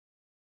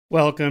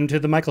Welcome to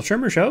the Michael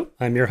Shermer Show.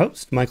 I'm your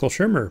host, Michael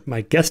Shermer.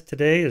 My guest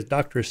today is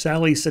Dr.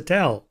 Sally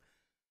Satel.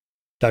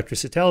 Dr.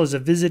 Satel is a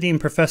visiting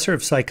professor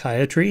of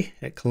psychiatry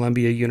at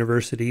Columbia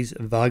University's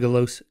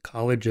Vagelos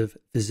College of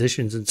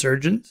Physicians and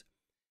Surgeons,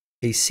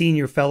 a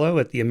senior fellow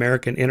at the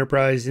American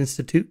Enterprise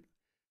Institute,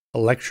 a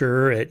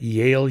lecturer at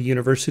Yale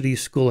University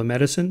School of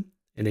Medicine,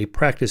 and a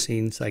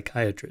practicing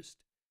psychiatrist.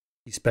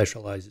 He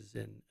specializes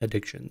in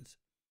addictions.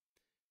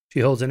 She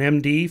holds an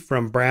MD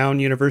from Brown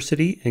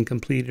University and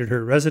completed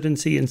her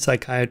residency in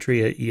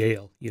psychiatry at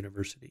Yale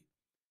University.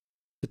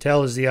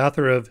 Satel is the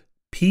author of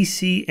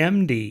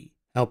PCMD,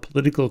 How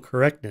Political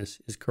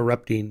Correctness is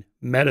Corrupting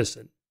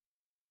Medicine,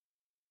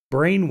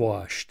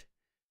 Brainwashed,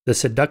 The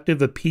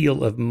Seductive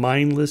Appeal of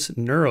Mindless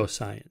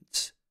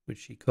Neuroscience, which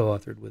she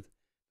co-authored with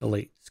the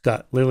late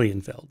Scott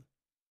Lillienfeld,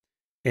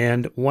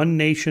 and One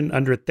Nation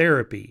Under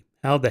Therapy,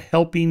 How the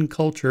Helping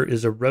Culture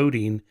is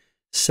Eroding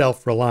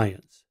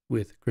Self-Reliance,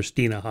 with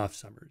Christina Hoff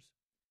Sommers.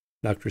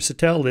 Dr.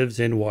 Satel lives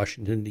in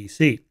Washington,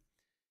 D.C.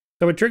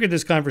 So what triggered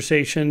this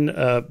conversation,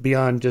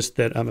 beyond just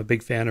that I'm a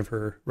big fan of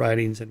her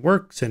writings and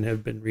works and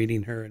have been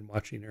reading her and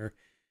watching her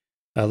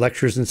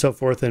lectures and so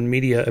forth and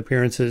media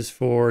appearances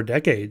for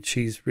decades,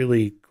 she's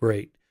really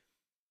great,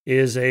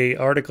 is an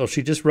article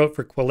she just wrote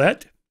for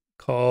Quillette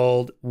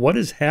called What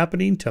is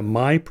Happening to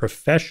My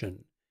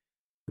Profession?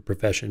 Her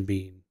profession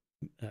being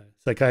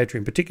psychiatry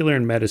in particular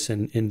and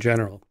medicine in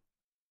general.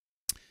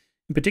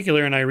 In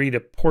particular, and I read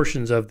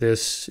portions of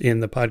this in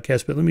the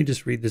podcast, but let me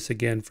just read this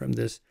again from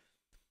this.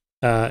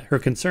 Her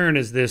concern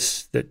is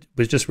this, that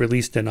was just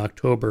released in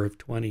October of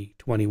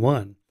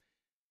 2021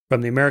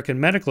 from the American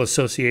Medical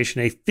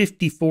Association, a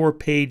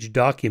 54-page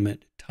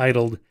document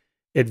titled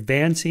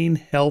Advancing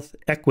Health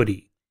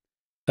Equity,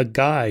 a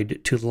Guide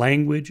to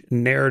Language,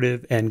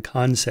 Narrative, and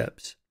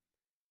Concepts.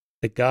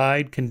 The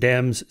guide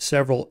condemns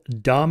several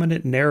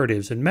dominant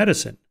narratives in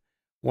medicine.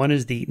 One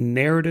is the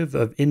narrative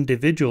of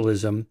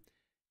individualism,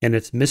 and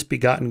its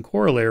misbegotten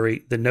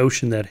corollary, the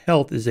notion that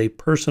health is a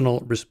personal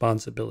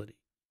responsibility.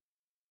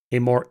 A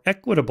more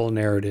equitable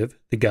narrative,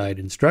 the guide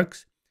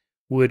instructs,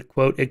 would,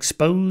 quote,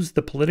 expose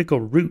the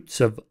political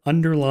roots of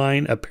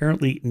underlying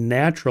apparently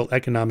natural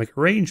economic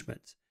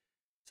arrangements,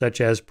 such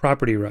as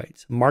property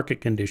rights,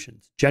 market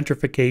conditions,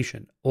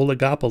 gentrification,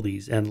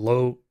 oligopolies, and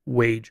low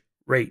wage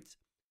rates,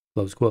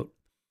 close quote.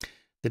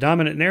 The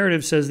dominant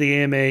narrative, says the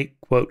AMA,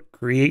 quote,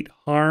 create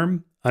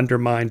harm,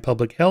 undermine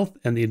public health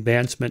and the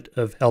advancement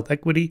of health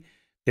equity.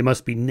 They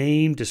must be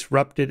named,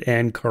 disrupted,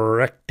 and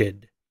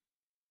corrected.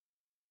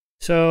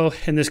 So,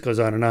 and this goes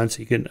on and on,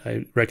 so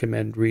I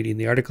recommend reading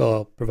the article.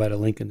 I'll provide a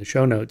link in the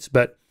show notes.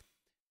 But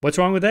what's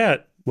wrong with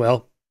that?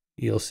 Well,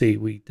 you'll see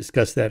we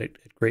discuss that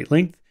at great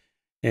length.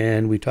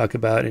 And we talk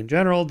about, in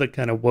general, the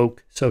kind of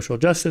woke social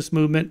justice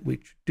movement. We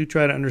do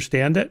try to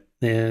understand it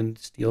and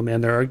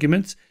steelman their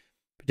arguments,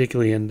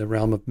 particularly in the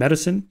realm of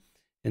medicine.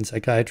 In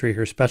psychiatry,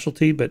 her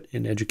specialty, but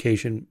in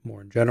education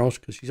more in general,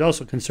 because she's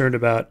also concerned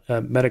about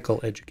medical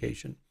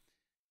education,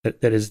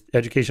 that is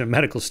education of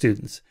medical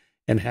students,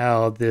 and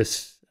how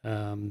this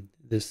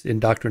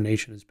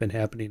indoctrination has been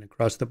happening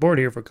across the board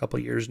here for a couple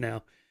of years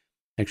now,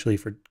 actually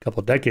for a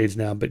couple of decades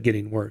now, but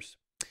getting worse.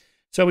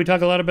 So we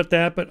talk a lot about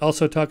that, but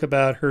also talk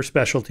about her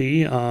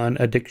specialty on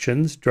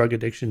addictions, drug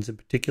addictions in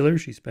particular.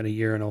 She spent a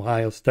year in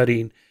Ohio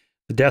studying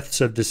the deaths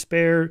of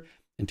despair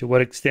and to what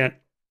extent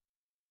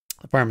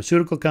the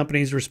pharmaceutical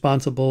companies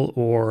responsible,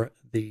 or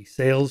the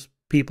sales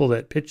people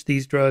that pitch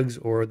these drugs,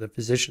 or the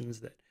physicians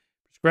that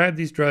prescribe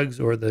these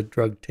drugs, or the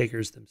drug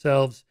takers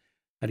themselves.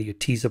 How do you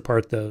tease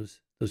apart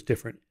those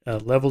different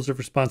levels of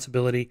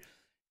responsibility?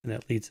 And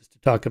that leads us to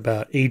talk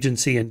about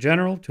agency in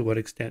general. To what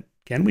extent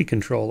can we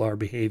control our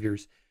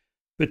behaviors,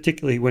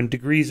 particularly when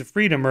degrees of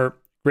freedom are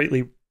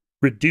greatly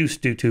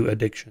reduced due to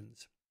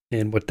addictions,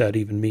 and what that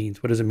even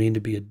means. What does it mean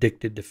to be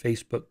addicted to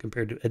Facebook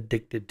compared to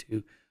addicted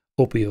to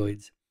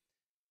opioids?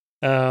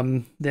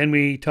 Then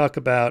we talk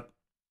about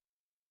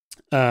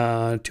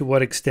to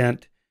what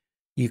extent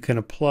you can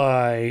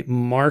apply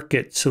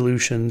market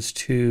solutions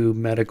to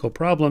medical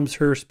problems.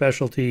 Her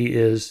specialty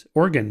is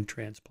organ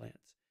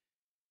transplants.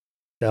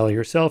 Sally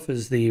herself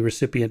is the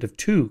recipient of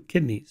 2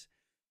 kidneys,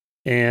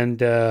 and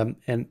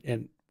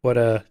what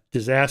a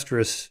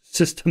disastrous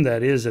system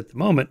that is at the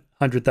moment.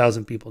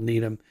 100,000 people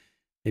need them,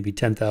 maybe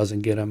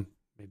 10,000 get them,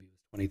 maybe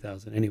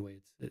 20,000. Anyway,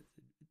 it's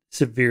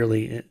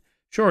severely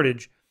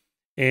shortage.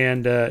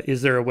 And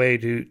is there a way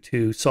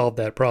to solve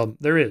that problem?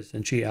 There is,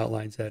 and she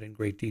outlines that in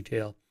great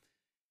detail,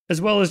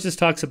 as well as just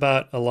talks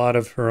about a lot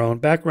of her own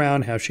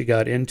background, how she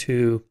got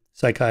into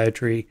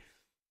psychiatry,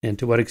 and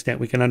to what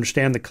extent we can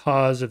understand the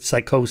cause of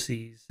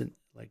psychoses, and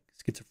like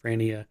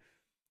schizophrenia,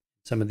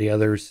 some of the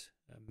others,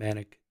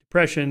 manic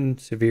depression,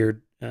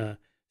 severe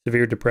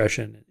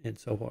depression, and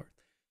so forth.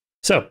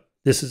 So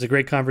this is a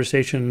great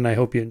conversation, and I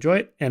hope you enjoy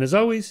it. And as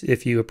always,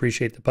 if you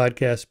appreciate the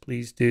podcast,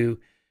 please do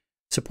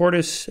support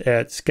us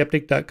at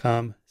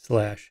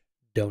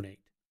skeptic.com/donate.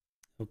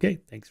 Okay,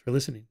 thanks for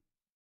listening.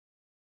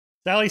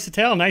 Sally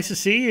Satel, nice to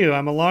see you.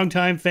 I'm a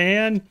longtime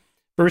fan,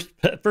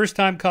 first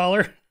time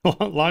caller,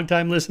 long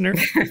time listener.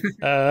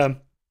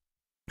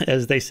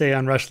 as they say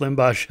on Rush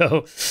Limbaugh's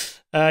show.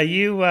 I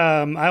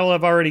will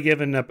have already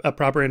given a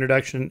proper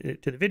introduction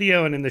to the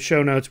video, and in the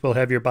show notes, we'll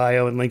have your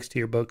bio and links to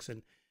your books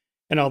and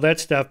all that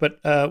stuff. But,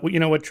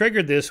 what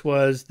triggered this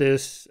was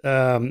this,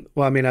 I've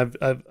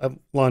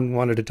long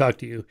wanted to talk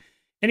to you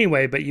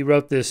anyway, but you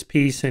wrote this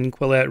piece in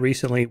Quillette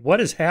recently,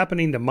 What is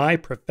Happening to My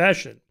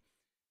Profession?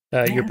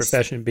 Yes. Your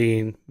profession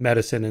being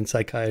medicine and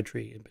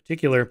psychiatry in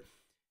particular.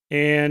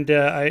 And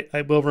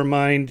I will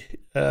remind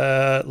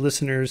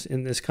listeners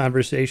in this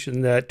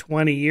conversation that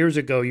 20 years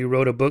ago, you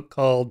wrote a book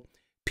called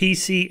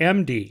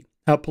PCMD,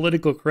 How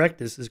Political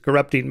Correctness is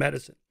Corrupting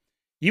Medicine.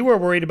 You were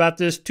worried about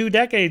this 2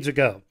 decades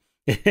ago.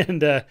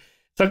 And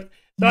so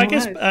I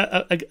guess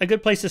a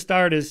good place to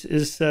start is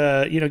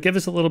give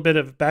us a little bit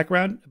of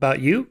background about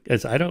you,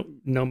 as I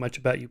don't know much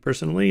about you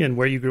personally, and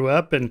where you grew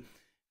up and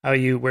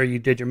where you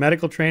did your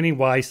medical training,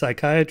 why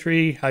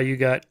psychiatry, how you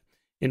got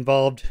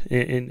involved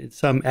in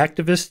some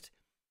activist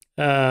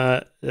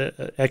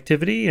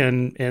activity,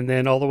 and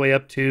then all the way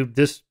up to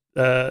this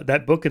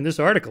that book and this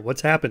article.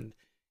 What's happened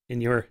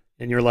in your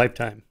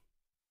lifetime?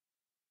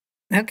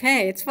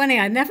 Okay, it's funny.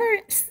 I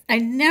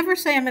never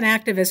say I'm an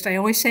activist. I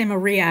always say I'm a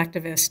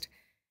reactivist,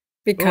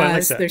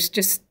 because there's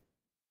just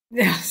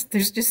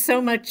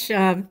so much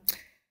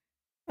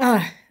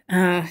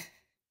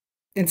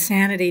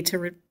insanity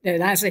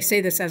as I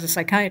say this as a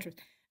psychiatrist,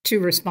 to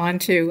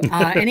respond to.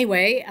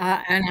 Anyway,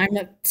 and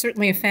I'm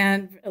certainly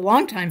a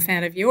longtime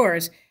fan of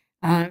yours.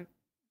 I've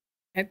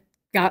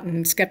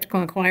gotten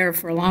Skeptical Inquirer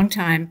for a long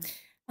time.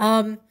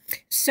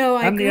 So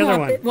I'm the other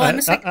one. Well,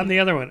 I'm the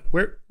other one.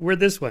 We're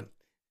this one.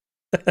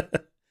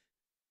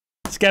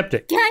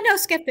 Skeptic. Yeah, I know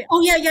Skeptic. Oh,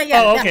 yeah.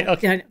 Oh,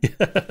 okay.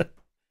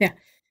 Yeah.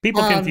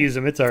 People confuse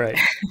them. It's all right.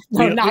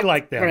 We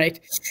like them. Right.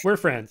 We're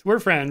friends. We're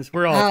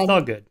all. It's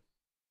all good.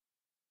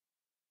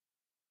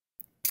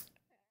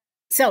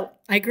 So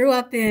I grew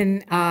up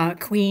in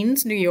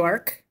Queens, New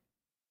York,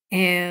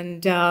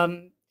 and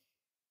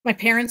my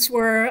parents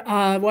were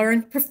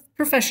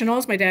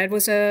professionals. My dad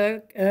was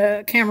a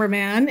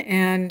cameraman,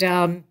 and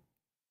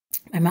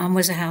my mom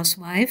was a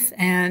housewife,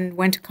 and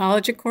went to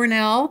college at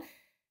Cornell.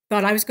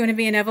 Thought I was going to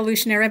be an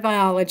evolutionary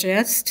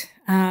biologist.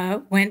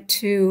 Spent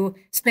 2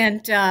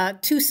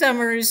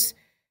 summers,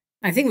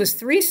 I think it was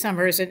 3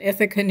 summers in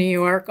Ithaca, New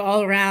York,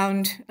 all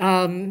around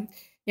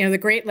the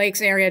Great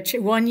Lakes area.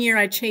 1 year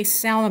I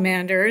chased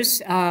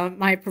salamanders.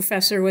 My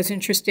professor was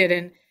interested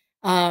in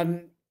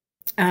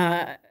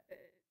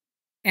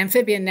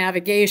amphibian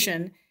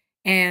navigation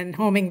and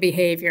homing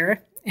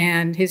behavior.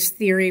 And his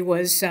theory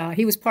was,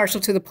 he was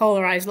partial to the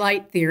polarized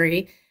light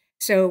theory.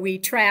 So we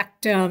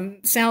tracked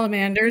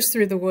salamanders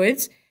through the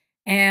woods.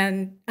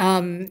 And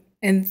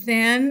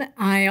then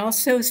I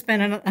also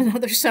spent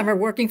another summer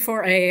working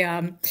for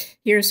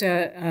here's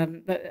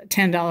a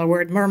 $10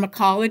 word,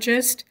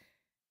 myrmecologist,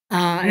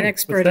 an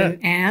expert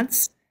in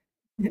ants,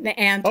 the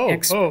ant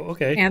expert,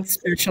 okay. Ant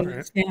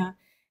specialist, right. Yeah.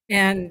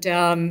 And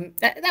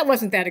that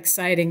wasn't that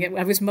exciting.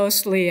 I was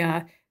mostly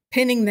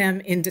pinning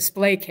them in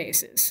display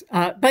cases.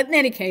 But in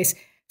any case,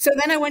 so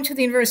then I went to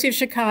the University of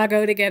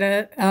Chicago to get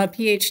a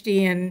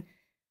PhD in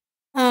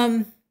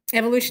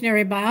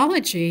evolutionary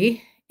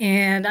biology,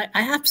 and I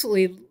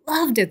absolutely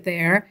loved it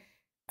there.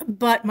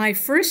 But my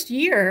first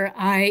year,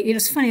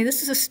 it's funny,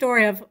 this is a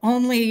story I've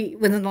only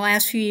within the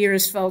last few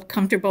years felt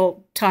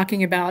comfortable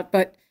talking about,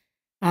 but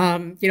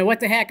what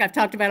the heck, I've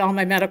talked about all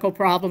my medical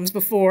problems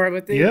before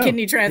with the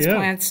kidney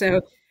transplant,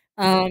 so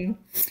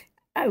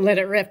I let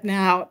it rip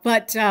now.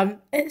 But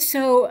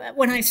so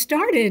when I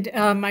started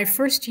my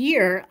first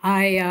year,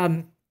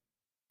 I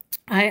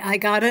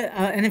got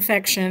an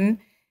infection,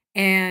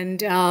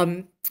 and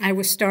I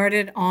was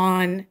started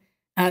on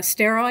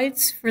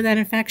steroids for that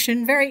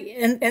infection.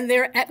 And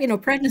they're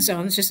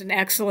prednisone is just an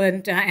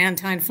excellent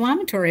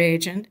anti-inflammatory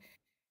agent.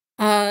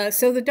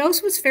 So the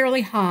dose was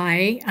fairly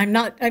high. I'm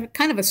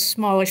kind of a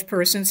smallish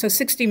person, so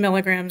 60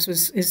 milligrams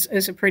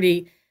is a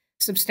pretty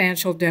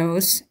substantial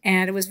dose,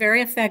 and it was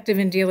very effective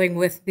in dealing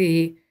with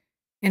the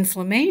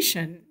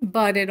inflammation.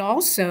 But it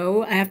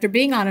also, after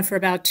being on it for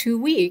about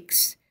 2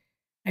 weeks,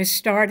 I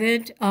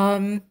started,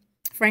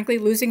 frankly,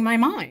 losing my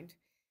mind,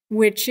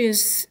 which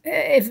is,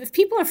 if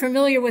people are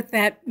familiar with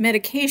that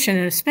medication,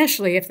 and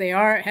especially if they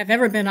have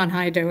ever been on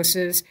high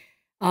doses,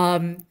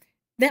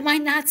 that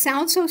might not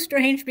sound so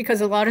strange, because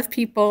a lot of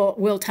people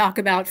will talk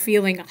about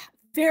feeling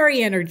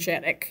very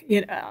energetic,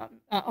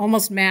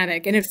 almost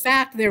manic. And in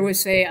fact, there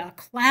was a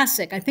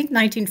classic, I think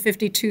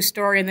 1952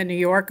 story in the New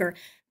Yorker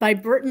by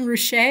Burton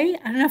Rouchet.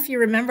 I don't know if you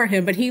remember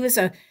him, but he was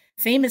a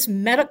famous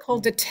medical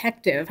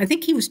detective. I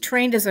think he was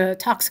trained as a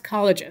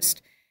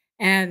toxicologist.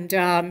 And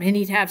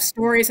he'd have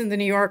stories in the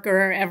New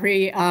Yorker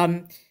every,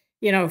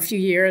 few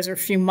years or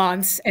few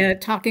months,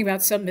 talking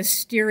about some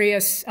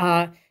mysterious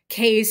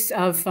case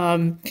of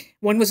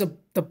one was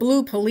the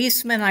blue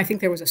policeman. I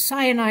think there was a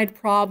cyanide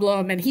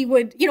problem, and he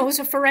would, it was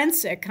a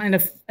forensic kind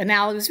of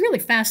analysis, really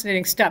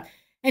fascinating stuff.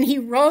 And he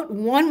wrote,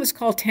 one was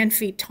called 10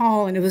 Feet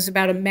Tall, and it was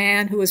about a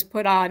man who was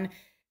put on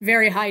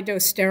very high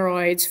dose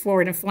steroids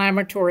for an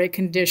inflammatory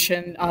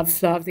condition of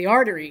the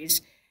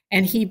arteries.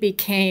 and he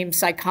became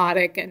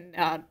psychotic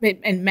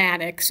and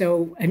manic.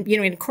 So, and,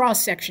 in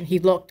cross section, he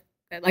looked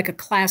like a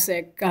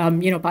classic,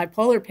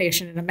 bipolar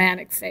patient in a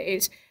manic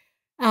phase.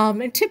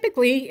 And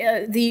typically,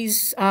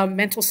 these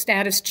mental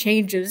status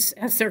changes,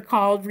 as they're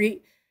called,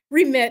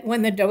 remit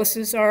when the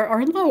doses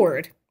are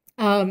lowered.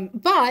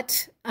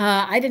 But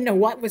I didn't know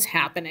what was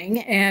happening,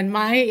 and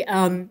my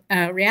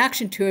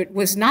reaction to it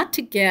was not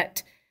to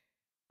get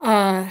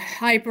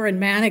hyper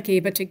and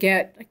manicky, but to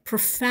get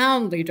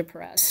profoundly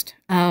depressed.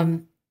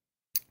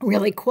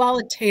 Really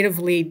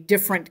qualitatively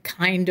different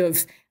kind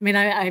of.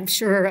 I'm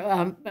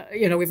sure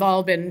we've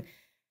all been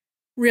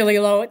really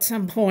low at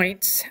some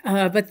points,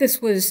 but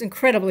this was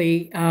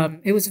incredibly.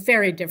 It was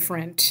very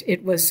different.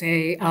 It was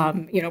a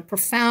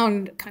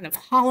profound kind of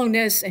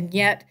hollowness, and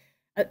yet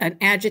an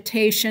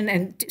agitation.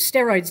 And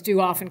steroids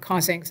do often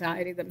cause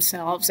anxiety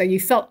themselves. So I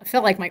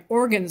felt like my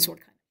organs were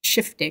kind of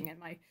shifting in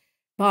my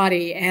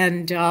body,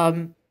 and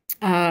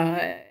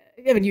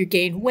when you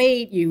gain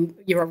weight,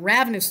 you're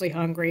ravenously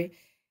hungry.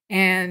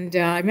 And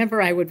I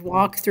remember I would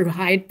walk through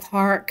Hyde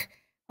Park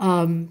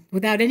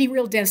without any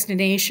real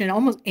destination,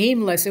 almost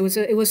aimless. It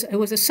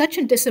was such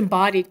a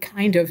disembodied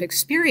kind of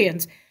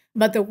experience.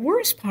 But the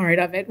worst part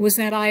of it was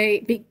that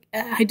I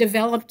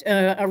developed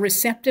a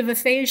receptive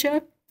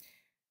aphasia.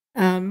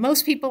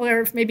 Most people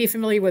are maybe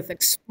familiar with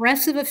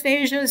expressive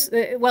aphasias.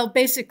 Well,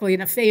 basically,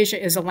 an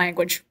aphasia is a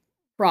language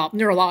problem,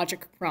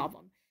 neurological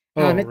problem.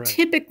 Right.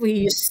 Typically,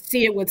 you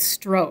see it with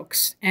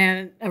strokes,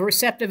 and a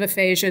receptive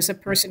aphasia is a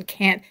person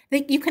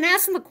you can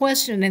ask them a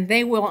question and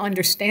they will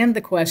understand the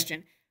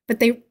question,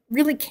 but they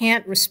really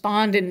can't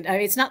respond. And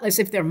it's not as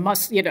if their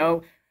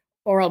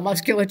oral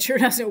musculature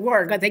doesn't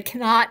work, but they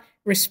cannot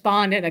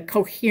respond in a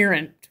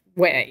coherent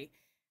way.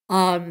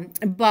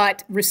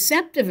 But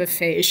receptive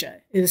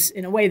aphasia is,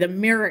 in a way, the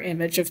mirror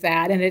image of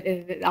that, and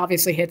it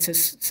obviously hits a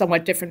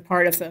somewhat different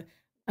part of the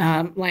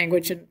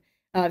language and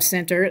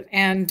center,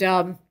 and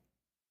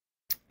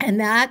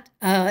that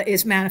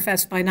is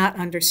manifest by not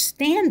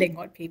understanding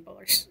what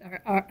people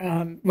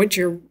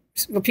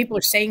what people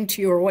are saying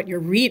to you or what you're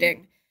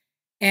reading.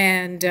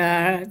 And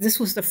this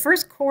was the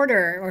first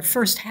quarter or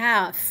first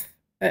half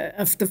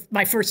of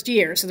my first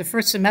year, so the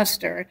first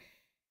semester.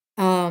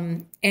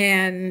 There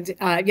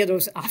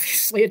was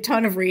obviously a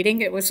ton of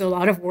reading. It was a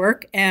lot of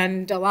work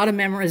and a lot of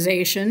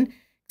memorization.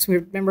 So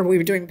we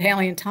were doing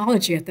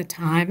paleontology at the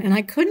time, and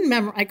I couldn't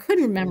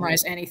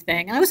memorize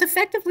anything. I was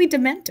effectively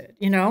demented,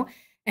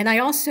 and I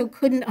also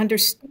couldn't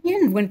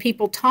understand when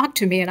people talked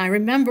to me. And I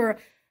remember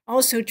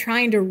also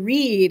trying to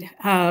read.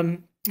 I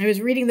was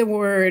reading the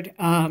word.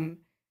 I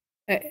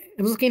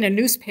was looking at a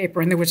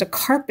newspaper, and there was a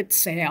carpet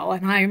sale,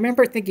 and I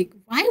remember thinking,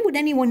 why would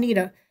anyone need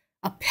a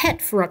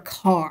pet for a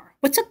car?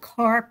 What's a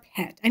car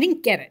pet? I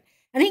didn't get it.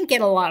 I didn't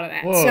get a lot of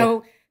that. Whoa.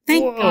 So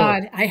thank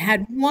God I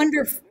had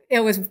wonderful. It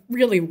was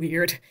really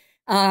weird.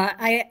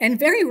 And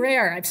very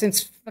rare, I've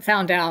since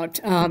found out,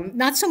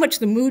 not so much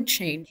the mood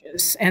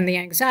changes and the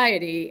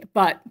anxiety,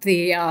 but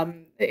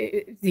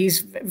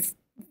these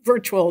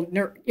virtual,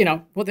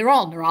 they're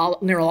all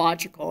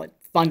neurological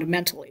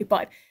fundamentally,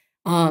 but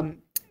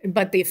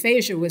the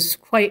aphasia was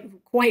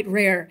quite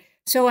rare.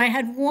 So I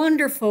had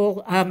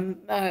wonderful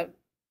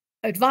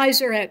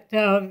advisor at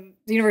the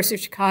University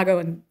of Chicago,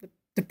 and the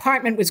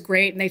department was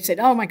great. And they said,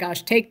 "Oh my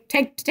gosh, take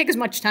as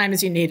much time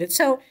as you needed."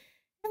 So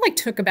it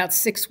took about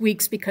 6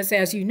 weeks because,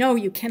 as you know,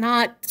 you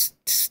cannot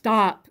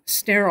stop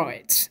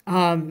steroids.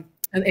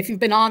 If you've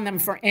been on them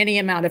for any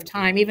amount of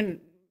time, even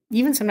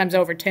sometimes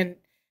over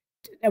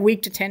a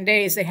week to 10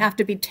 days, they have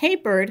to be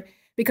tapered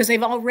because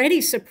they've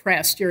already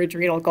suppressed your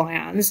adrenal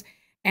glands.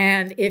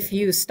 And if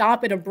you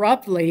stop it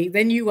abruptly,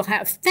 then you will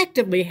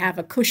effectively have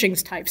a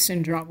Cushing's type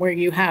syndrome where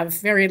you have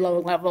very low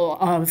level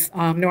of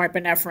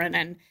norepinephrine,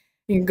 and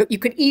you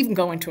could even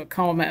go into a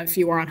coma if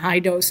you were on high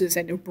doses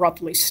and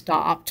abruptly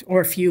stopped, or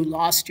if you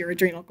lost your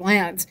adrenal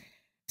glands.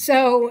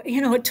 So,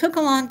 it took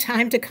a long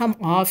time to come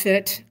off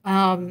it.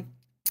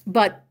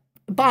 But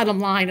bottom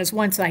line is,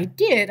 once I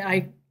did,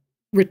 I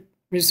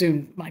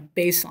resumed my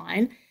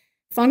baseline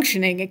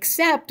functioning,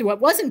 except what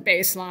wasn't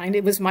baseline,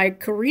 it was my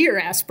career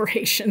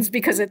aspirations,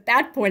 because at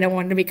that point I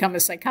wanted to become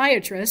a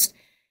psychiatrist,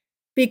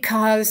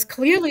 because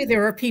clearly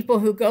there are people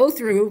who go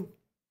through,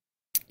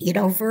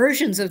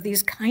 versions of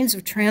these kinds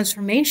of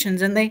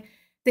transformations, and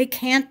they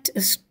can't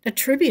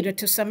attribute it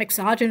to some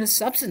exogenous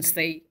substance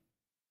they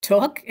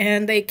took,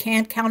 and they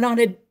can't count on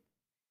it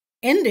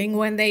ending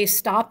when they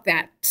stop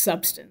that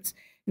substance,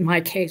 in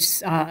my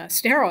case,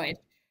 steroid.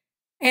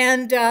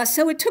 And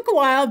so it took a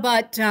while,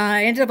 but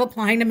I ended up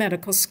applying to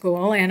medical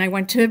school, and I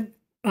went to,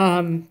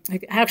 I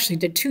actually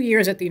did 2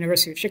 years at the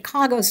University of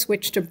Chicago,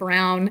 switched to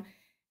Brown,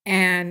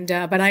 and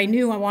but I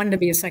knew I wanted to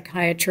be a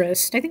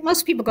psychiatrist. I think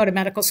most people go to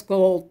medical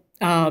school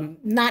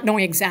not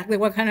knowing exactly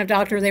what kind of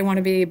doctor they want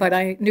to be, but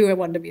I knew I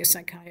wanted to be a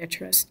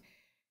psychiatrist,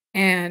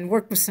 and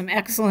worked with some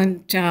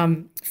excellent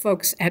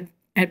folks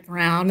at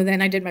Brown. And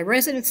then I did my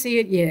residency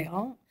at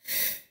Yale,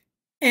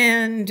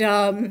 and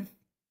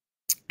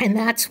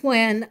that's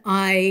when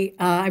I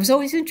was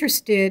always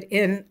interested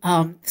in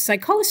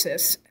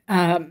psychosis,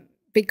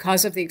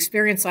 because of the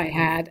experience I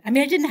had. I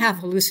mean, I didn't have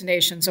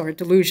hallucinations or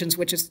delusions,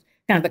 which is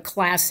kind of the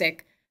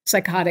classic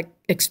psychotic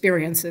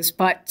experiences,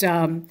 but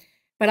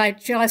I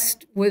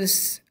just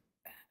was,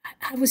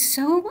 I was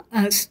so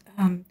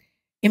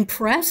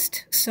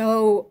impressed,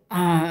 so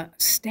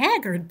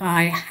staggered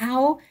by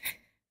how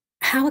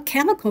a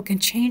chemical can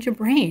change a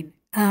brain.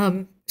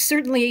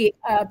 Certainly,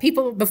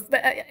 people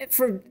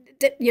for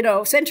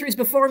centuries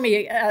before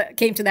me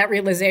came to that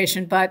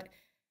realization, but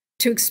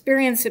to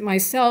experience it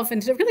myself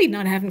and to really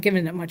not having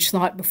given it much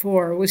thought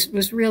before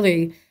was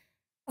really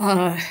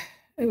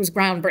it was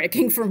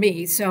groundbreaking for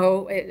me.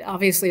 So it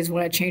obviously is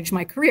what changed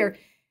my career.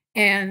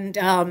 And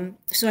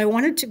so I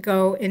wanted to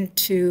go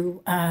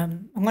into, I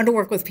wanted to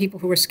work with people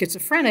who were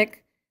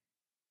schizophrenic,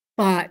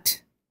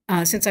 but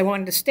since I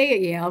wanted to stay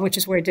at Yale, which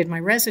is where I did my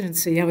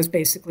residency, I was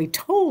basically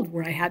told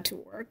where I had to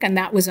work, and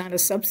that was on a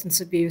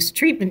substance abuse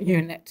treatment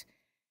unit.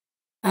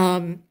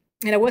 And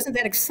I wasn't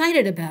that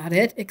excited about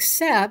it,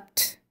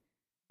 except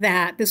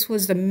that this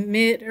was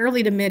the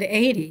early to mid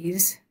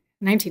 80s,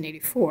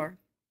 1984,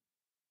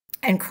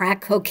 and crack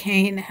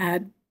cocaine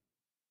had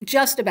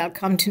just about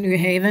come to New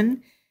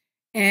Haven.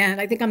 And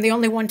I think I'm the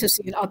only one to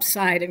see an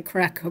upside in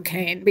crack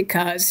cocaine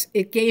because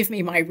it gave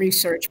me my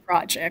research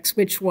projects,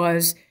 which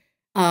was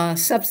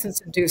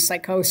substance-induced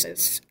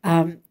psychosis.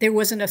 There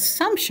was an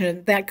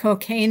assumption that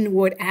cocaine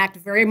would act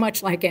very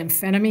much like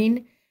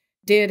amphetamine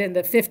did in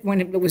the when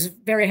it was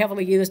very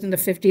heavily used in the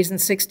 50s and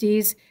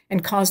 60s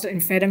and caused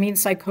amphetamine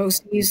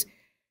psychoses,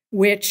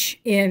 which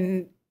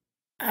in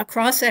a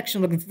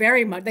cross-section looked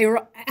very much, they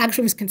were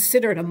actually was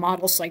considered a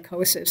model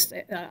psychosis.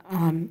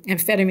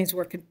 Amphetamines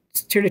were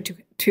considered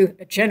to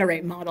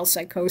generate model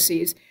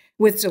psychoses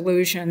with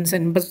delusions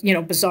and,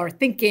 bizarre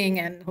thinking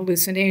and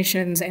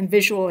hallucinations and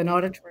visual and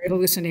auditory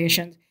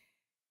hallucinations.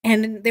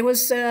 And there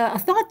was a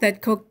thought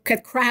that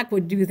crack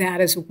would do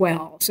that as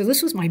well. So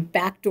this was my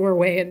backdoor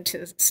way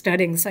into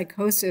studying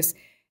psychosis.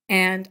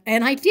 And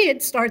I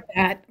did start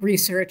that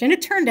research. And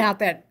it turned out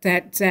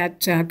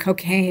that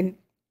cocaine,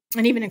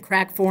 and even in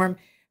crack form,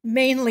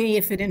 mainly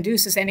if it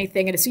induces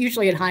anything, and it's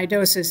usually at high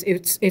doses,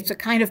 it's a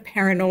kind of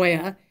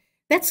paranoia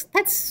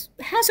that's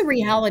has a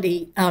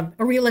reality, a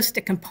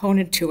realistic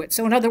component to it.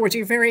 So in other words,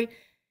 you're very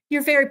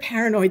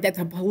paranoid that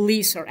the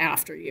police are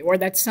after you, or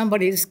that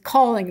somebody's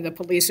calling the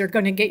police or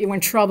going to get you in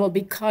trouble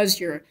because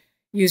you're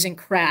using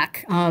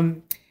crack.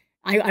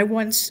 I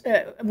once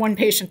one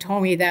patient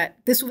told me that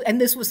this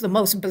was the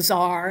most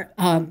bizarre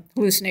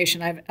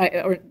hallucination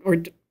or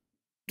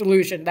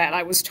delusion that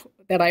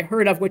I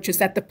heard of, which is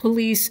that the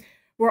police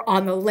were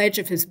on the ledge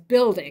of his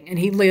building and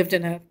he lived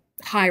in a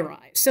high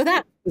rise. So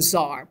that was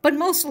bizarre, but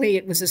mostly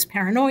it was this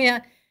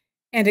paranoia,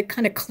 and it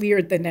kind of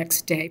cleared the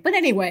next day. But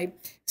anyway,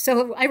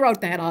 so I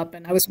wrote that up,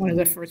 and I was one of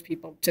the first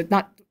people to,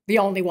 not the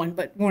only one,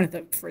 but one of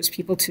the first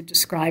people to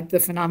describe the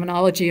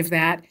phenomenology of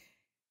that.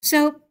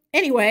 So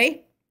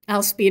anyway,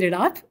 I'll speed it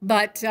up.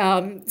 But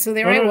so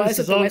there I was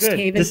at the West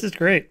Haven. This is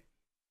great.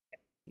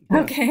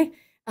 Yeah. Okay.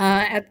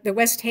 At the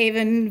West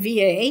Haven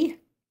VA.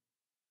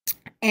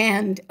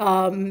 And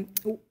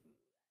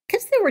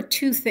because there were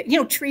two things,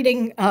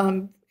 treating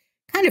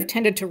kind of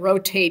tended to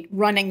rotate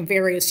running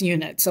various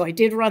units. So I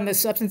did run the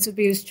substance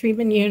abuse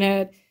treatment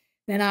unit.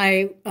 Then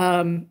I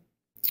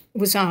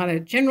was on a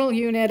general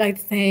unit, I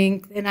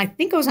think. And I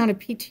think I was on a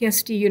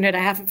PTSD unit.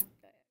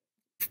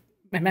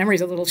 My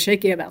memory's a little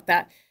shaky about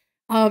that.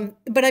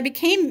 But I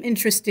became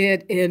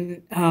interested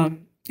in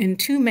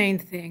two main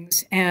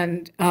things.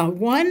 And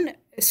one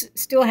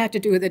still had to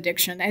do with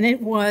addiction. And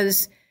it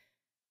was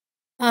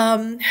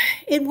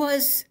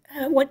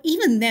what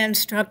even then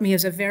struck me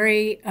as a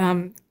very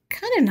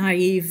kind of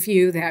naive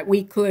view that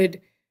we could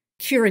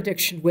cure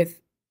addiction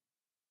with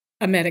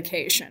a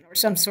medication or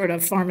some sort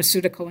of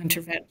pharmaceutical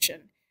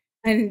intervention.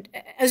 And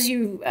as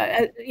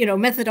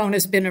methadone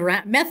has been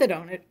around.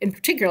 Methadone, in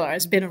particular,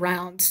 has been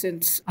around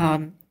since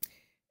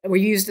were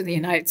used in the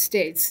United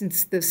States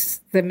since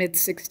the mid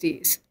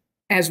 '60s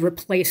as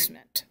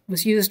replacement. It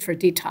was used for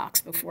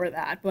detox before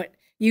that, but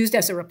used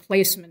as a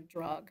replacement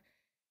drug.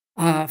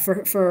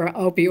 For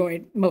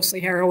opioid, mostly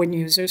heroin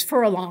users,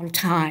 for a long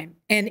time.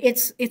 And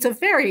it's a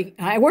very,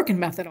 I work in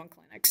methadone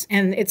clinics,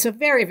 and it's a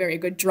very, very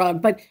good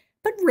drug, but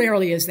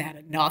rarely is that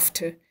enough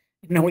to,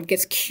 it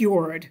gets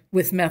cured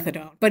with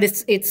methadone. But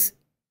it's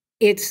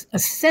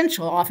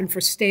essential often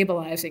for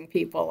stabilizing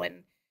people,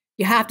 and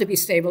you have to be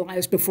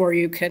stabilized before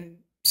you can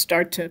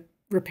start to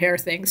repair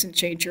things and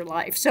change your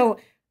life. So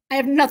I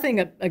have nothing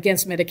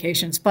against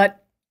medications,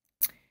 but,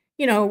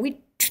 we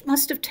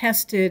must have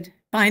tested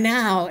by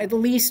now, at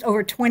least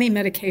over 20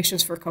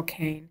 medications for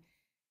cocaine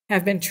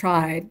have been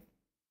tried,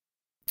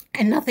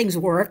 and nothing's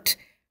worked.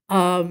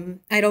 I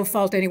don't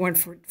fault anyone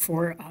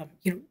for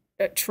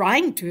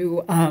trying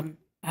to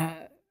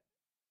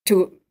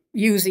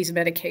use these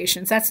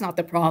medications. That's not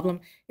the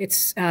problem.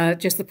 It's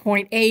just the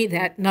point A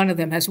that none of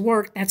them has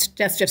worked. That's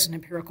just an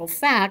empirical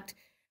fact.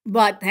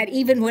 But that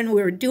even when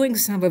we were doing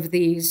some of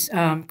these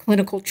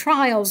clinical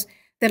trials,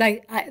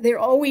 that there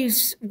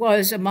always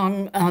was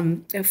among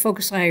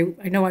folks I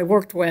know I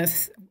worked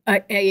with,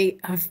 a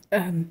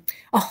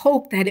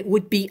hope that it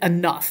would be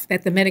enough,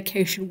 that the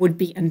medication would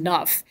be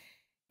enough.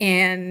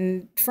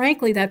 And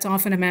frankly, that's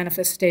often a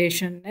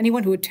manifestation.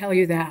 Anyone who would tell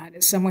you that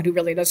is someone who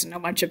really doesn't know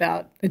much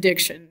about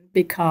addiction,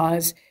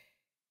 because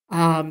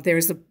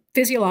there's the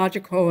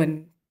physiological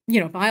and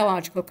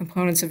biological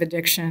components of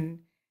addiction,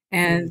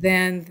 and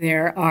then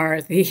there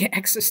are the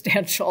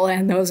existential,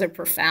 and those are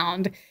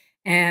profound,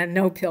 and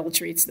no pill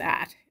treats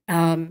that.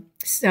 And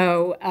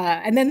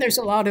then there's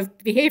a lot of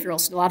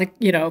behavioral, a lot of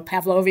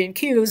Pavlovian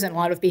cues, and a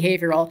lot of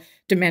behavioral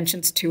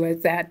dimensions to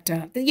it that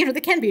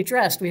that can be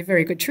addressed. We have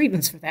very good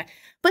treatments for that.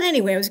 But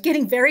anyway, I was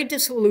getting very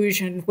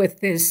disillusioned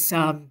with this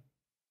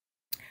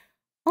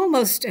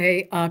almost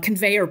a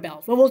conveyor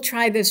belt. Well, we'll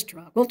try this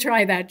drug. We'll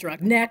try that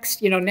drug.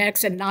 Next. And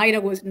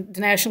NIDA,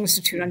 the National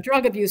Institute on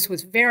Drug Abuse,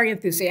 was very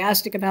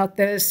enthusiastic about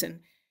this,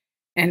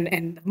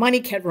 and money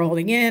kept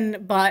rolling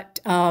in,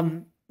 but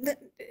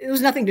there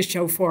was nothing to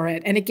show for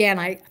it. And again,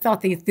 I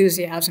thought the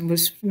enthusiasm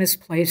was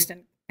misplaced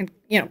and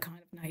kind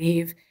of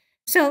naive.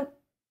 So,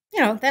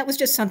 that was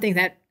just something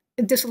that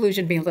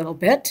disillusioned me a little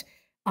bit.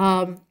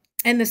 And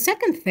the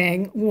second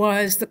thing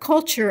was the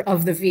culture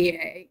of the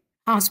VA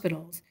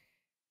hospitals.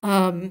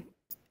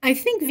 I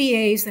think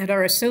VAs that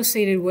are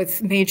associated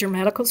with major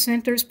medical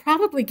centers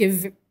probably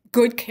give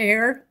good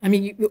care. I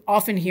mean, you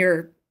often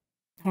hear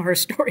horror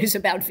stories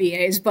about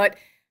VAs, but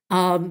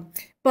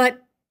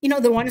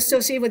the one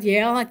associated with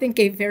Yale, I think,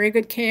 gave very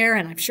good care,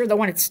 and I'm sure the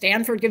one at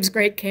Stanford gives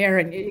great care,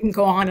 and you can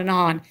go on and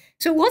on.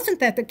 So it wasn't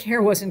that the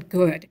care wasn't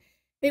good.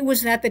 It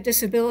was that the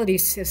disability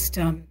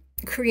system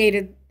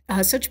created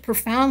such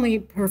profoundly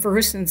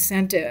perverse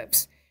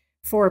incentives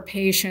for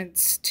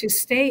patients to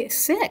stay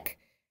sick.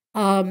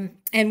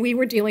 And we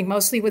were dealing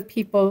mostly with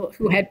people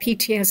who had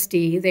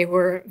PTSD. They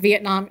were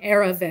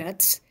Vietnam-era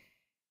vets.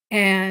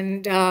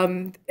 And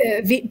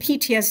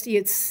PTSD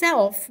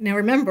itself, now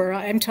remember,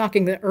 I'm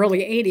talking the early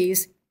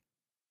 80s,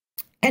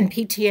 and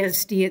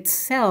PTSD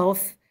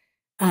itself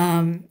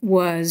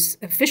was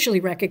officially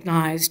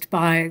recognized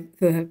by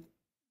the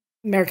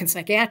American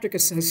Psychiatric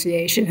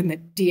Association and the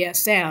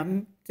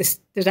DSM,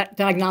 the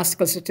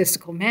Diagnostic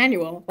Statistical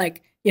Manual,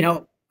 like,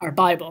 our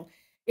Bible,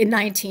 in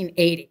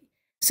 1980.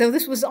 So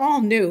this was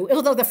all new,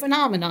 although the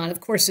phenomenon,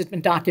 of course, has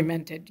been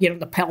documented,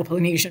 the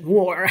Peloponnesian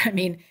War. I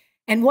mean,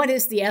 and what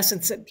is the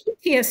essence of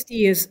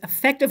PTSD? Is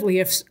effectively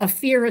a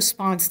fear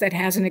response that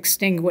hasn't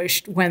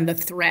extinguished when the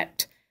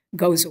threat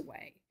goes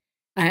away.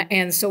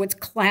 And so its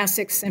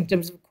classic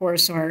symptoms, of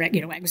course, are,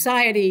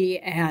 anxiety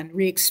and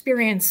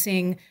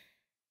re-experiencing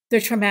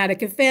the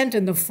traumatic event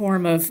in the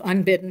form of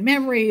unbidden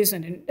memories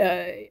and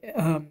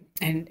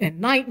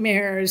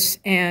nightmares,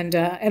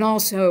 and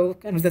also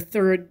kind of the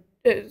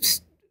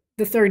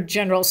third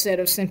general set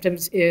of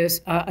symptoms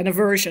is an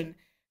aversion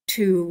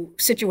to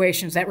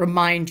situations that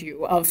remind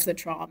you of the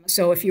trauma.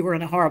 So if you were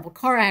in a horrible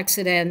car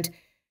accident,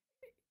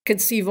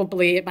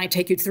 conceivably it might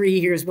take you 3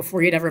 years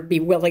before you'd ever be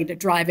willing to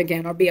drive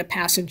again or be a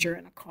passenger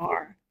in a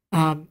car.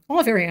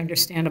 All very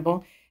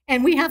understandable.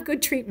 And we have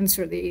good treatments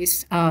for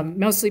these,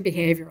 mostly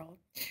behavioral.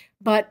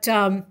 But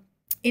in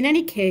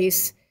any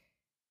case,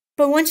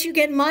 but once you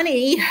get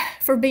money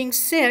for being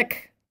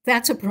sick,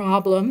 that's a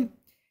problem.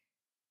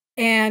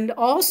 And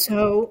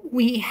also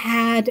we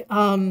had,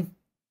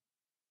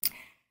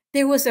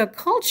 there was a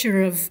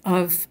culture of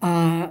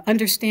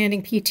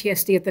understanding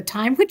PTSD at the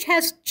time, which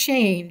has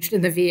changed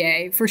in the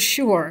VA for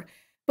sure.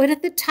 But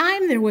at the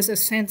time, there was a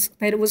sense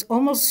that it was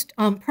almost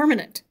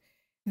permanent,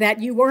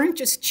 that you weren't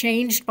just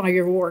changed by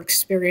your war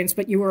experience,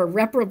 but you were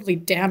irreparably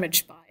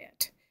damaged by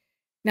it.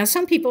 Now,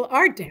 some people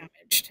are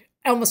damaged.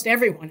 Almost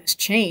everyone is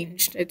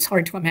changed. It's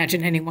hard to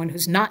imagine anyone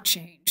who's not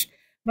changed.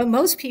 But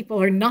most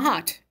people are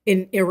not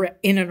in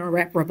an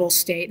irreparable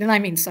state. And I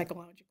mean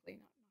psychologically,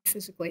 not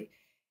physically.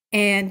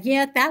 And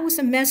yet that was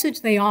a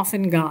message they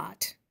often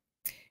got.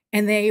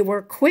 And they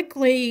were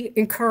quickly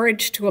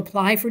encouraged to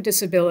apply for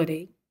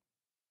disability.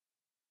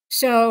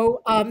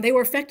 So they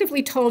were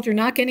effectively told, you're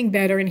not getting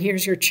better, and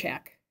here's your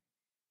check.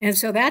 And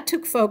so that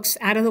took folks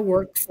out of the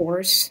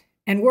workforce.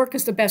 And work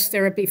is the best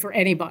therapy for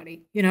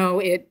anybody.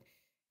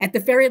 At the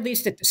very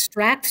least, it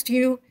distracts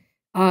you.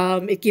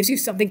 It gives you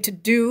something to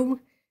do.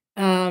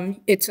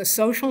 It's a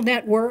social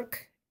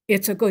network.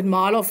 It's a good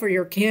model for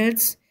your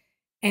kids.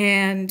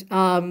 And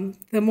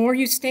the more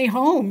you stay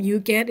home, you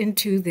get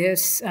into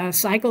this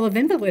cycle of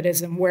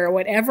invalidism where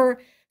whatever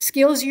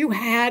skills you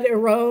had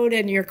erode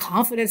and your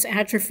confidence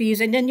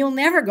atrophies, and then you'll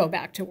never go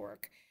back to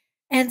work.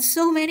 And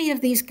so many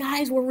of these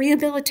guys were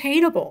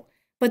rehabilitatable,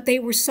 but they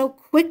were so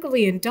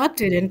quickly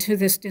inducted into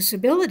this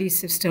disability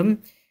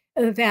system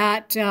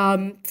that,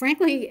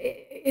 frankly,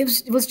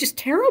 it was just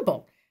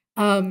terrible.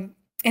 And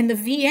the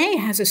VA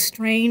has a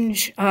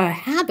strange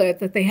habit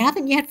that they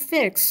haven't yet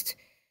fixed,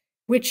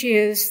 which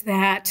is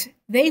that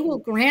they will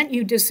grant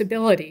you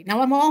disability.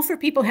 Now, I'm all for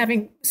people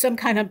having some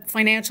kind of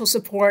financial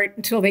support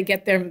until they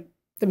get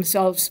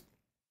themselves,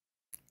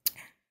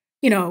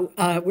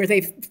 where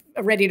they're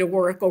ready to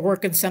work or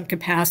work in some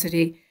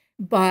capacity.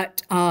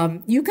 But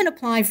you can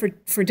apply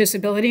for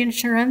disability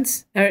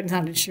insurance.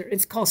 Not insurance.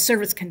 It's called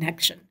service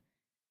connection,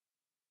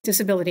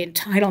 disability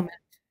entitlement.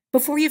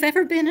 before you've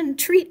ever been in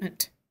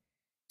treatment.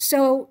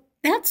 So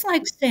that's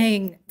like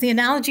saying, the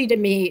analogy to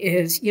me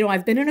is,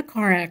 I've been in a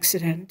car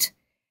accident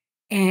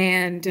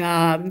and,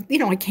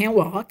 I can't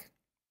walk.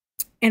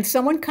 And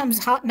someone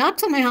comes,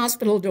 knocks on my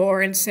hospital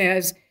door and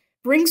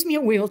brings me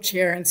a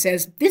wheelchair and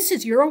says, this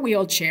is your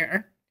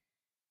wheelchair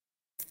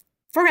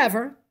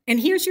forever. And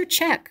here's your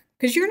check,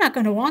 because you're not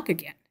going to walk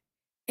again.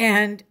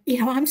 And,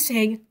 I'm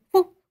saying,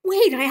 well,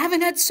 wait, I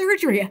haven't had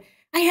surgery.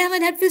 I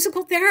haven't had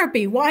physical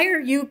therapy. Why are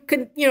you,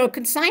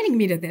 consigning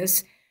me to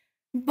this?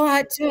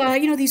 But,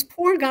 these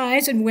poor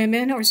guys and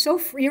women are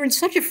you're in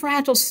such a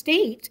fragile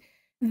state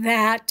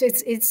that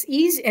it's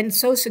easy and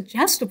so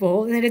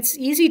suggestible that it's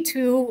easy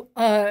to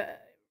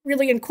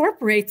really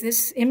incorporate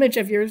this image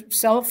of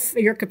yourself,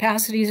 your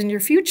capacities, and your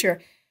future.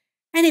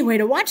 Anyway,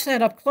 to watch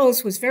that up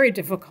close was very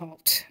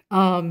difficult.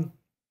 And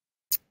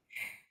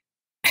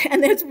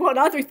there's one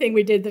other thing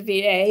we did at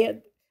the VA,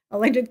 and I'll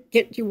like to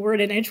get you word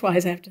and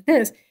edgewise after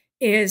this,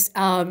 is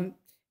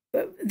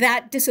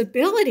that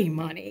disability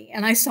money.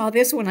 And I saw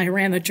this when I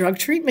ran the drug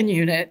treatment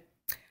unit.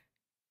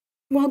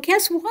 Well,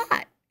 guess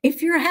what?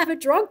 If you have a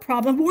drug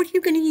problem, what are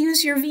you going to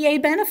use your VA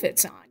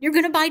benefits on? You're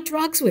going to buy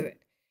drugs with it.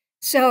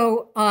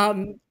 So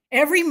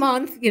every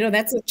month,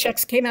 that's the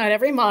checks came out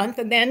every month.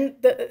 And then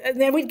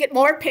we'd get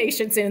more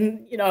patients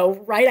in,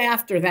 right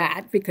after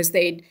that, because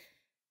they'd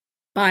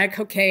buy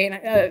cocaine,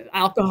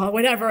 alcohol,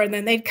 whatever. And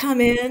then they'd come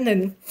in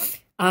and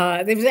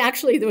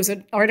there was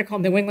an article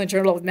in the New England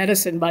Journal of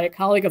Medicine by a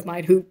colleague of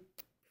mine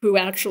who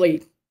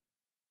actually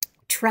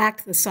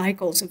tracked the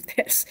cycles of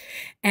this.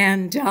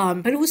 And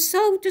but it was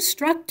so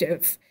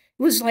destructive.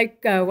 It was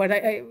like what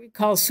I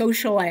call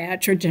social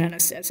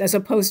iatrogenesis, as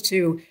opposed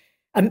to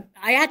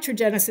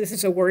iatrogenesis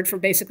is a word for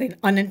basically an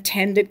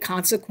unintended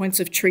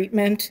consequence of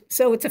treatment.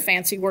 So it's a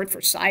fancy word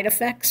for side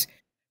effects.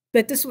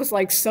 But this was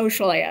like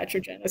social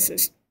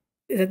iatrogenesis,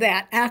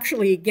 that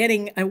actually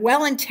getting a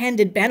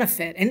well-intended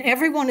benefit, and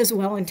everyone is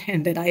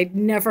well-intended. I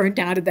never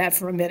doubted that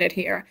for a minute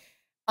here.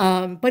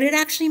 But it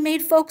actually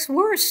made folks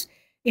worse.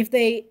 If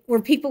they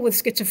were people with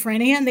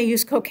schizophrenia and they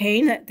used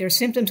cocaine, their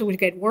symptoms would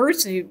get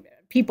worse.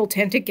 People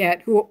tend to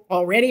who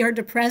already are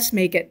depressed,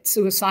 may get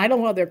suicidal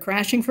while they're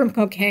crashing from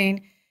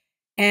cocaine.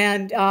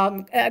 And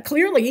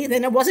clearly,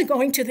 then it wasn't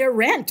going to their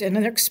rent and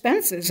their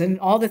expenses and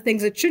all the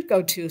things it should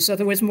go to. So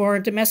there was more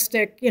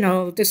domestic,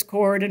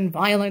 discord and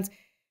violence.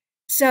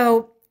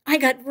 So I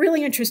got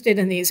really interested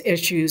in these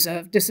issues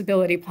of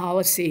disability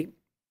policy.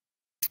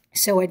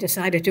 So I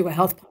decided to do a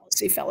health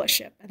policy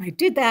fellowship. And I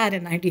did that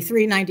in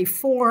 93,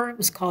 94. It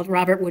was called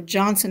Robert Wood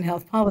Johnson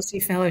Health Policy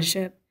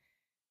Fellowship,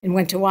 and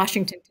went to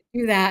Washington to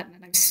do that.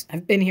 And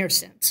I've been here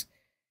since.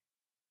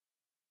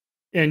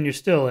 And you're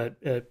still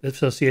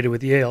associated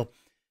with Yale.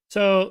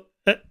 So,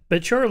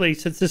 but surely,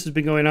 since this has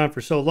been going on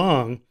for so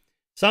long,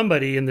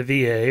 somebody in the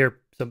VA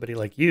or somebody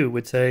like you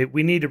would say,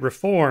 we need to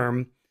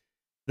reform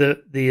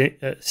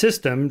the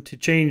system to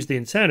change the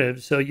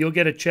incentives. So you'll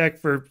get a check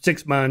for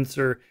 6 months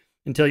or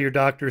until your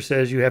doctor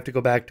says you have to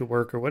go back to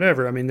work or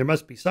whatever. I mean, there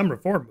must be some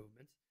reform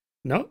movements.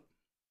 No?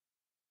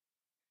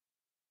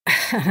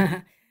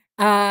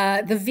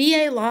 The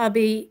VA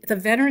lobby, the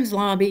veterans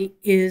lobby,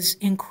 is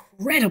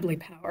incredibly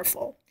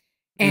powerful.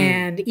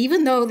 And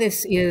even though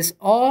this is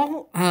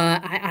all,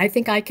 I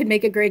think I can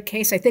make a great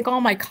case. I think all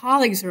my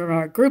colleagues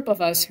are a group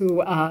of us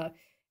who,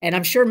 and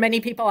I'm sure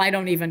many people I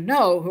don't even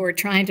know, who are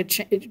trying to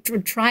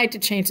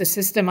change the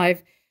system.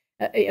 I've,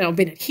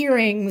 been at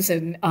hearings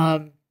and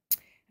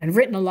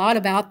written a lot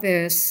about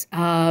this.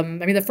 I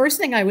mean, the first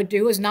thing I would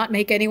do is not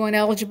make anyone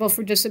eligible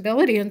for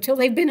disability until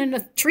they've been in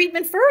a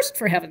treatment first,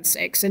 for heaven's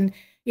sakes, and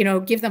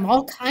give them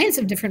all kinds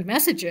of different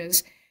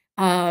messages.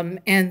 And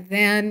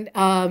then,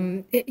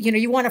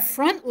 you want to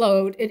front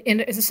load,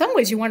 in some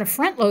ways, you want to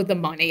front load the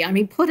money. I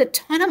mean, put a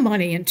ton of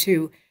money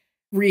into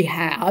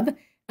rehab.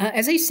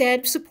 As I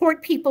said,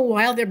 support people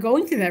while they're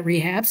going through that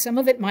rehab. Some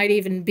of it might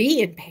even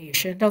be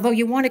inpatient, although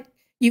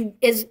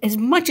as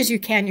much as you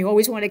can, you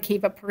always want to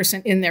keep a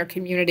person in their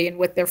community and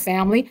with their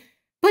family.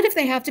 But if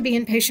they have to be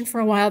inpatient for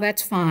a while,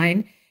 that's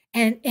fine.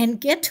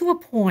 And get to a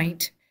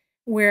point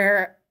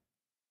where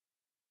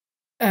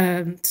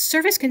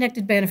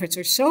service-connected benefits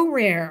are so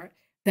rare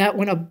that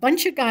when a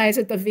bunch of guys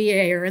at the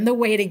VA are in the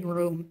waiting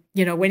room,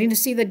 waiting to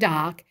see the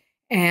doc,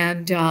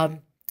 and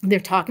they're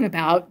talking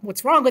about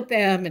what's wrong with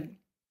them and,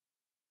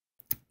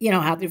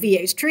 how the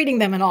VA is treating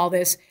them and all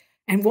this,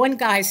 and one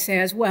guy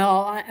says,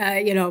 well,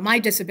 my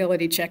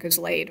disability check is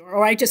late,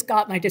 or I just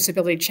got my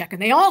disability check,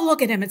 and they all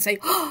look at him and say,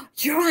 oh,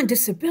 you're on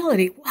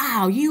disability.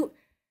 Wow, you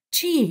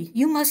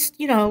must,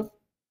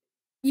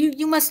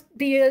 you must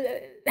be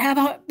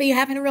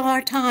having a real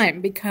hard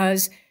time,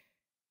 because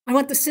I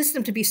want the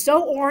system to be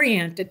so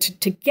oriented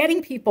to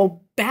getting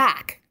people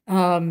back.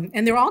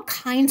 And there are all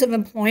kinds of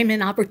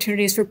employment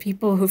opportunities for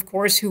people who, of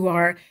course, who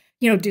are,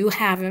 do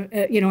have,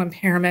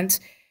 impairments.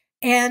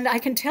 And I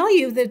can tell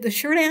you that the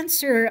short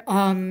answer,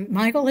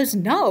 Michael, is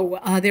no.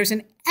 There's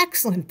an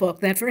excellent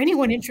book that for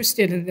anyone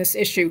interested in this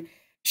issue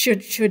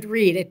should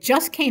read. It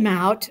just came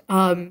out.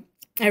 I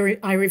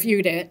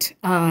reviewed it.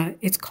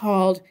 It's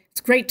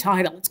a great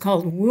title. It's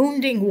called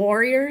Wounding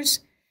Warriors.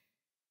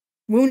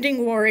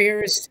 Wounding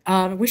Warriors.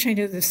 I wish I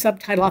knew the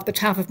subtitle off the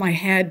top of my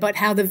head, but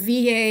how the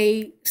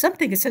VA,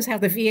 something, it says how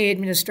the VA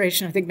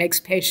administration, I think, makes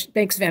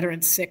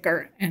veterans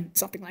sicker and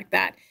something like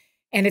that.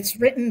 And it's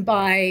written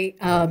by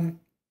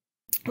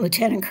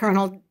Lieutenant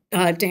Colonel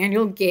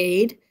Daniel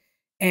Gade,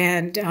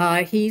 and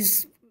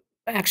he's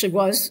actually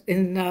was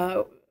in,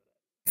 I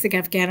think,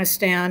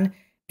 Afghanistan,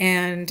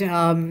 and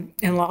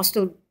lost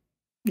a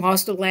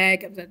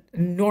leg,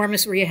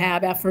 enormous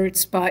rehab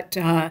efforts, but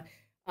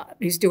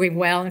he's doing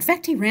well. In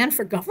fact, he ran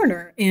for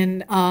governor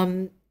in,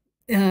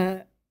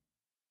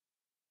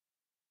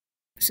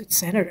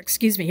 senator,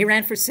 excuse me. He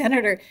ran for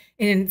senator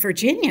in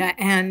Virginia,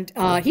 and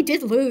he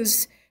did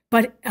lose,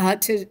 but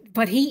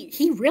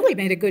he really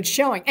made a good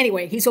showing.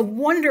 Anyway, he's a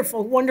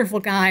wonderful, wonderful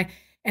guy.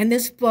 And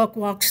this book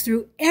walks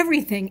through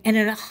everything and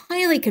in a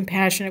highly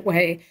compassionate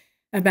way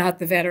about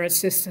the veteran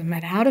system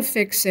and how to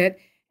fix it.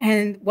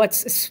 And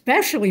what's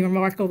especially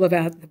remarkable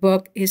about the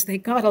book is they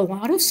got a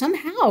lot of,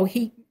 somehow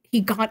he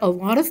got a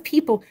lot of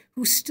people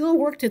who still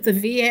worked at the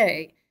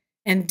VA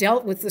and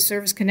dealt with the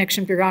service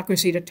connection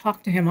bureaucracy to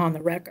talk to him on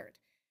the record.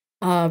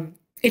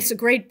 It's a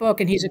great book,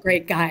 and he's a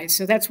great guy,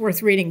 so that's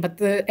worth reading. But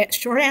the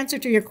short answer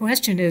to your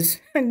question is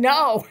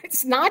no,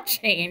 it's not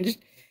changed.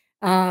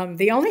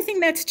 The only thing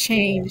that's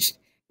changed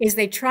is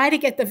they try to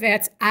get the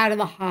vets out of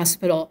the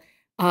hospital.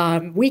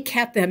 We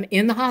kept them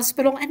in the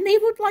hospital, and they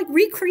would like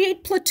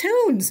recreate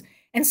platoons.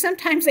 And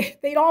sometimes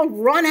they'd all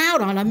run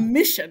out on a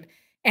mission,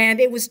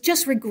 and it was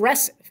just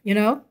regressive, you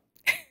know?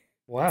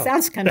 Wow.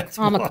 Sounds kind of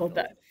comical,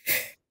 but.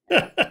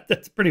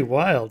 That's pretty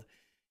wild.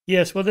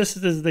 Yes, well, this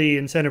is the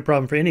incentive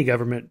problem for any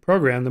government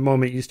program. The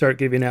moment you start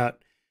giving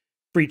out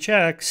free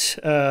checks,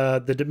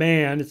 the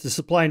demand, it's the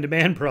supply and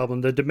demand problem.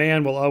 The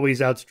demand will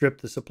always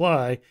outstrip the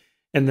supply,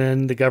 and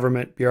then the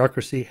government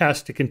bureaucracy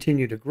has to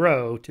continue to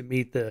grow to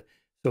meet the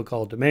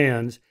so-called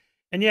demands.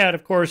 And yet,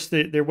 of course,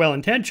 they're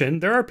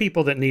well-intentioned. There are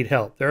people that need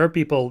help. There are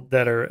people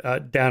that are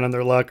down on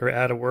their luck or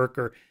out of work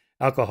or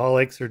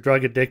alcoholics or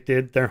drug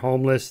addicted. They're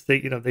homeless.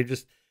 They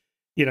just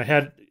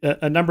had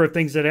a number of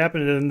things that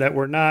happened to them that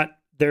were not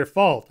their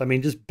fault. I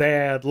mean, just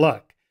bad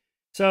luck.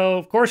 So,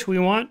 of course, we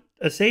want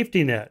a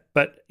safety net,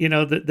 but,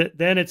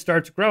 then it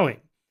starts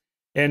growing.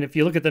 And if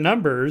you look at the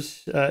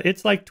numbers,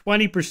 it's like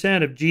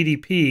 20% of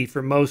GDP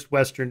for most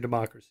Western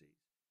democracies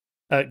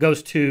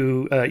goes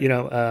to,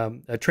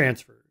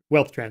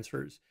 wealth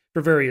transfers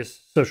for various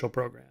social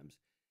programs.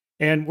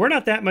 And we're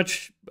not that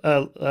much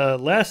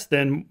less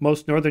than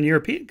most Northern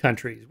European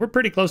countries. We're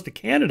pretty close to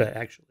Canada,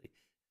 actually.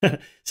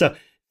 So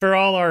for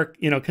all our,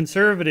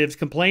 conservatives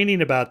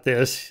complaining about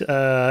this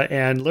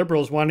and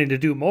liberals wanting to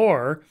do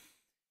more,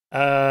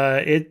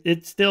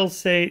 it still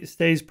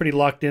stays pretty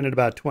locked in at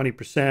about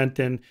 20%.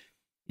 And,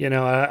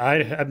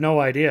 I have no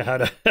idea how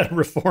to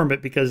reform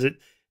it because it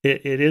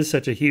is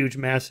such a huge,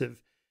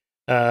 massive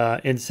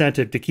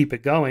incentive to keep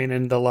it going,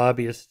 and the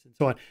lobbyists and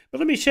so on. But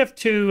let me shift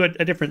to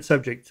a different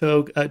subject.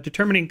 So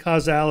determining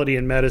causality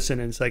in medicine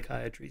and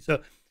psychiatry.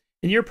 So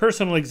in your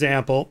personal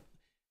example,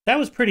 that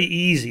was pretty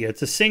easy.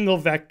 It's a single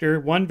vector,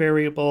 one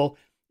variable.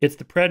 It's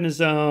the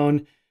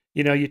prednisone.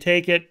 You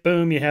take it,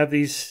 boom, you have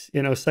these,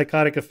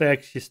 psychotic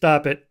effects. You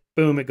stop it,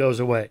 boom, it goes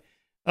away.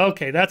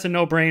 Okay, that's a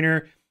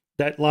no-brainer.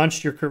 That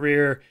launched your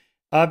career.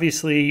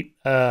 Obviously,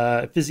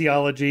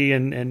 physiology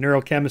and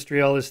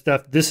neurochemistry, all this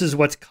stuff, this is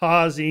what's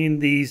causing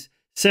these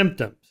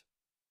symptoms.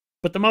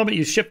 But the moment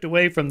you shift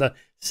away from the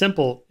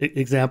simple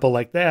example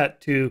like that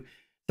to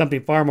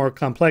something far more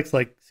complex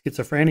like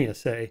schizophrenia,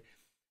 say,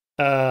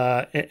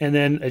 and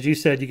then, as you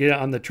said, you get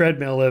on the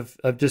treadmill of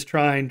just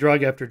trying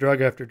drug after drug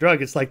after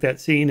drug. It's like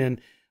that scene in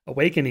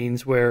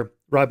Awakenings where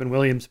Robin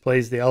Williams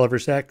plays the Oliver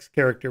Sacks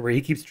character, where he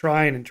keeps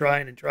trying and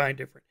trying and trying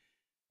different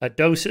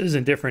doses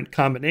and different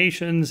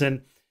combinations.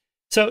 And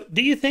so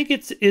do you think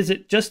is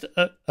it just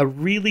a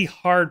really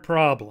hard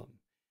problem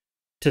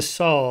to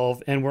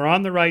solve, and we're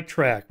on the right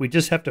track? We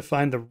just have to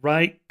find the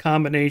right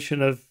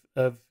combination of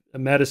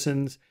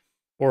medicines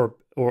or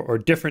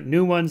different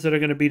new ones that are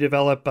going to be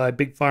developed by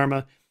Big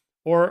Pharma?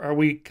 Or are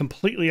we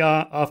completely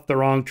off the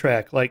wrong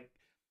track? Like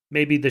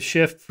maybe the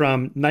shift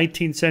from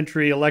 19th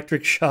century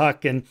electric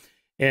shock and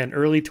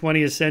early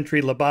 20th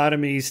century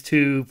lobotomies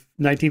to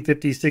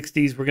 1950s,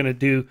 60s, we're going to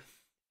do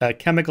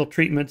chemical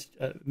treatments,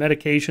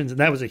 medications, and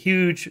that was a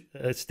huge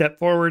step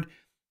forward.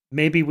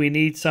 Maybe we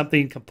need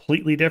something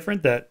completely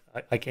different that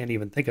I can't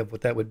even think of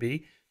what that would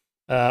be.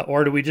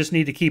 Or do we just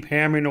need to keep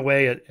hammering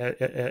away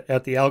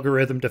at the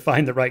algorithm to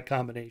find the right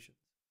combination?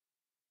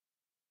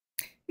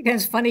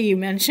 It's funny you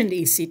mentioned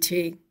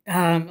ECT,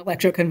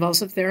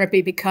 electroconvulsive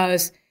therapy,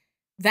 because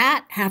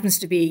that happens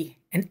to be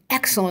an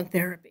excellent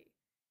therapy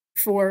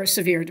for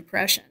severe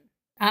depression.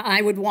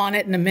 I would want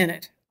it in a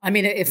minute. I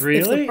mean, if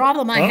the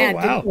problem I had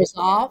didn't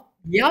resolve,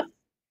 yep.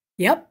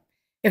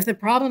 If the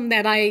problem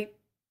that I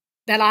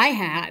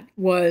had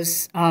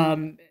was,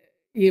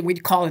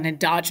 we'd call it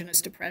endogenous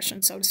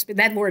depression, so to speak.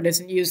 That word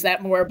isn't used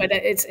that more, but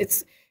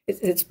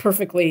it's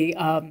perfectly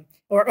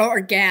or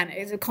organic.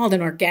 It's called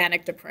an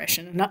organic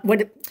depression. And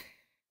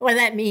what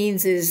that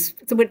means is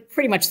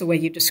pretty much the way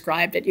you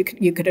described it.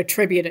 You could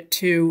attribute it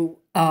to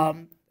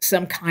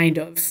some kind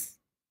of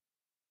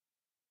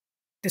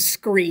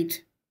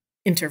discrete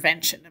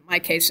intervention. In my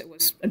case, it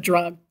was a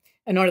drug.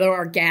 Another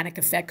organic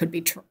effect could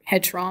be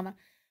head trauma.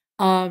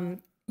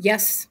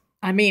 Yes,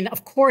 I mean,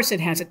 of course, it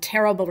has a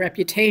terrible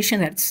reputation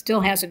that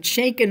still hasn't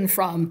shaken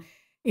from,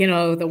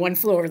 the one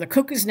flew over the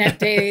cuckoo's nest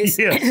days.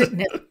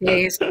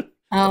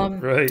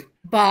 Right.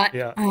 But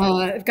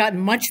I've gotten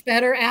much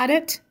better at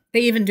it.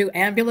 They even do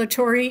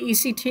ambulatory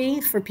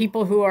ECT for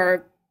people who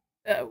are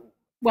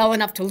well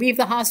enough to leave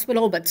the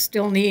hospital, but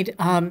still need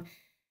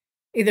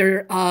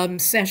either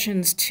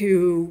sessions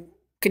to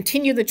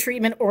continue the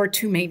treatment or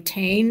to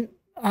maintain,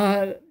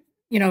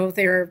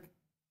 their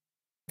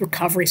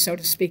recovery, so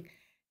to speak.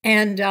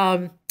 And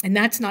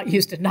that's not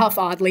used enough,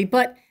 oddly.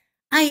 But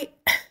I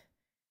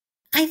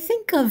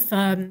think of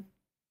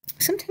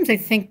sometimes I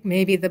think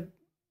maybe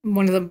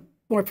one of the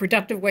more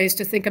productive ways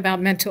to think about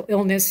mental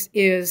illness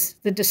is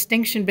the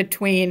distinction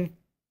between,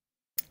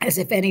 as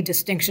if any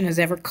distinction is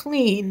ever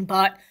clean,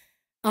 but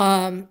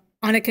on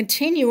a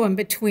continuum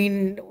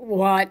between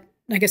what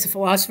I guess a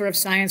philosopher of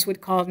science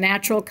would call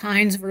natural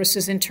kinds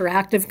versus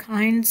interactive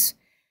kinds.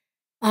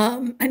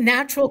 A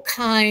natural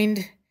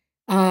kind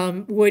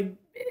would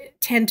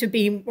tend to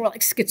be more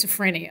like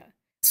schizophrenia,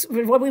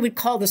 what we would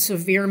call the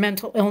severe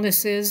mental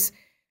illnesses,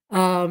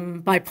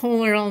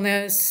 bipolar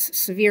illness,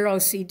 severe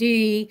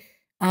OCD,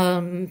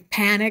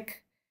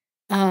 panic.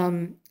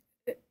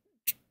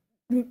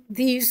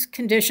 These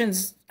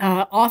conditions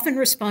often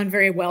respond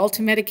very well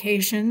to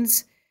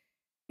medications.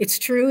 It's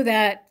true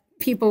that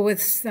people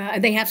with,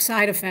 they have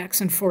side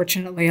effects,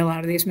 unfortunately, a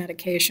lot of these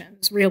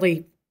medications,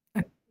 really,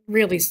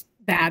 really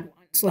bad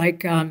ones.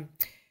 Like,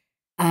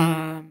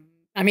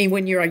 I mean,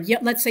 when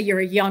let's say you're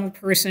a young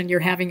person,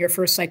 you're having your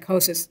first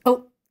psychosis.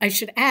 Oh, I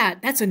should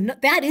add,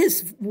 that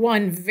is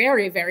one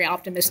very, very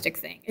optimistic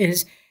thing,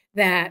 is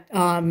that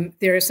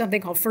there is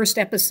something called first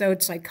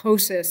episode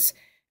psychosis,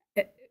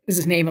 as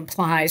the name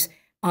implies.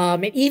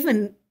 And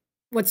even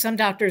what some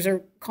doctors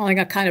are calling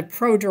a kind of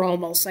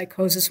prodromal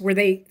psychosis, where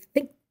they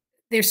think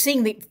they're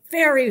seeing the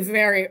very,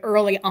 very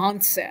early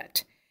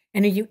onset.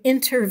 And if you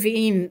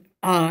intervene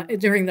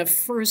during the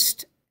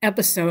first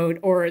episode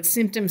or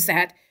symptoms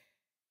that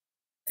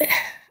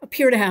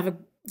appear to have a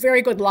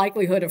very good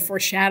likelihood of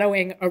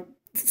foreshadowing a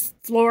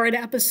florid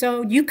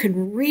episode, you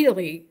can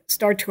really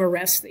start to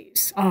arrest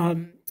these.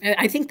 And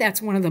I think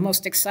that's one of the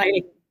most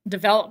exciting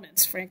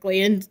developments,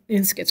 frankly, in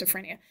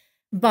schizophrenia.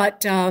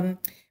 But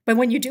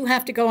when you do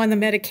have to go on the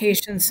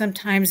medication,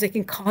 sometimes they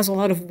can cause a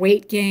lot of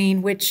weight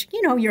gain, which,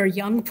 you're a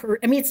young person.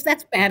 I mean,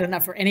 that's bad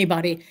enough for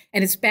anybody,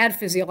 and it's bad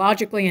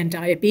physiologically, and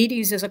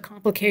diabetes is a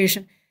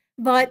complication.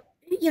 But,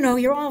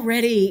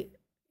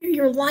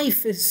 your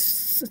life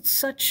is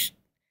such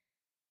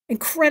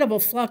incredible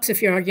flux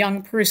if you're a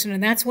young person,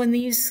 and that's when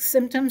these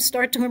symptoms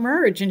start to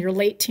emerge in your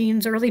late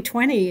teens, early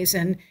 20s.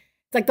 And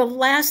like the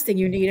last thing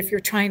you need if you're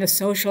trying to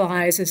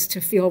socialize is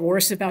to feel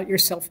worse about your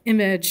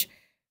self-image.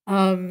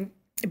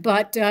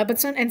 But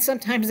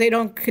sometimes they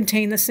don't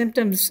contain the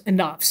symptoms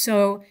enough.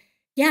 So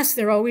yes,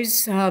 they're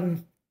always,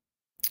 there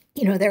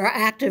are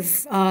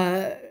active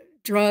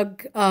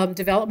drug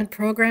development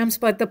programs,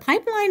 but the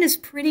pipeline is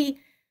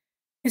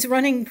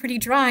running pretty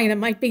dry. And it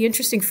might be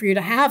interesting for you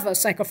to have a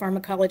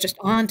psychopharmacologist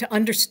on to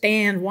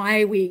understand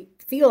why we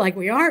feel like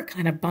we are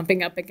kind of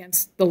bumping up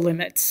against the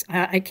limits.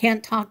 I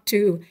can't talk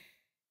too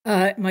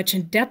much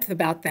in depth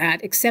about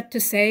that, except to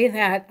say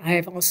that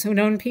I've also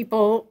known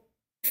people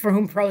for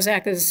whom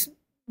Prozac has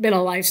been a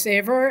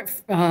lifesaver,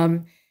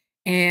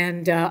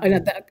 and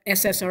the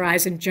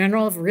SSRIs in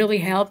general have really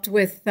helped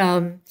with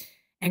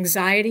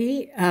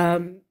anxiety.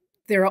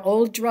 There are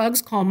old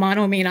drugs called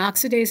monoamine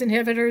oxidase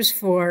inhibitors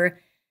for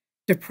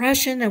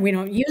depression, and we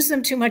don't use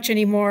them too much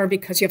anymore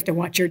because you have to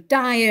watch your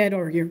diet,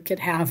 or you could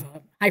have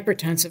a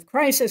hypertensive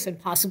crisis and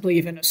possibly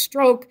even a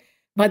stroke.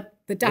 But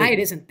the diet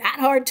isn't that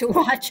hard to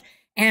watch.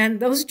 And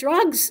those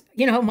drugs,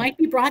 might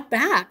be brought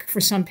back for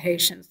some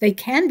patients. They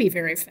can be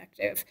very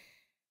effective.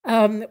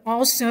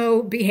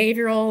 Also,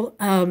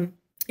 behavioral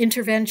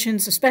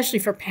interventions, especially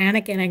for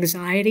panic and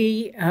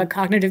anxiety,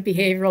 cognitive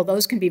behavioral,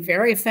 those can be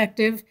very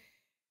effective.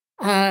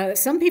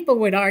 Some people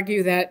would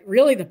argue that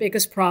really the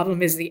biggest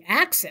problem is the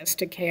access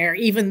to care,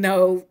 even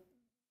though,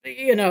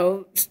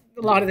 a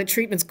lot of the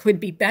treatments could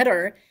be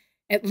better.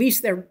 At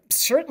least they're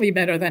certainly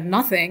better than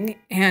nothing.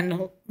 And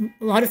a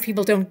lot of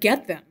people don't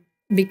get them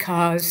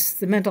because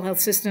the mental health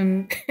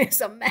system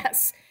is a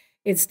mess.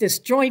 It's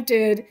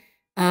disjointed.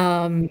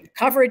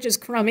 Coverage is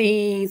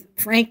crummy.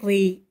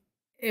 Frankly,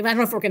 I don't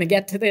know if we're going to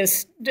get to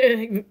this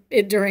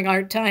during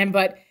our time,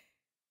 but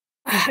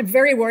I'm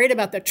very worried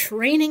about the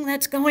training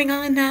that's going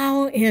on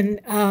now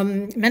in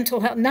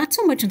mental health, not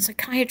so much in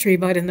psychiatry,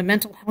 but in the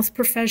mental health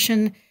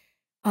profession.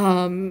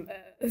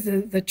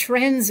 The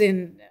trends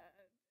in,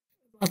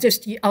 I'll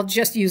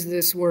just use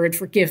this word,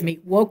 forgive me,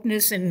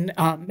 wokeness in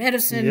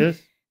medicine.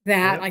 Yes.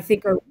 That I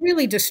think are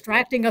really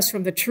distracting us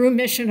from the true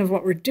mission of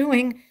what we're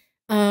doing.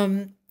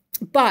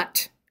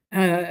 But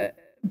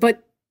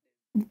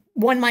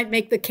one might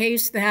make the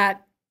case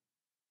that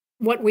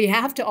what we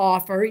have to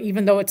offer,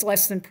 even though it's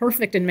less than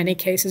perfect in many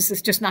cases,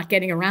 is just not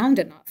getting around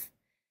enough.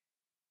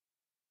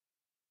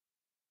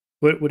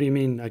 What do you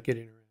mean not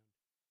getting around?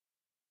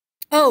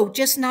 Oh,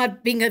 just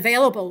not being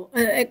available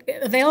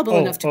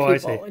enough to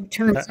people in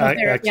terms of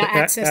their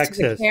access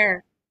to the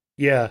care.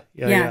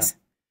 Yes.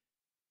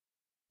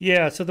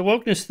 Yeah. So the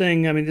wokeness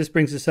thing. I mean, this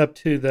brings us up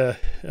to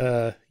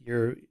the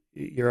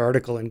your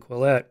article in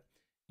Quillette.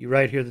 You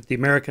write here that the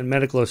American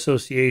Medical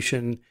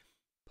Association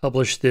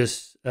published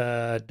this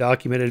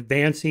document,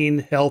 "Advancing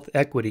Health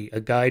Equity: A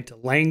Guide to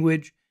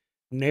Language,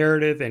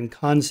 Narrative, and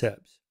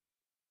Concepts."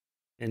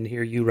 And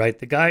here you write,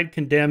 the guide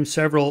condemns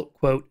several,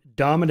 quote,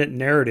 dominant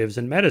narratives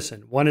in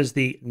medicine. One is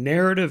the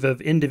narrative of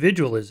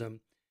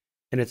individualism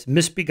and its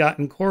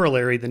misbegotten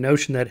corollary, the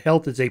notion that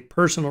health is a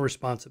personal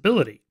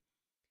responsibility.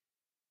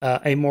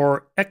 A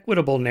more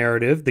equitable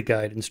narrative, the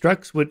guide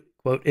instructs, would,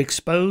 quote,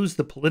 expose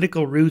the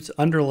political roots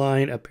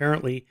underlying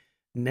apparently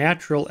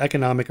natural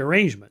economic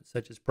arrangements,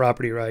 such as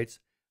property rights,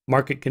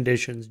 market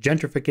conditions,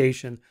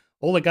 gentrification,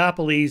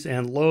 oligopolies,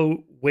 and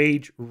low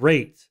wage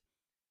rates.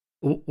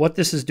 What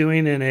this is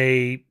doing in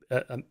a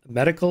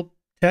medical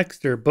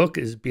text or book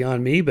is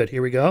beyond me, but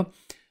here we go.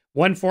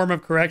 One form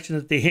of correction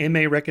that the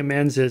AMA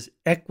recommends is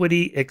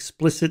equity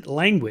explicit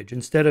language.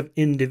 Instead of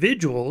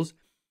individuals,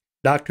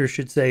 doctors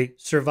should say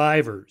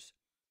survivors.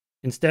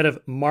 Instead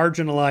of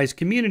marginalized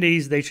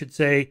communities, they should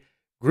say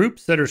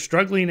groups that are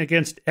struggling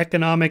against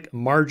economic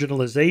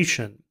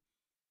marginalization.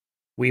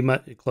 We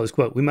must, close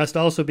quote, we must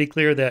also be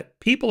clear that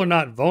people are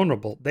not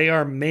vulnerable. They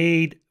are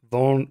made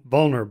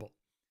vulnerable.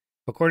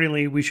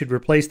 Accordingly, we should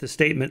replace the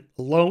statement,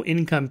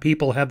 low-income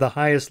people have the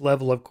highest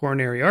level of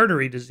coronary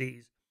artery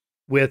disease,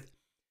 with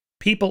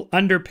people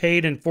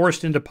underpaid and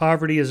forced into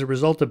poverty as a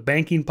result of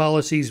banking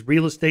policies,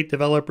 real estate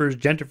developers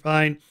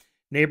gentrifying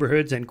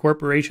neighborhoods, and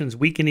corporations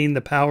weakening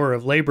the power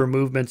of labor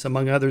movements,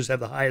 among others, have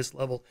the highest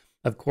level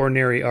of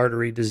coronary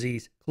artery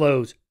disease.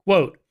 Close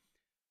quote.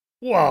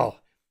 Wow.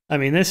 I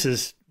mean, this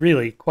is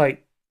really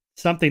quite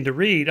something to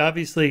read.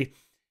 Obviously,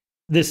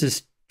 this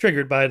is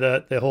triggered by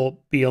the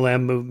whole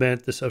BLM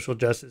movement, the social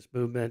justice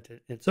movement,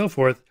 and so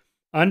forth.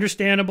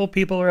 Understandable,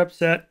 people are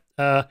upset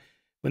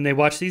when they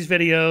watch these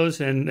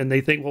videos and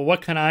they think, well,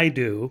 what can I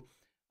do?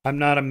 I'm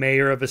not a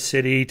mayor of a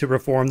city to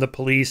reform the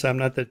police. I'm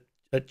not the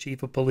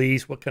chief of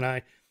police. What can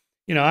I,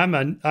 I'm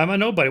a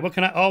nobody. What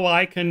can I, oh, well,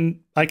 I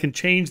can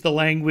change the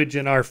language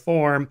in our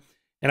form,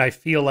 and I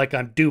feel like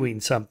I'm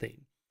doing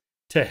something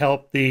to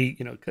help the,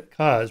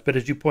 cause. But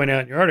as you point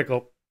out in your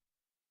article,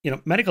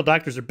 medical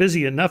doctors are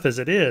busy enough as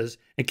it is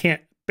and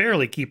can't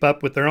barely keep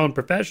up with their own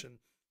profession,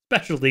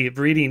 especially if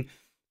reading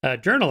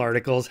journal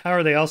articles. How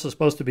are they also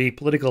supposed to be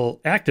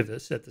political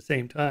activists at the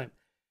same time?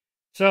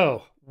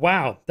 So,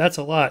 wow, that's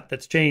a lot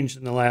that's changed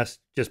in the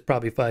last just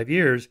probably 5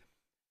 years.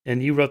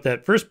 And you wrote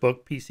that first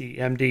book,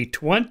 PCMD,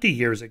 20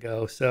 years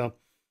ago. So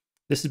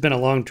this has been a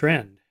long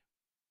trend.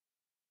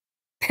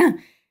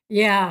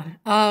 Yeah.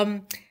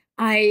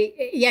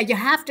 You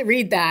have to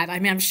read that. I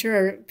mean, I'm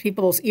sure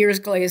people's ears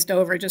glazed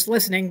over just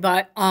listening,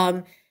 but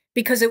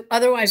because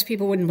otherwise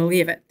people wouldn't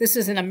believe it. This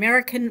is an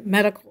American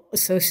Medical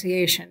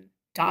Association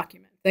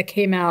document that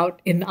came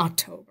out in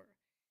October,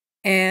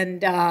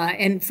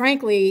 and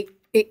frankly,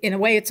 in a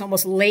way, it's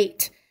almost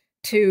late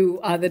to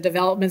the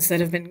developments that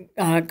have been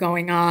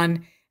going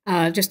on.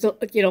 Just a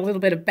little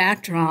bit of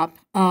backdrop.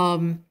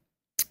 When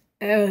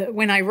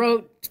I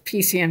wrote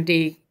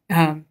PCMD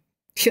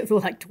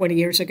like 20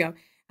 years ago,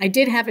 I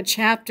did have a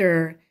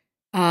chapter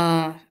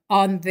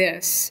on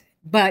this,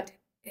 but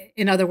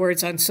in other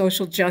words, on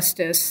social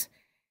justice,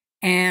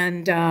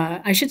 and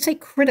I should say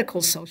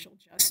critical social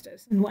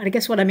justice. And I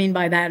guess what I mean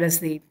by that is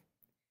the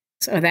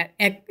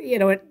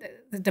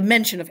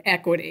dimension of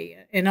equity.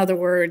 In other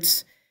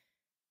words,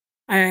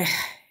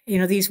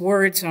 these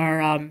words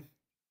are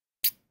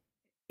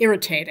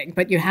irritating,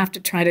 but you have to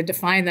try to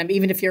define them.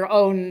 Even if your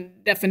own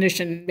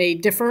definition may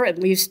differ, at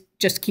least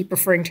just keep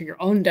referring to your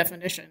own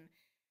definition.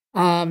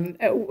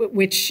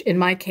 Which in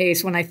my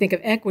case, when I think of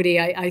equity,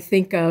 I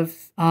think of,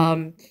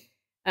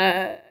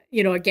 a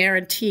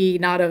guarantee,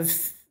 not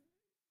of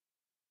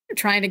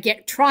trying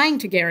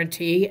to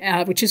guarantee,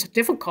 which is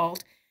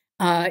difficult,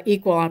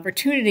 equal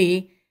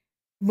opportunity,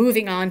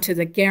 moving on to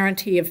the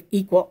guarantee of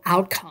equal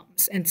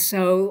outcomes. And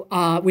so,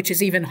 which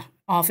is even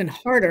often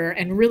harder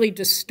and really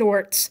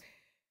distorts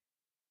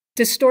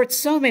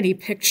so many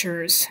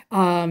pictures.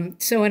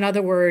 So in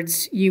other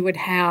words, you would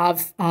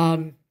have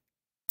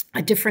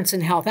a difference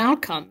in health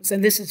outcomes.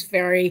 And this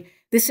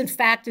in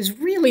fact is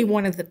really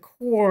one of the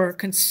core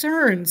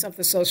concerns of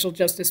the social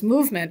justice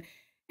movement.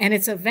 And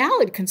it's a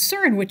valid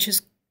concern, which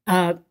is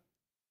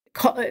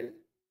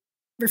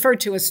referred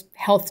to as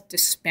health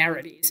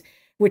disparities,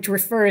 which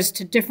refers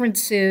to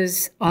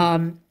differences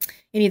in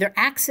either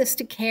access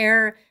to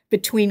care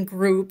between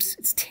groups.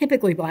 It's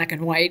typically black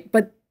and white,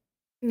 but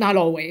not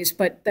always,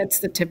 but that's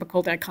the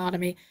typical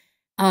dichotomy.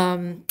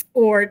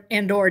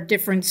 Or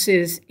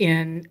differences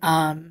in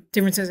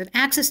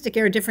access to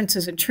care,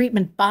 differences in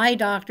treatment by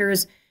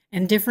doctors,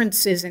 and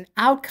differences in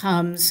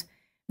outcomes,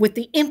 with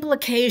the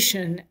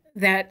implication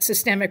that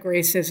systemic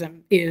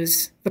racism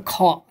is the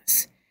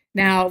cause.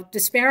 Now,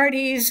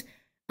 disparities,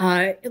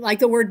 like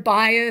the word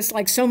bias,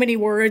 like so many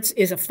words,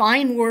 is a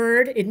fine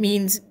word. It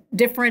means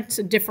difference,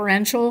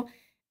 differential.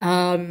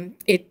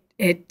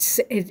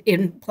 It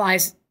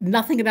implies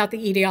nothing about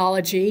the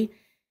ideology.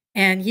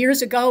 And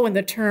years ago, when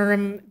the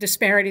term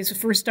disparities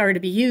first started to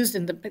be used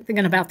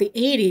thinking about the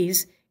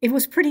 80s, it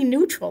was pretty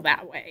neutral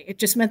that way. It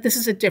just meant this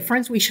is a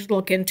difference. We should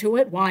look into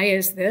it. Why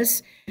is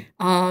this?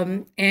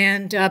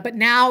 But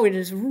now it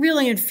is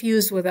really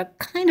infused with a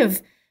kind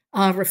of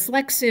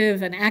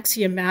reflexive and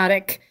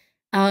axiomatic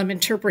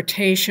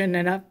interpretation,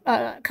 and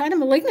a kind of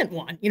malignant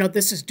one.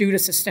 This is due to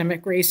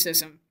systemic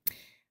racism,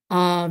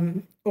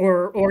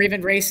 or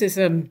even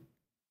racism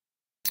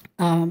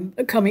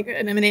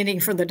emanating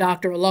from the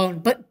doctor alone,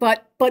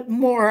 but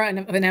more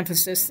of an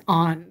emphasis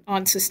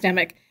on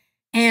systemic.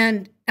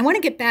 And I want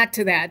to get back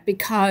to that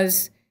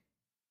because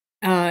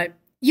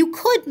you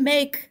can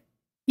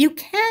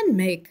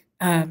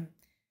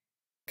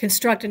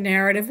construct a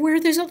narrative where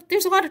there's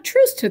a lot of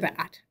truth to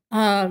that.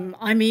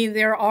 I mean,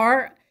 there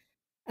are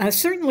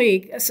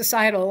certainly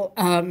societal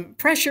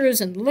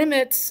pressures and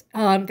limits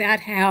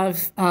that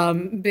have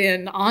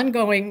been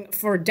ongoing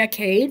for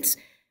decades.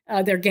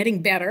 They're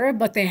getting better,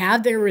 but they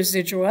have their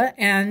residua,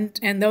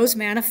 and those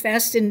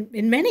manifest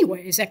in many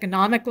ways,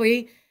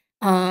 economically,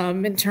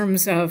 in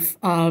terms of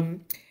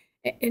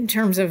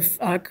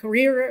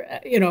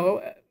career,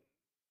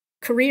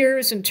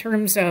 careers, in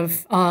terms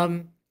of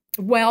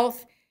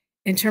wealth,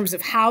 in terms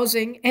of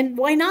housing, and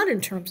why not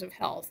in terms of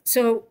health?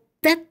 So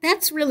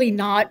that's really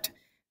not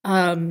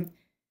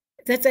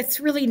that's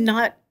really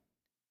not.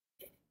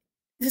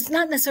 It's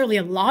not necessarily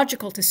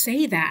illogical to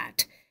say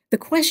that. The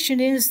question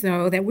is,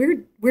 though, that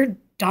we're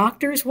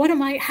doctors.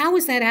 How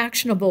is that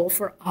actionable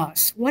for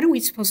us? What are we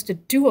supposed to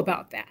do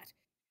about that?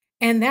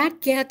 And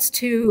that gets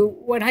to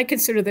what I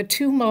consider the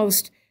two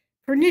most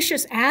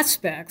pernicious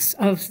aspects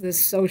of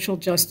this social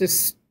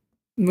justice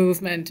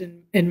movement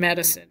in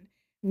medicine.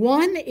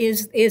 One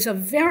is a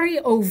very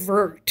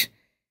overt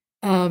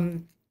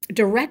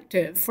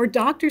directive for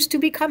doctors to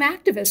become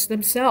activists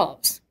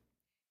themselves,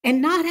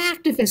 and not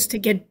activists to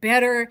get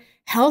better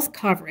health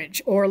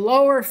coverage or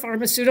lower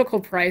pharmaceutical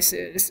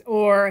prices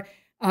or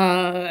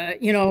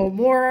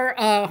more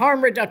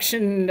harm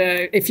reduction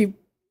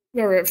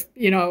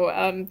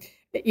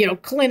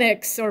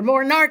clinics or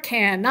more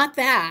Narcan. Not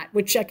that,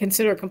 which I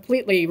consider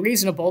completely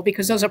reasonable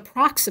because those are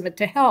proximate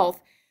to health,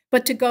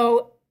 but to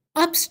go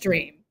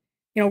upstream,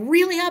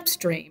 really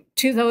upstream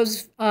to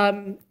those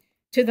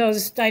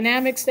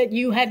dynamics that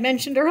you had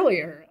mentioned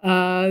earlier,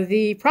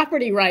 the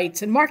property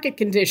rights and market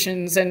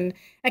conditions and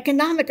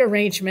economic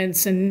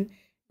arrangements and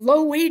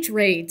low wage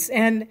rates.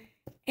 And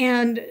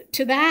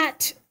to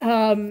that,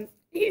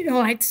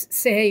 I'd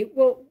say,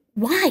 well,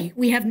 why?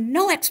 We have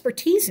no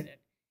expertise in it.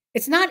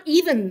 It's not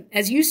even,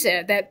 as you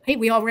said, that, hey,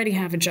 we already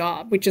have a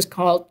job, which is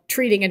called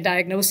treating and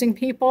diagnosing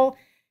people.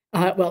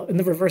 In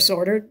the reverse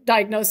order,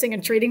 diagnosing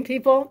and treating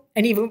people.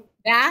 And even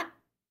that,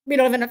 we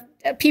don't have enough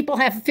people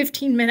have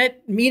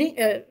 15-minute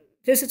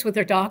visits with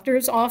their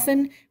doctors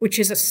often, which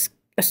is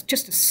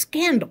just a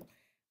scandal.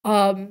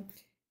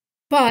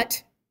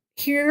 But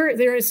here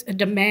there is a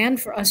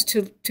demand for us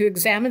to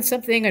examine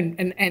something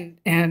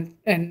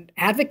and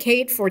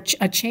advocate for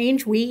a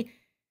change we're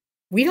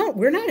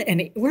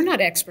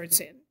not experts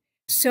in.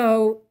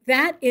 So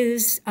that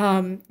is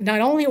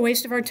not only a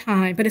waste of our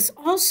time, but it's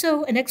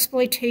also an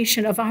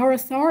exploitation of our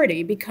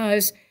authority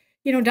because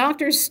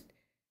doctors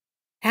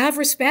have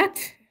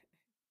respect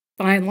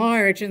by and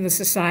large in the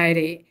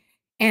society,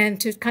 and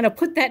to kind of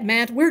put that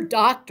mantle, we're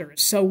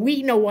doctors, so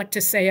we know what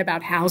to say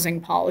about housing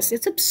policy.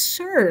 It's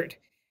absurd.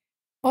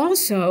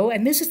 Also,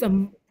 and this is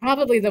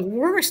probably the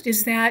worst,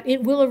 is that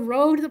it will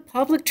erode the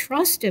public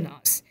trust in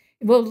us.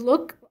 It will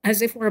look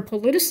as if we're a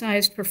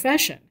politicized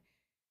profession.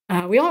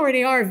 We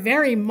already are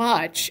very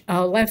much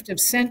a left of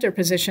center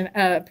profession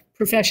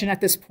at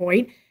this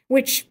point,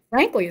 which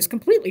frankly is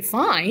completely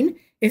fine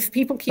if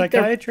people keep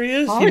psychiatry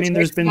their is. You mean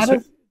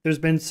there's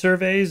been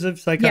surveys of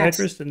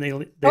psychiatrists, yes, and they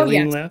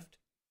lean left?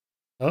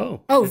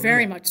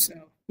 Very much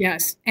so.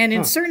 Yes. And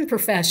in certain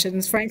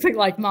professions, frankly,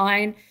 like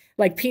mine,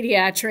 like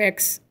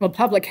pediatrics,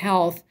 public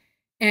health,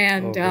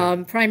 and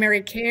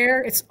primary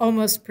care, it's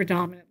almost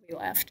predominantly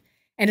left.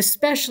 And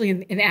especially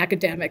in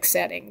academic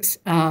settings,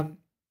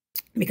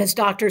 because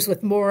doctors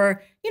with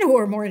more, who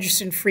are more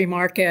interested in free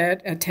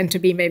market tend to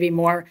be maybe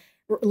more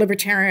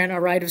libertarian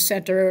or right of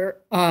center,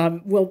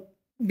 will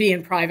be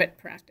in private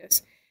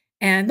practice.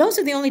 And those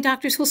are the only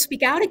doctors who'll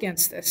speak out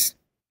against this.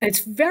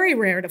 It's very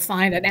rare to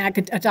find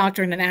a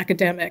doctor in an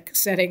academic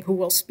setting who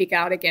will speak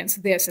out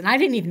against this. And we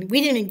didn't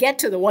even get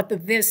to what the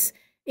this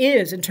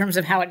is in terms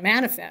of how it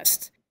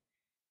manifests.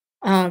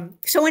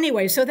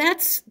 So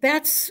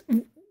that's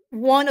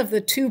one of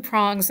the two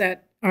prongs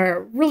that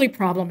are really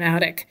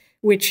problematic,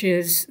 which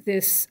is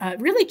this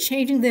really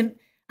changing the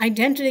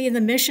identity and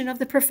the mission of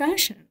the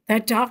profession,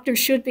 that doctors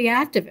should be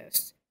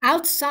activists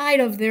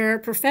outside of their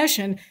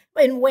profession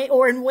in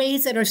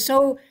ways that are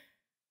so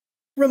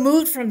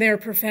removed from their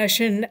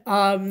profession,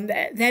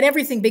 that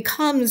everything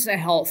becomes a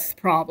health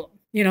problem.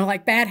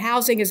 Like bad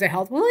housing is a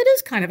health. Well, it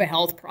is kind of a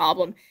health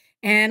problem.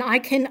 And I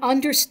can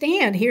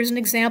understand. Here's an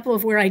example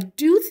of where I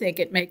do think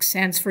it makes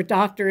sense for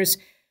doctors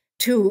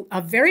to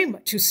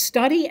to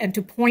study and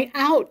to point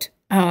out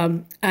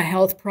a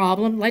health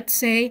problem. Let's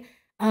say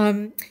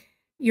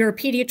you're a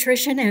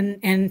pediatrician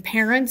and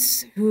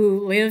parents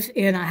who live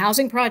in a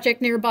housing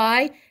project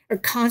nearby are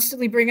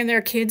constantly bringing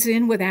their kids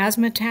in with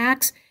asthma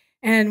attacks.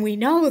 And we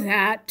know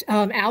that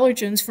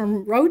allergens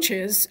from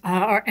roaches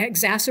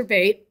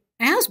exacerbate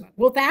asthma.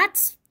 Well,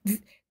 that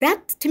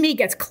to me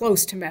gets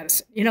close to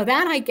medicine.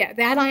 That I get,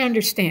 that I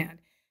understand.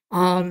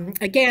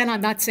 Again,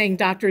 I'm not saying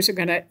doctors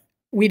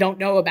we don't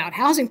know about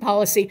housing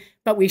policy,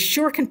 but we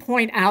sure can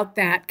point out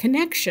that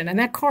connection, and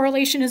that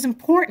correlation is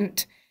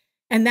important.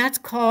 And that's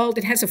called,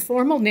 it has a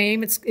formal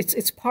name.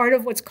 It's part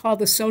of what's called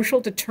the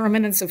social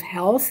determinants of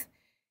health.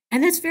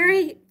 And that's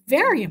very,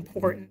 very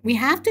important. We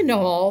have to know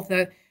all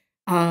the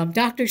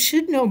doctors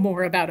should know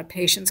more about a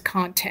patient's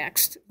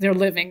context, their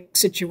living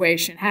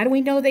situation. How do we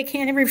know they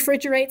can't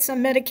refrigerate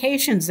some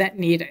medications that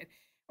need it,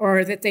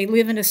 or that they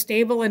live in a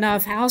stable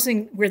enough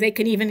housing where they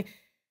can even,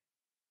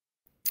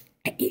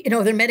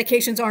 their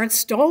medications aren't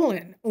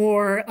stolen,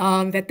 or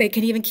that they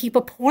can even keep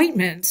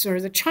appointments, or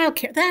the child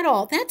care,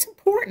 that's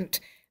important.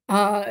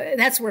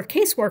 That's where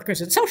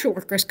caseworkers and social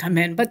workers come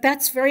in, but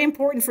that's very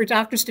important for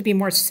doctors to be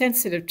more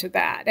sensitive to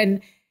that.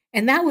 And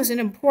that was an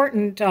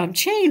important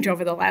change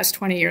over the last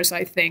 20 years,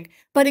 I think.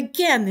 But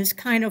again, this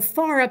kind of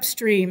far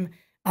upstream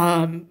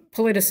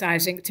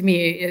politicizing to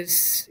me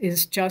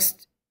is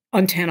just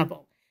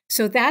untenable.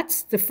 So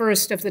that's the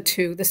first of the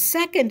two. The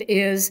second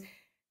is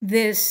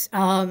this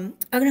an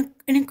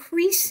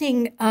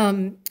increasing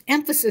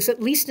emphasis,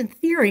 at least in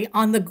theory,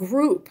 on the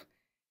group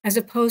as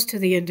opposed to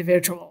the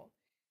individual.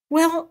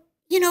 Well,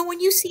 when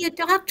you see a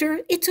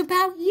doctor, it's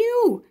about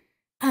you.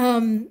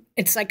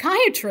 In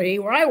psychiatry,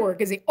 where I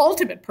work, is the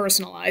ultimate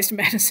personalized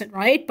medicine,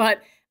 right?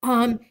 But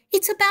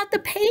it's about the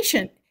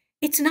patient.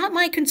 It's not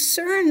my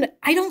concern.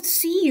 I don't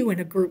see you in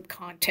a group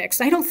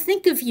context. I don't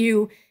think of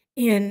you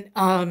in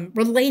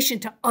relation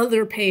to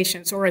other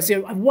patients, or as a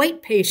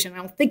white patient. I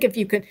don't think of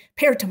you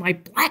compared to my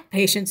Black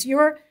patients.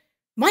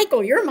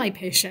 Michael, you're my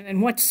patient,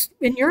 and what's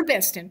in your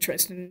best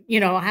interest? And,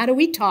 how do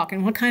we talk,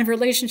 and what kind of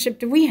relationship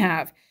do we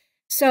have?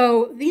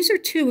 So these are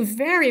two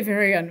very,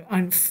 very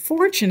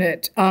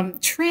unfortunate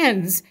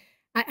trends.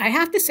 I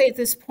have to say at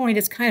this point,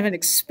 it's kind of an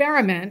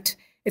experiment.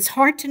 It's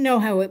hard to know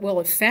how it will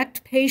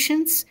affect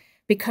patients,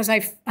 because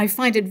I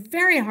find it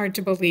very hard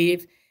to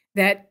believe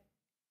that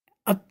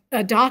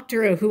a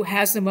doctor who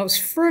has the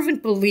most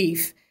fervent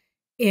belief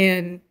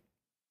in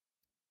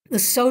the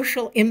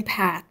social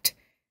impact,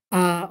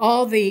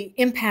 all the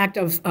impact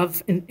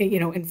of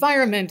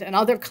environment and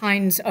other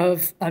kinds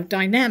of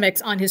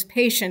dynamics on his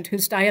patient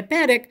who's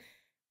diabetic,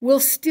 will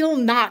still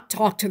not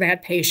talk to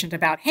that patient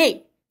about,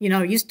 hey, you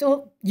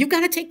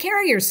got to take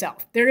care of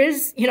yourself.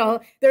 There's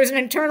an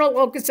internal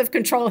locus of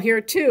control here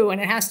too,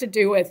 and it has to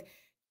do with,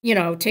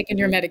 taking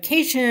your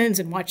medications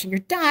and watching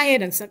your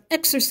diet and some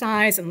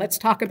exercise, and let's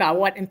talk about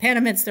what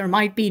impediments there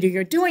might be to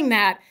your doing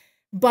that.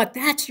 But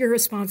that's your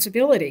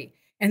responsibility.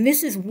 And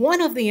this is one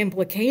of the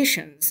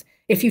implications,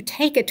 if you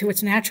take it to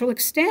its natural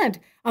extent,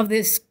 of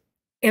this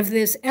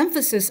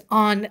emphasis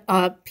on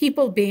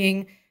people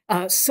being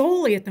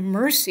solely at the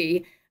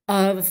mercy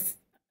of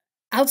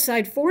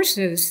outside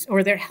forces,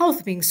 or their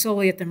health being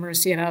solely at the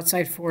mercy of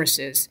outside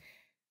forces.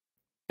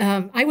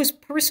 I was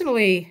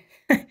personally,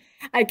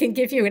 I can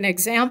give you an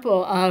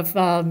example of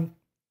why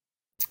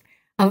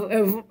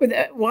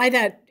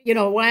that,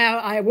 why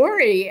I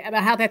worry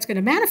about how that's going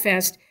to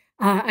manifest.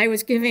 I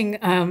was giving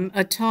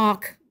a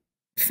talk.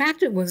 In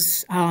fact, it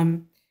was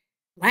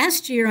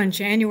last year on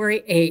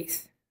January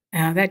 8th.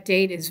 That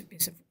date is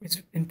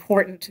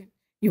important.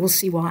 You will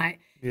see why.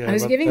 Yeah, I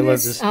was giving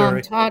this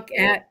talk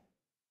at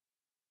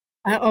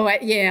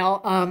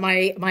Yale,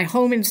 my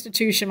home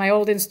institution, my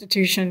old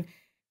institution.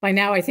 By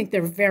now, I think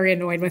they're very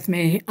annoyed with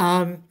me.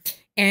 So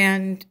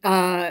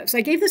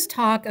I gave this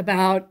talk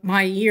about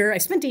my year. I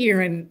spent a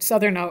year in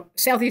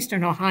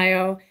southeastern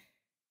Ohio,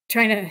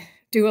 trying to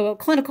do a little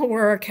clinical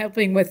work,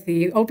 helping with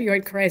the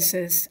opioid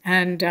crisis,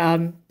 and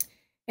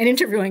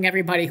interviewing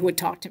everybody who would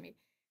talk to me.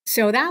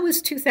 So that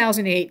was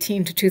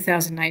 2018 to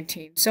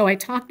 2019. So I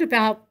talked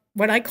about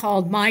what I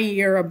called my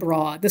year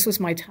abroad. This was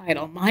my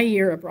title, My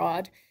Year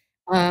Abroad.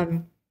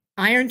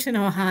 Ironton,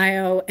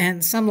 Ohio,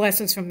 and some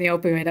lessons from the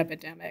opioid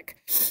epidemic.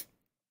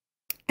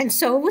 And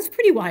so it was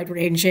pretty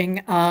wide-ranging.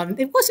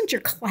 It wasn't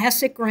your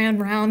classic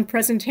grand round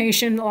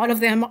presentation. A lot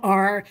of them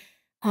are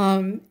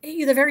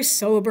they're very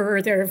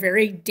sober, they're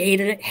very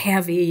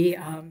data-heavy,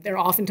 they're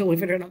often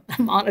delivered in a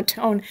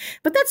monotone,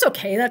 but that's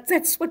okay.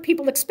 That's what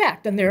people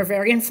expect, and they're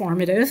very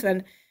informative.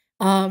 And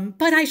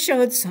but I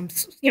showed some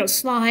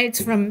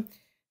slides from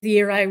the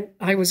year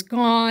I was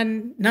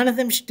gone. None of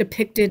them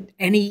depicted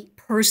any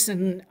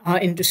person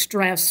in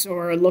distress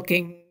or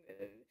looking,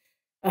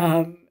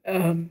 in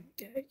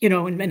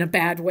a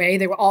bad way.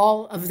 They were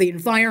all of the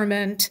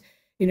environment,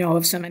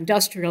 of some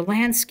industrial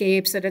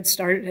landscapes that had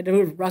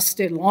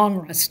rusted, long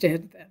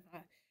rusted,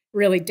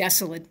 really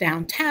desolate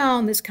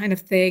downtown, this kind of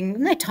thing.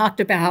 And they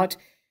talked about,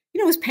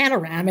 it was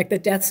panoramic, the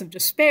deaths of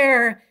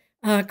despair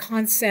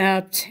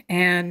concept,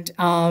 and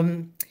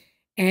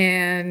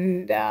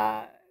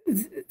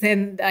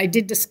then I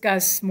did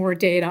discuss more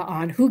data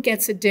on who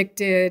gets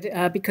addicted,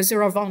 because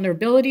there are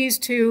vulnerabilities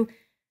to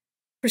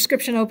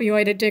prescription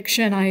opioid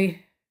addiction.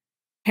 I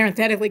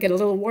parenthetically get a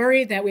little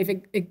worried that we've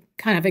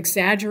kind of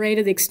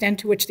exaggerated the extent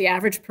to which the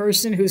average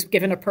person who's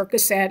given a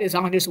Percocet is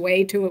on his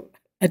way to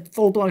a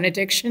full-blown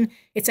addiction.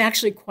 It's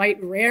actually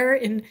quite rare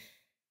in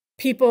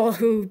people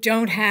who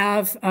don't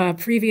have a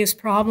previous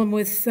problem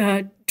with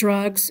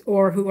drugs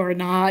or who are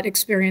not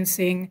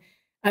experiencing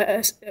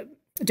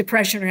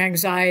depression or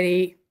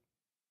anxiety.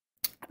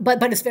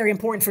 But it's very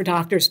important for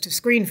doctors to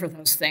screen for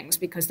those things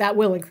because that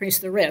will increase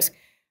the risk.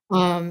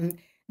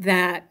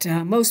 That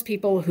most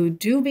people who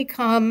do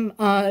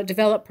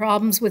develop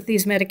problems with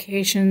these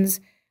medications,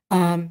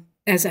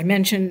 as I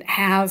mentioned,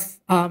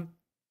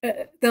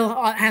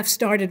 they'll have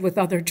started with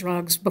other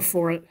drugs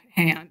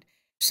beforehand.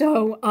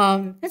 So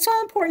it's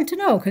all important to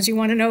know because you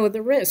want to know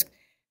the risk.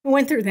 I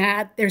went through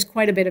that. There's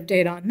quite a bit of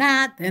data on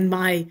that. Then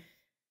I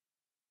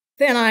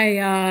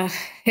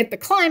hit the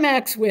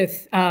climax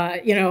with, how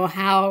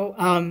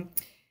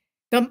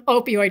the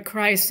opioid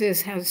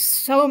crisis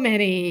has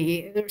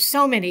there's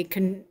so many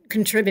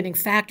contributing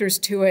factors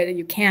to it.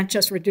 You can't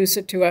just reduce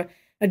it to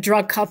a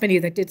drug company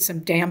that did some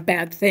damn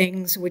bad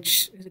things,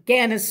 which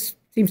again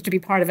seems to be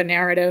part of a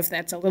narrative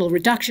that's a little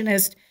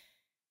reductionist.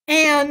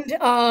 And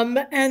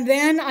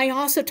then I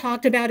also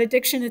talked about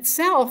addiction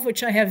itself,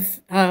 which I have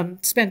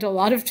spent a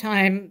lot of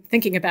time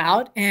thinking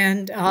about,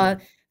 and the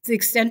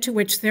extent to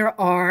which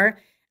there are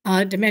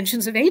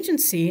dimensions of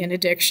agency in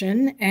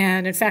addiction.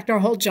 And in fact, our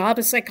whole job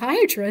as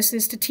psychiatrists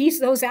is to tease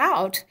those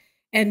out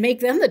and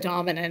make them the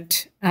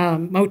dominant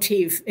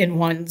motif in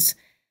one's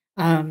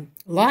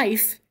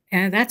life.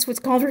 And that's what's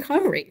called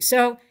recovery.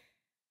 So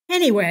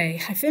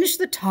anyway, I finished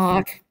the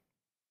talk.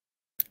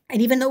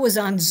 And even though it was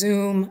on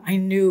Zoom, I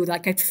knew,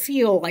 I'd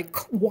feel like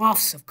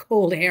wafts of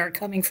cold air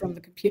coming from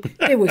the computer.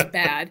 It was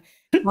bad.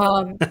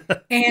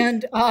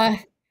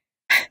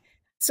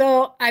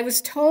 So I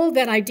was told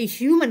that I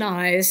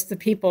dehumanized the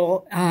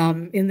people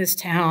in this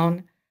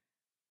town.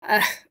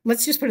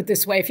 Let's just put it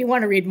this way. If you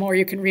want to read more,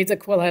 you can read the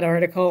Quillette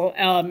article.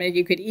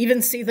 You could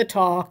even see the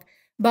talk.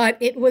 But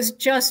it was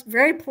just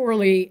very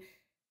poorly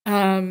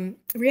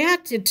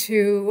reacted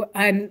to.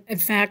 And in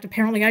fact,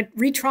 apparently I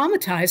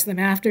re-traumatized them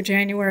after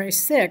January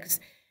 6th.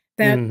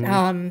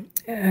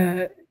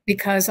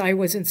 Because I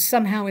was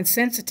somehow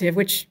insensitive,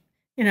 which,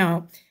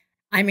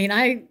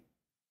 I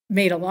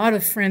made a lot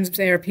of friends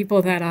there,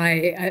 people that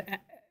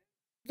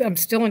I'm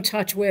still in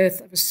touch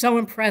with. I was so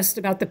impressed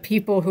about the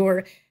people who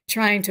are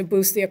trying to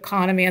boost the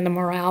economy and the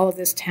morale of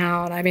this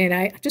town.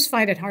 I just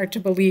find it hard to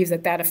believe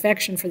that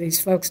affection for these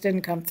folks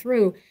didn't come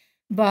through.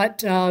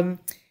 But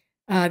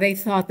they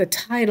thought the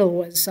title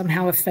was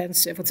somehow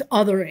offensive. It's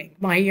othering,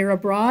 My Year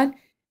Abroad.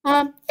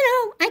 I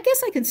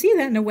guess I can see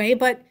that in a way,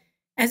 but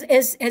as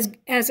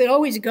it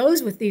always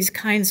goes with these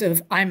kinds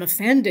of I'm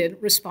offended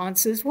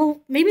responses,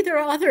 well, maybe there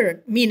are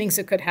other meanings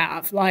it could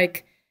have.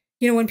 Like,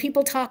 when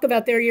people talk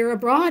about their year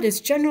abroad, it's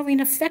generally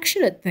an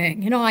affectionate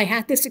thing. I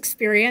had this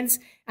experience,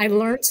 I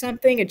learned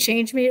something, it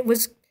changed me, it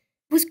was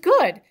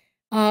good.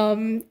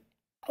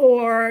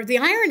 Or the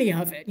irony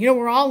of it,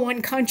 we're all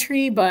one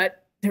country,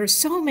 but there are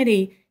so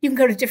many, you can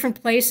go to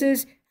different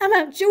places. I'm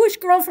a Jewish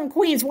girl from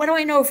Queens. What do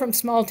I know from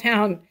small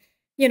town,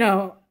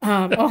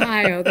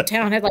 Ohio? The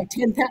town had like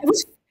 10,000.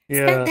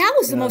 That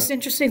was the most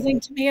interesting thing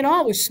to me at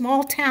all, was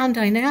small town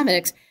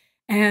dynamics.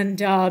 And,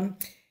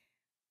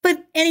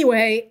 but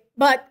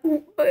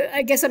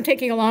I guess I'm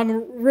taking a long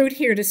route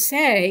here to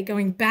say,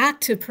 going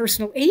back to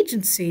personal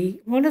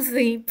agency, one of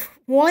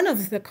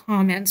the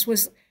comments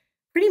was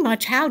pretty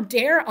much, how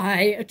dare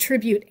I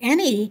attribute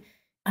any,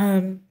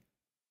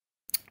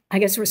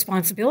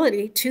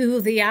 responsibility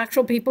to the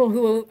actual people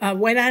who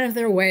went out of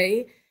their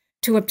way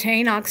to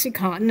obtain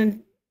OxyContin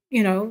and,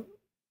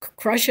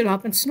 crush it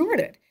up and snort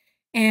it.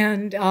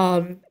 And,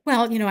 I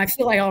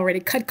feel I already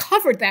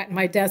covered that in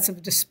my Deaths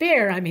of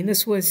Despair.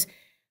 This was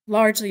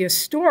largely a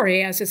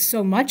story, as is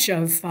so much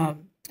of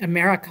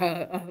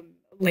America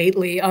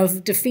lately,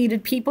 of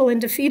defeated people in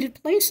defeated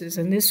places.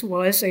 And this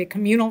was a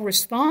communal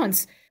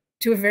response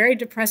to a very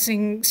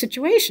depressing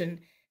situation.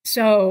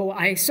 So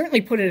I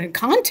certainly put it in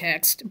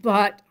context,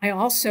 but I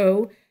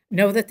also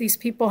know that these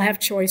people have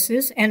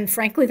choices. And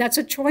frankly, that's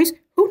a choice.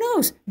 Who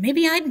knows?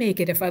 Maybe I'd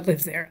make it if I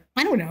lived there.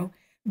 I don't know.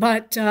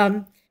 But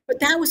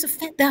that was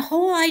the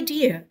whole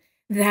idea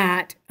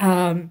that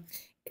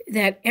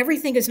that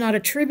everything is not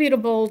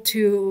attributable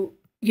to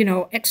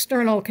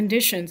external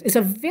conditions is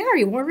a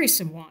very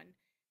worrisome one,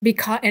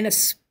 and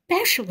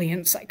especially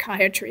in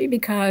psychiatry,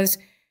 because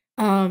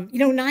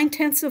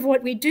 9/10 of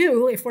what we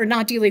do, if we're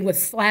not dealing with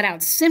flat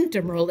out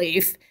symptom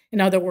relief,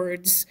 in other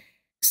words,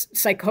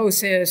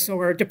 psychosis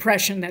or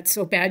depression that's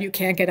so bad you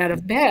can't get out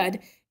of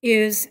bed,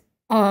 is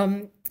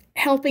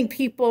helping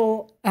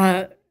people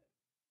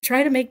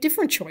try to make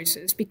different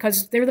choices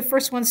because they're the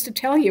first ones to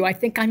tell you, I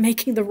think I'm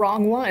making the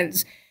wrong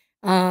ones.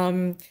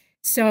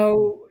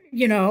 So,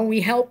 you know,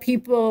 we help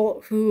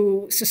people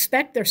who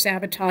suspect they're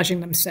sabotaging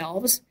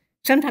themselves.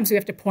 Sometimes we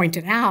have to point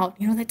it out.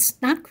 You know,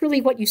 that's not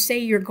really what you say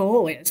your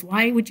goal is.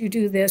 Why would you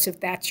do this if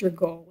that's your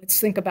goal? Let's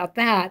think about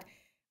that.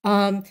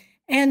 And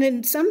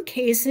in some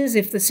cases,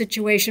 if the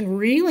situation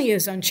really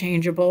is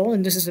unchangeable,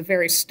 and this is a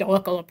very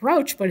stoical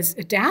approach, but it's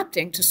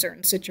adapting to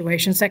certain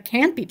situations that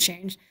can't be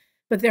changed,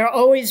 but there are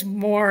always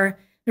more,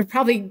 there are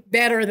probably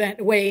better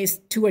ways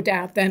to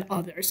adapt than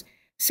others.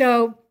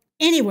 So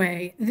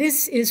anyway,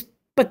 this is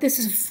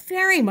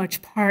very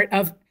much part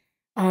of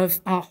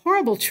a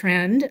horrible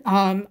trend.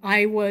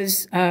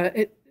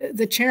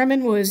 The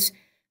chairman was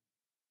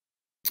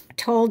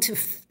told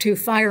to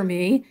fire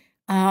me.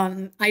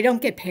 I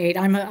don't get paid.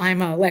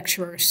 I'm a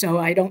lecturer, so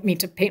I don't mean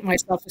to paint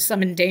myself as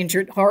some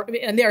endangered horror.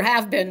 And there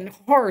have been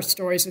horror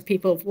stories of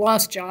people who've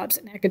lost jobs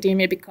in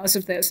academia because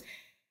of this.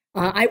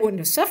 I wouldn't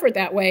have suffered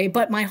that way,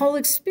 but my whole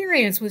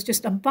experience was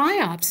just a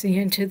biopsy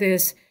into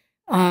this,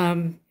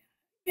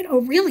 you know,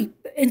 really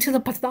into the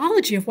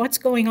pathology of what's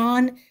going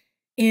on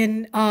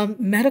in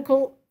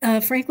medical,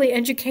 frankly,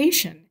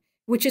 education,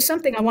 which is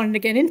something I wanted to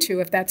get into,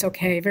 if that's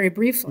okay, very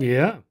briefly.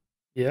 Yeah.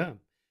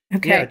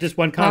 Okay. Yeah, just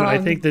one comment. I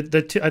think that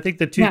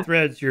the two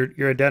threads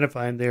you're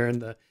identifying there in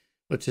the,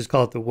 let's just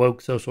call it the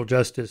woke social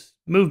justice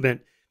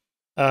movement,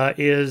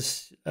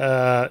 is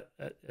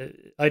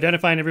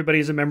identifying everybody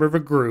as a member of a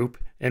group,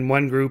 and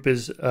one group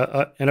is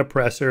an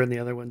oppressor and the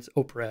other one's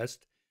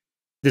oppressed.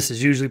 This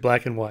is usually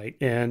black and white,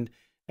 and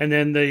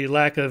then the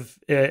lack of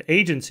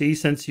agency,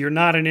 since you're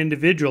not an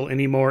individual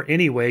anymore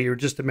anyway, you're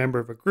just a member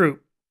of a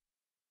group.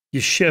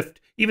 You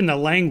shift even the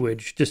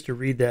language just to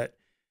read that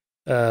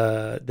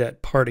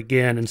part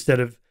again. Instead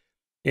of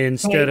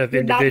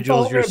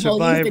individuals, you're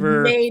survivor. You've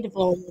been made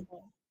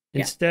vulnerable.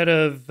 Instead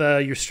of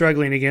you're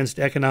struggling against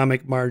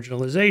economic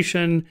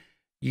marginalization,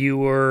 you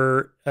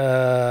were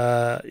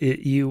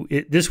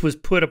this was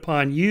put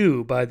upon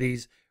you by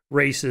these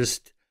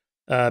racist,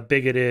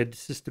 bigoted,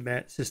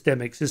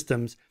 systemic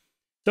systems.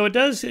 So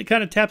it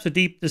kind of taps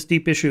this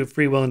deep issue of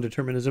free will and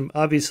determinism.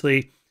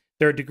 Obviously,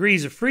 there are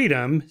degrees of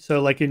freedom.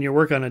 So, like in your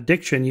work on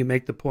addiction, you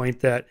make the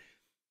point that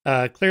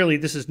clearly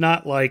this is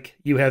not like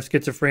you have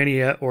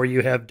schizophrenia or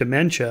you have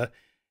dementia,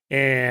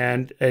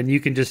 and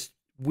you can just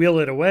will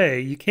it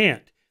away. You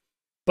can't.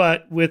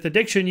 But with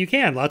addiction, you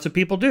can. Lots of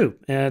people do.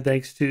 And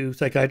thanks to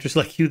psychiatrists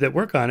like you that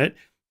work on it,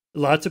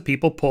 lots of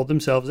people pull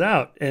themselves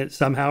out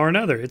somehow or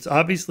another. It's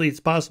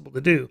possible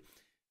to do.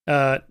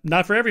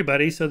 Not for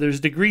everybody, so there's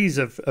degrees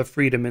of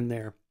freedom in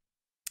there.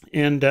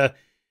 And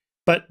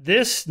but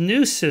this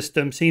new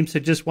system seems to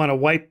just want to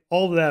wipe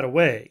all of that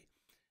away.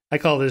 I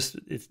call this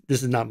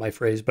is not my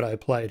phrase, but I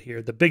apply it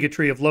here, the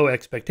bigotry of low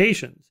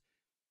expectations.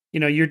 You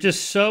know, you're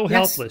just so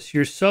helpless.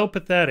 You're so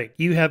pathetic.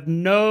 You have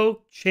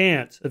no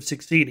chance of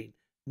succeeding.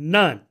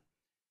 None.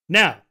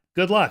 Now,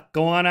 good luck.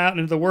 Go on out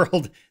into the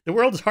world. The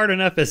world is hard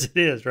enough as it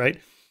is, right?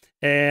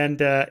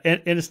 And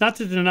it's not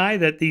to deny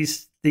that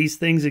these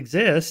things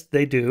exist.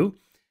 They do.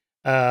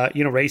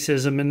 You know,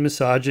 racism and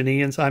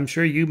misogyny. And so I'm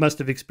sure you must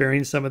have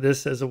experienced some of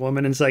this as a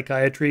woman in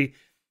psychiatry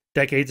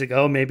decades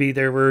ago. Maybe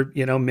there were,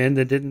 you know, men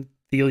that didn't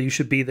feel you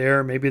should be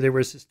there. Maybe there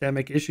were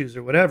systemic issues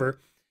or whatever.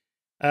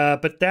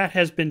 But that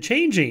has been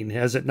changing,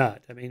 has it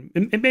not? I mean,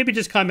 and maybe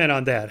just comment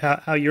on that,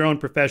 how your own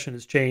profession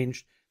has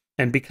changed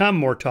and become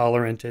more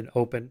tolerant and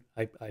open,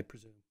 I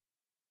presume.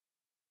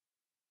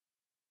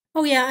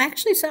 Oh, yeah.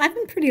 Actually, so I've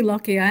been pretty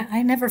lucky.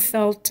 I never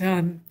felt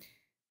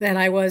that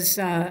I was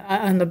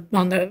on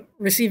the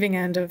receiving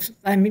end of,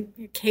 I mean,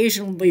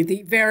 occasionally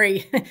the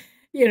very,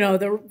 you know,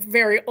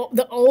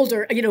 the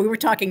older, you know, we were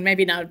talking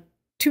maybe now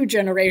 2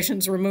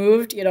 generations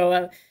removed, you know,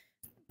 a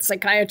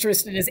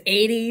psychiatrist in his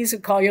 80s who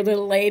call you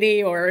little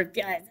lady or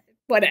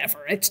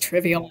whatever. It's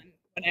trivial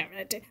and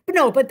whatever. But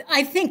no, but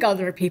I think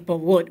other people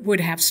would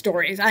have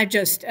stories. I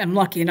just am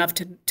lucky enough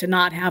to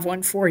not have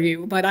one for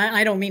you. But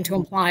I don't mean to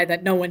imply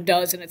that no one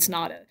does and it's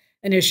not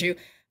an issue.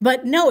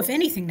 But no, if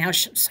anything, now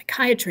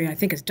psychiatry, I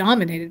think, is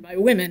dominated by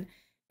women.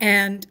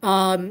 And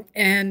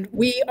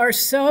we are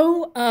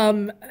so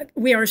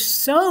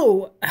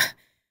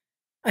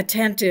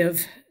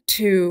attentive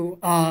to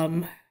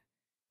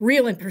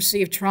real and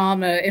perceived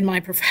trauma in my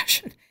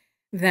profession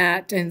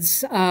that in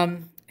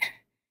some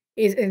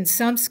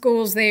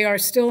schools they are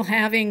still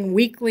having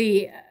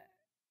weekly,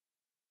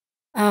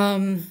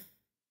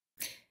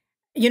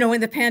 you know,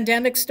 when the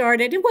pandemic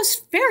started, it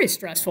was very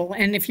stressful.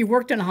 And if you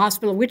worked in a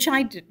hospital, which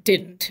I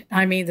didn't,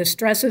 I mean, the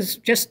stress is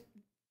just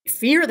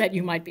fear that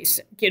you might be,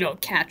 you know,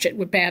 catch it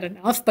would bad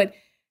enough, but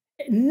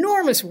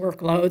enormous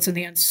workloads and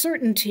the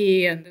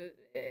uncertainty and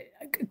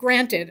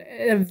granted,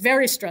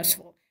 very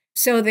stressful.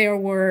 So there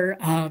were,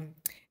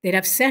 they'd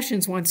have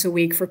sessions once a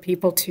week for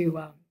people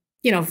to,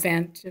 you know,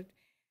 vent.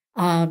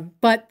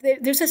 But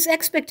there's this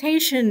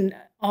expectation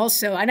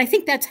also, and I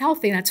think that's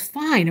healthy, and that's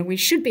fine, and we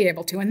should be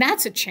able to. And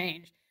that's a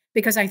change,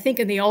 because I think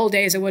in the old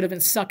days it would have been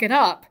suck it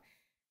up.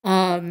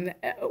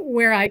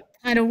 Where I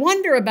kind of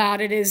wonder about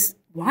it is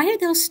why are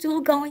those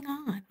still going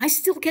on? I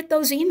still get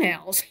those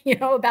emails,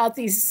 about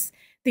these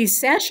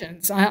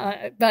sessions.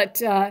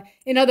 But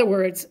in other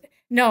words,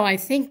 no, I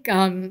think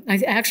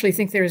I actually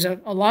think there's a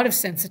lot of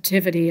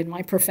sensitivity in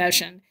my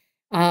profession.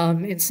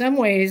 In some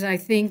ways, I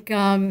think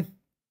in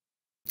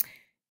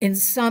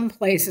some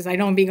places, I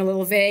know I'm being a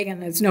little vague,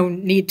 and there's no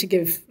need to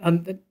give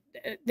the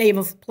name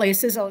of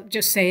places. I'll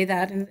just say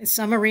that in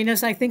some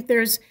arenas, I think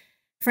there's,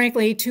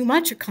 frankly, too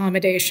much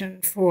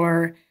accommodation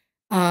for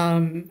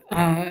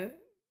the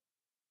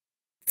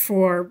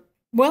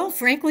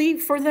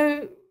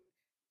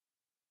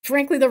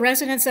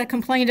residents that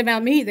complained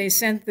about me. They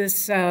sent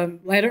this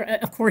letter,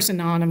 of course,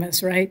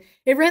 anonymous, right?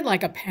 It read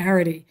like a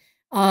parody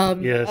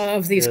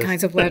of these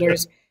kinds of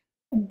letters.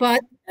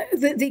 But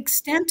the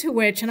extent to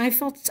which, and I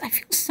feel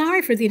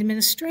sorry for the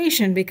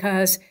administration,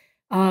 because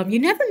you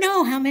never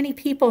know how many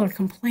people are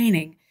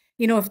complaining.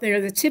 If they're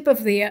a tip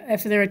of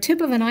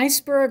an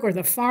iceberg or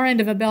the far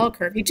end of a bell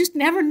curve, you just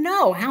never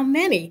know how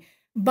many.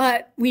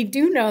 But we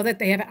do know that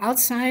they have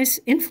outsized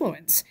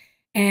influence.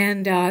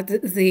 And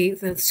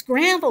the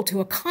scramble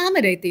to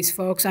accommodate these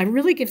folks, I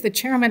really give the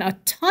chairman a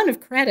ton of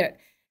credit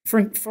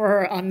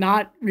for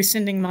not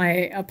rescinding my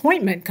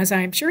appointment, because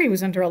I'm sure he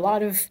was under a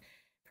lot of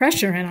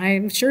pressure, and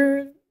I'm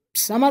sure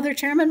some other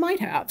chairman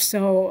might have.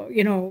 So,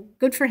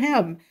 good for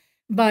him.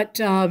 But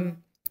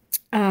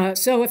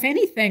so if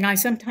anything, I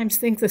sometimes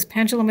think this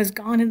pendulum has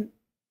gone in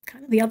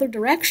kind of the other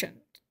direction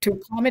to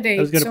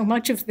accommodate so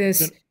much of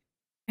this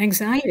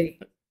anxiety.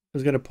 I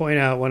was going to point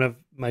out one of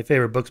my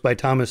favorite books by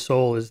Thomas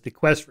Sowell is The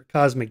Quest for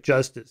Cosmic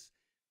Justice.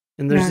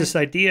 And there's this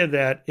idea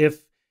that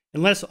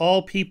unless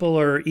all people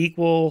are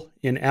equal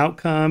in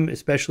outcome,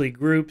 especially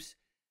groups,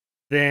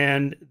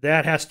 then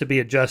that has to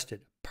be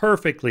adjusted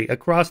perfectly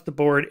across the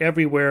board,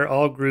 everywhere,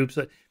 all groups.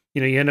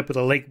 You end up with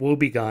a Lake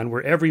Wobegon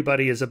where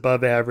everybody is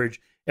above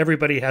average.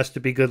 Everybody has to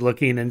be good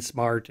looking and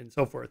smart and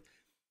so forth.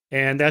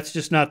 And that's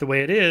just not the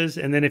way it is.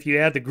 And then if you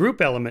add the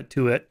group element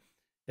to it,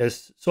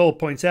 as Sowell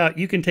points out,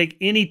 you can take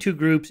any two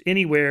groups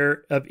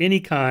anywhere of any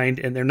kind,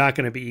 and they're not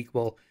going to be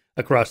equal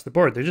across the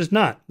board. They're just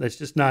not. That's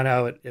just not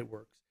how it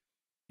works.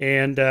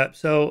 And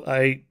so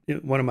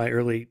one of my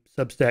early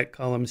Substack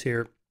columns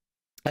here,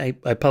 I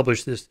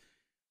published this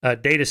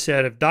data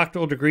set of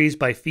doctoral degrees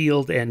by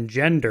field and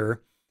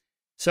gender.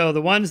 So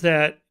the ones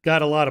that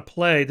got a lot of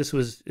play, this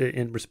was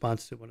in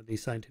response to one of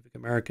these Scientific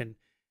American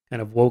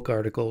kind of woke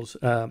articles,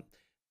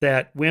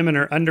 that women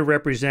are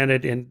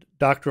underrepresented in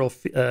doctoral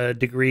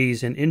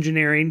degrees in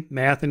engineering,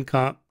 math and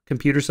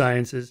computer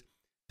sciences,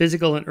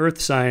 physical and earth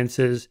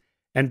sciences,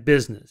 and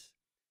business.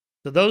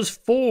 So those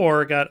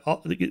four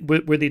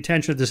were the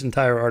attention of this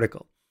entire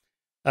article.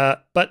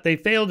 But they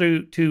failed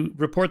to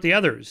report the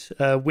others.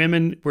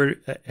 Women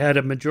had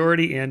a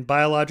majority in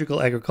biological,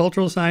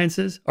 agricultural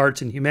sciences,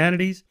 arts and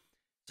humanities,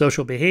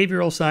 social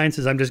behavioral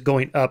sciences. I'm just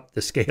going up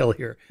the scale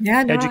here.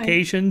 Yeah, no,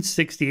 education,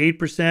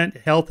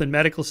 68%. Health and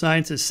medical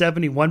sciences,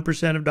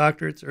 71% of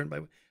doctorates earned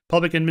by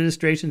public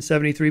administration,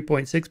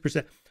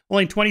 73.6%.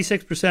 Only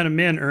 26% of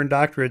men earn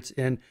doctorates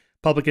in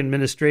public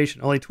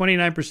administration. Only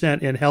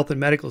 29% in health and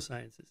medical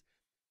sciences.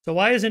 So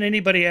why isn't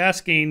anybody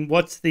asking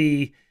what's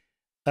the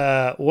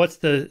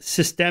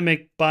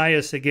systemic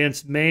bias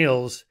against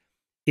males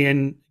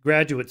in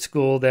graduate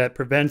school that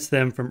prevents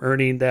them from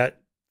earning that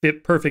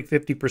perfect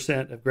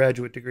 50% of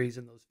graduate degrees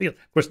in those fields?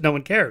 Of course, no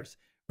one cares,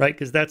 right?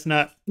 Because that's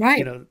not,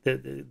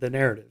 the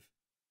narrative.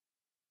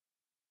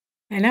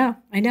 I know.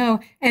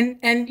 And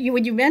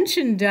when you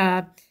mentioned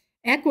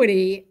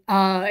equity,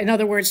 in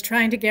other words,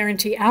 trying to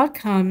guarantee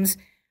outcomes,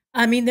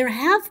 I mean, there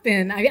have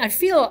been, I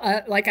feel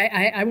like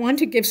I want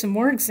to give some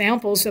more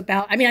examples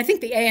about, I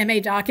think the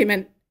AMA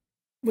document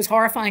was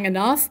horrifying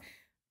enough,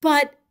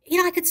 but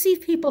I could see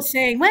people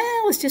saying,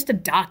 well, it's just a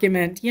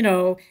document,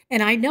 and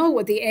I know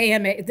what the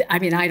AMA,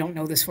 I don't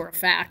know this for a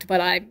fact,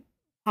 but I'm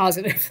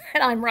positive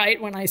that I'm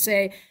right when I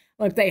say,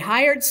 look, they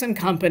hired some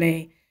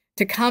company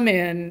to come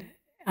in,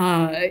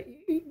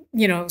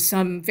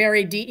 some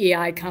very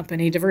DEI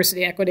company,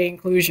 diversity, equity,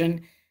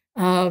 inclusion,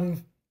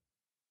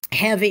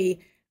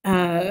 heavy,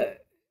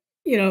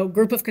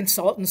 group of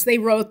consultants. They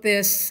wrote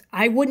this.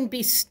 I wouldn't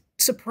be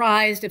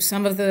surprised if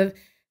some of the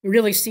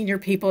really senior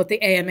people at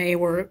the AMA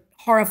were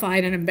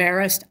horrified and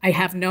embarrassed. I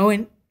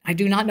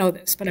do not know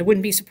this, but I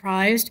wouldn't be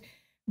surprised.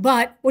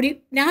 But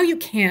now you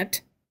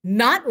can't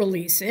not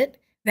release it.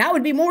 That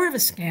would be more of a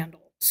scandal.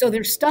 So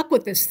they're stuck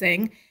with this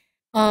thing.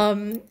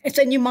 And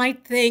you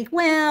might think,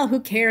 well, who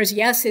cares?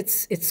 Yes,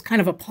 it's kind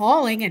of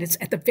appalling. And it's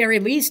at the very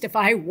least, if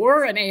I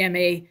were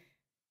a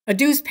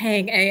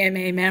dues-paying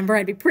AMA member,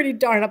 I'd be pretty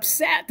darn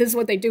upset. This is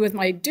what they do with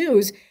my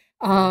dues.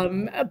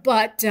 And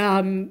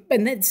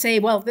then say,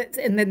 well,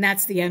 and then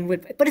that's the end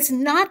of it. But it's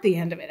not the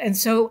end of it. And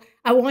so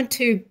I want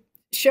to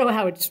show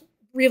how it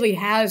really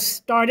has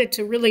started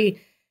to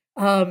really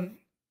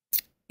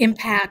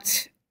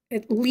impact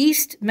at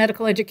least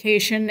medical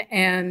education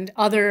and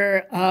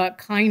other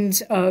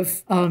kinds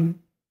of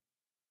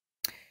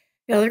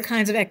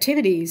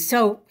activities.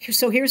 So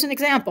here's an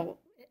example,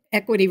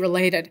 equity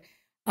related.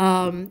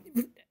 When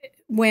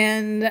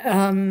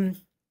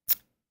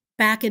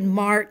back in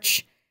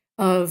March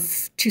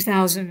of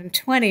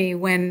 2020,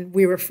 when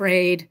we were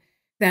afraid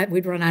that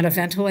we'd run out of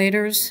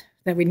ventilators,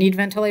 that we need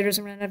ventilators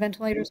and run out of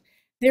ventilators,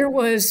 there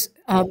was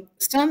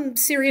some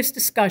serious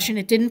discussion.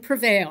 It didn't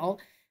prevail,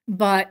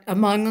 but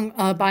among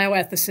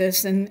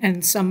bioethicists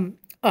and some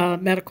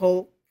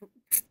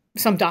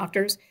some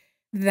doctors,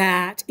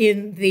 that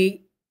in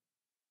the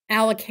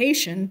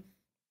allocation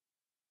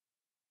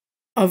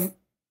of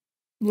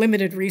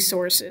limited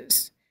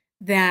resources,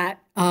 that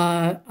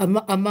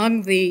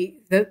among the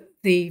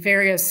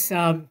various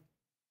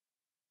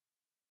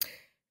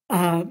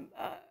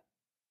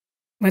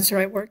what's the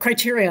right word,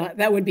 criteria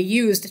that would be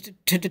used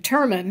to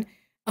determine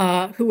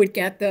who would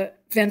get the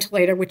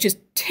ventilator, which is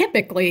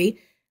typically,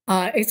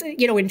 it's,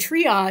 in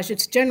triage,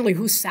 it's generally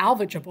who's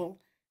salvageable.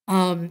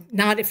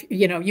 Not if,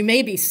 you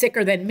may be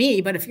sicker than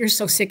me, but if you're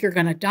so sick you're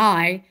going to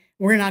die,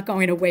 we're not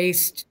going to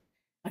waste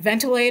a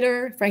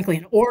ventilator, frankly,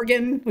 an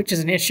organ, which is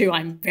an issue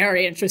I'm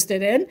very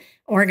interested in,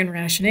 organ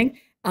rationing,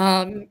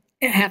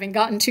 having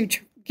gotten 2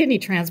 kidney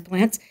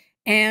transplants.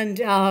 And,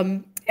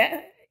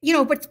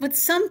 but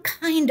some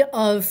kind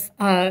of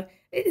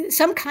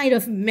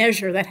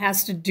measure that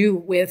has to do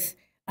with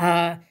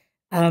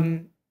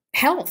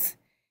health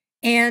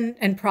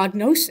and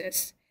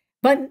prognosis.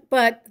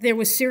 But there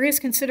was serious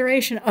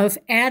consideration of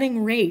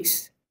adding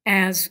race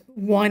as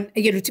one,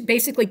 to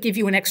basically give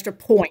you an extra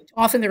point.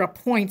 Often there are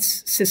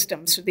points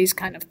systems for these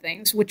kind of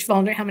things,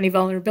 how many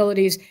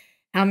vulnerabilities,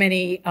 how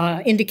many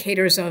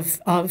indicators of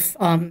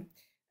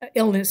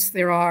illness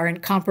there are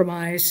and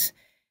compromise,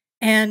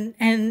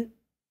 and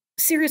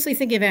seriously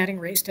thinking of adding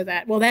race to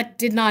that. Well, that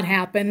did not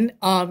happen.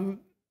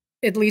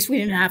 At least we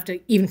didn't have to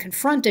even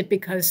confront it,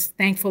 because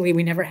thankfully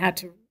we never had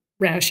to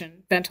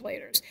ration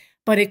ventilators.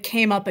 But it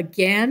came up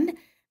again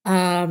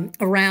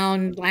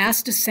around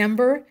last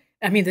December.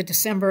 The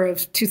December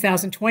of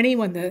 2020,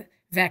 when the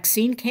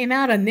vaccine came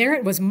out, and there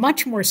it was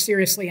much more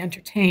seriously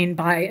entertained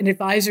by an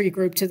advisory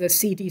group to the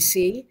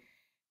CDC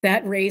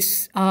that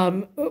race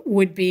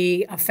would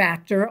be a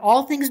factor,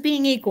 all things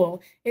being equal,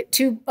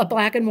 to a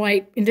black and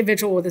white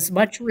individual with as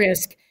much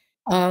risk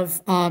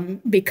of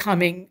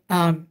becoming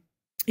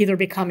either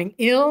becoming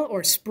ill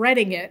or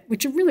spreading it,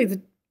 which are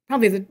really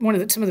some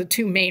of the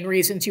 2 main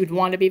reasons you'd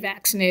want to be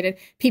vaccinated.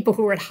 People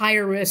who are at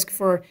higher risk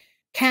for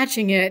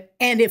catching it,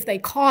 and if they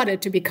caught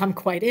it, to become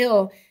quite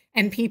ill,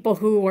 and people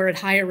who are at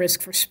higher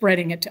risk for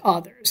spreading it to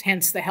others,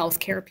 hence the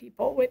healthcare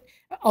people,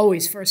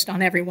 always first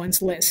on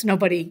everyone's list.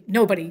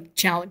 Nobody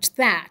challenged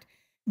that.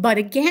 But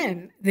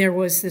again, there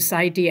was this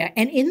idea,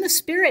 and in the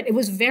spirit, it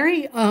was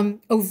very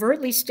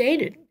overtly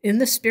stated, in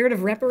the spirit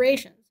of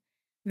reparations,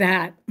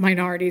 that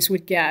minorities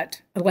would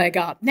get a leg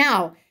up.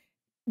 Now,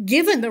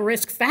 given the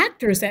risk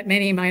factors that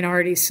many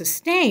minorities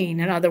sustain,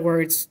 in other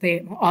words,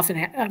 they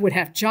often would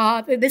have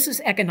jobs. This is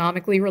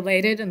economically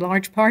related in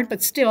large part,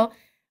 but still,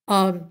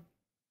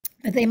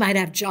 they might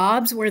have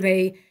jobs where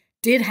they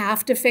did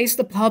have to face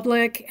the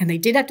public, and they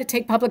did have to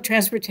take public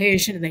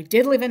transportation, and they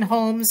did live in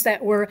homes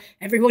where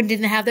everyone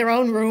didn't have their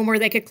own room where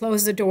they could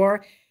close the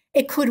door.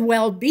 It could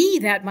well be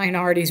that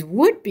minorities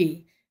would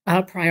be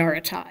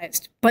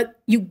prioritized, but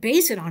you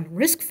base it on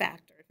risk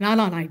factors, not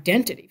on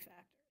identity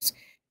factors.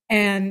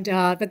 And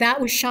but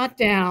that was shot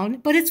down,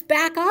 but it's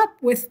back up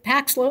with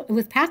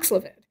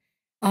Paxlovid,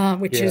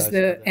 which is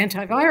the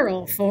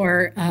antiviral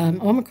for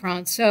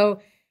Omicron.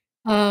 So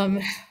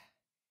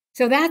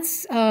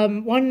that's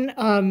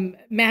one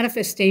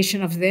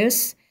manifestation of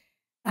this,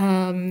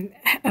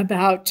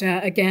 about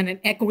again an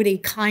equity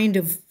kind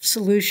of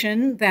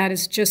solution that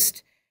is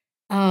just.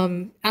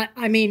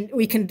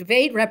 We can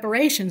debate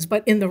reparations,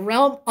 but in the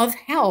realm of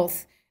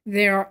health,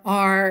 there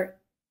are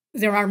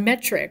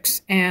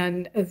metrics,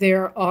 and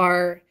there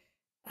are,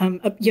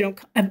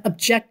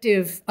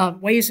 objective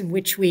ways in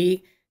which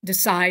we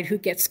decide who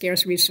gets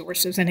scarce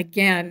resources. And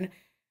again,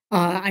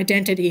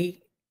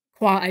 identity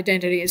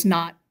is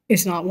not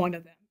one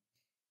of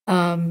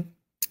them.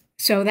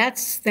 So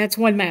that's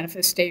one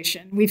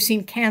manifestation. We've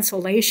seen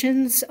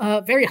cancellations,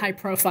 very high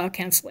profile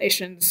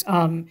cancellations.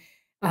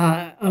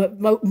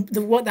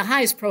 The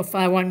highest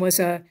profile one was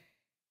a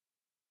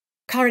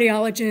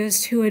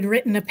cardiologist who had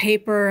written a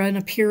paper,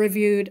 a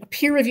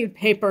peer-reviewed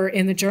paper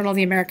in the Journal of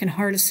the American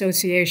Heart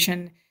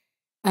Association,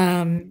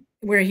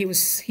 where he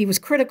was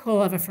critical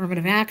of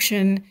affirmative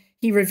action.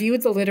 He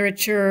reviewed the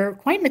literature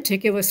quite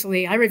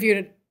meticulously. I reviewed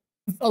it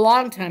a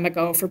long time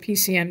ago for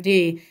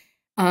PCMD.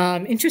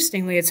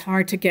 Interestingly, it's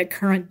hard to get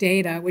current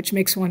data, which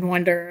makes one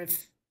wonder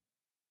if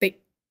the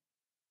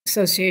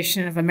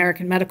Association of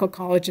American Medical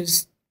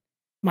Colleges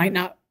might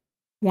not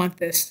want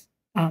this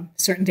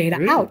certain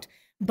data out.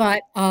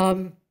 But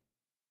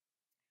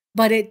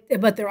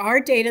there are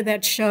data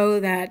that show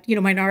that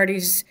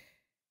minorities,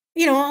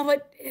 all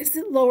but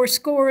lower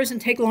scores and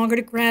take longer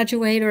to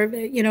graduate, or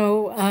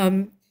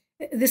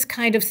this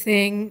kind of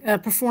thing,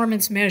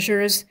 performance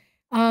measures,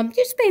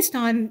 just based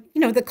on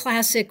the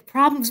classic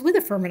problems with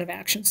affirmative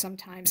action.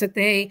 Sometimes that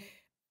they,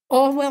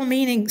 all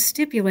well-meaning,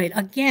 stipulate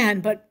again,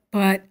 but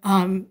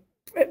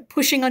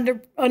pushing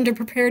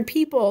underprepared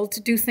people to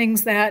do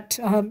things that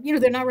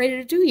they're not ready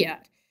to do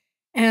yet.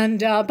 And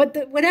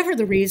but whatever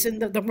the reason,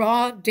 the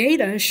raw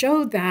data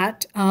showed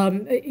that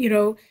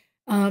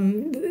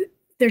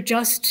there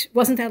just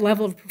wasn't that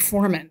level of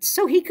performance.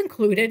 So he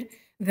concluded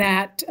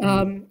that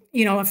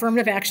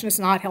affirmative action is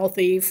not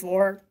healthy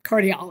for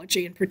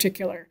cardiology in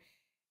particular.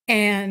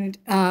 And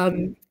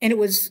it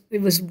was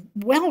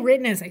well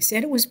written, as I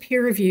said. It was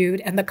peer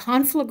reviewed, and the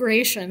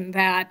conflagration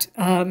that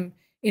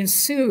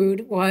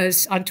ensued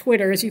was on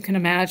Twitter, as you can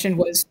imagine,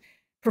 was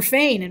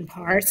profane in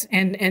parts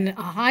and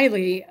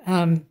highly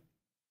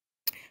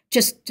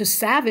just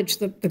savage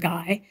the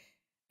guy.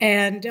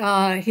 And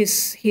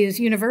his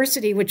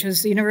university, which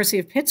is the University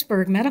of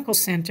Pittsburgh Medical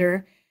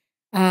Center,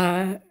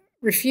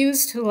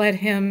 refused to let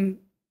him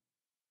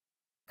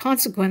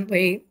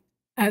subsequently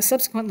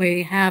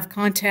have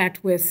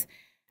contact with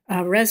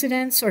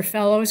residents or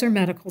fellows or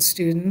medical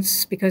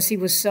students because he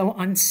was so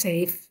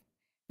unsafe.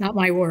 Not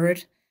my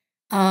word.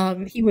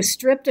 He was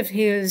stripped of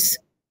his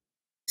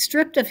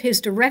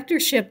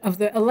directorship of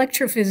the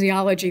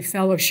electrophysiology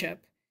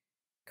fellowship.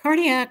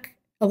 Cardiac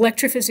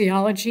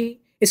electrophysiology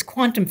is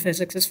quantum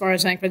physics, as far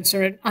as I'm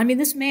concerned. I mean,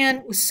 this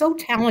man was so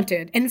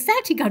talented. And in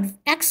fact, he got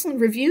excellent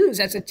reviews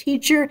as a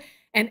teacher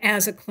and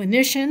as a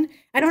clinician.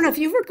 I don't know if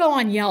you ever go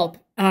on Yelp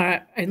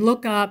and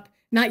look up,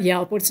 not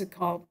Yelp, what's it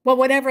called? Well,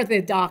 whatever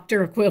the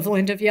doctor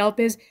equivalent of Yelp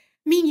is.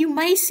 I mean, you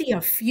might see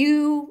a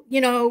few,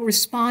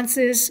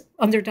 responses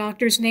under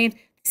doctor's name.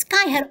 This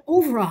guy had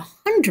over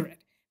 100.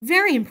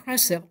 Very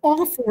impressive,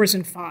 all 4s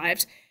and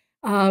 5s.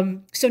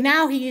 So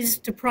now he's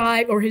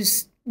deprived, or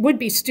his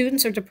would-be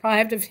students are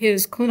deprived of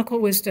his clinical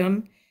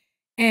wisdom,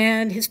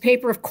 and his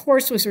paper, of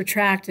course, was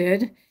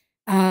retracted.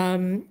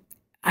 They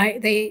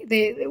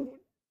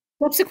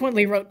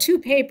subsequently wrote 2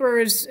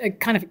 papers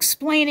kind of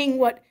explaining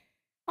what,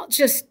 I'll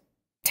just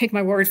take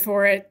my word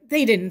for it,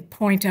 they didn't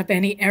point up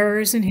any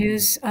errors in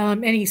his,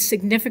 any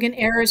significant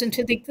errors, and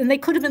they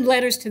could have been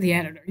letters to the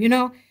editor,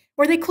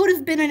 or they could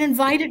have been an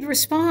invited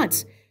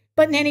response.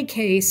 But in any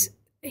case,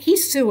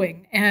 he's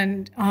suing,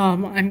 and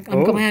I'm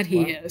glad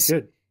he is.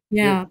 Good.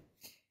 Yeah. Good.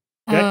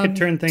 That could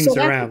turn things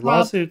around.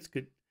 Lawsuits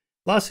could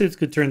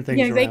turn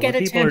things around. They get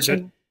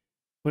attention.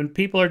 When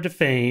people are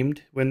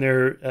defamed, when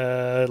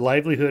their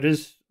livelihood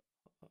is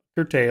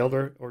curtailed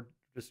or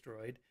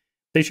destroyed,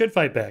 they should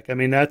fight back. I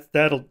mean,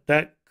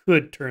 that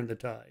could turn the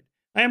tide.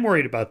 I am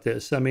worried about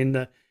this. I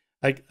mean,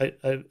 I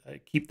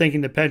keep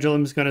thinking the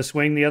pendulum's going to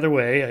swing the other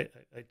way.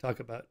 I talk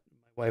about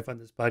my wife on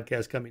this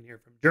podcast coming here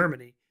from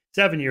Germany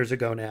 7 years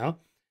ago now.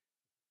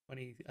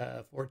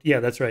 24, yeah,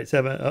 that's right.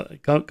 7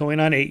 going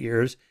on 8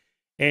 years.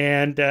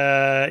 And,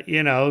 I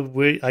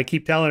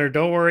keep telling her,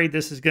 don't worry,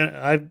 this is going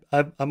to,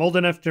 I'm old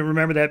enough to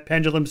remember that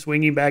pendulum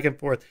swinging back and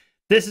forth.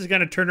 This is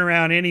going to turn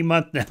around any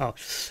month now.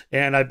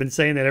 And I've been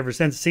saying that ever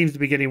since. It seems to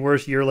be getting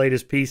worse. Your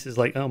latest piece is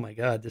like, oh my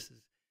God, this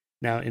is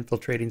now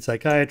infiltrating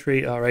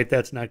psychiatry. All right,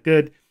 that's not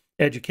good.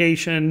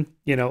 Education,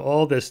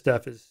 all this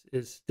stuff is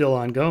still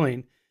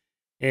ongoing.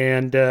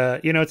 And,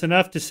 it's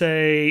enough to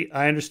say,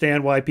 I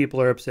understand why people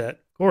are upset,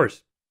 of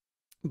course.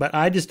 But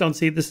I just don't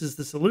see this as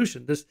the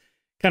solution. This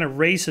kind of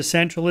race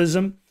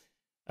essentialism,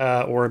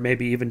 or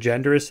maybe even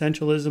gender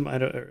essentialism.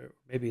 Or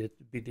maybe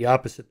it'd be the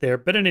opposite there.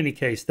 But in any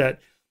case, that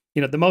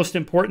the most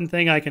important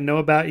thing I can know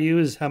about you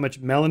is how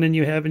much melanin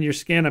you have in your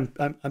skin.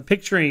 I'm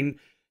picturing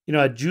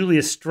a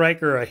Julius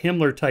Streicher, a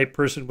Himmler type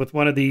person with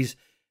one of these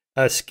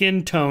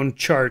skin tone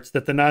charts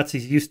that the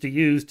Nazis used to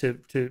use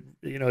to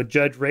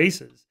judge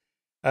races.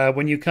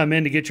 When you come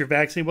in to get your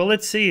vaccine, well,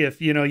 let's see if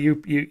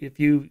if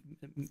you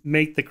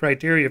make the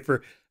criteria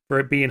for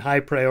it being high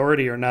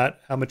priority or not,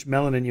 how much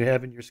melanin you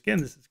have in your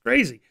skin. This is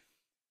crazy.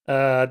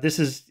 This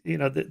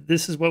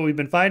is what we've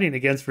been fighting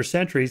against for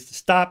centuries, to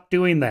stop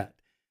doing that.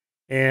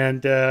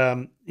 And,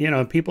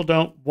 people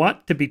don't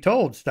want to be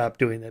told stop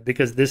doing that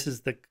because this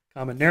is the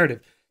common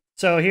narrative.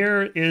 So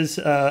here is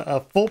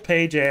a full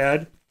page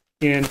ad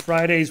in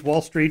Friday's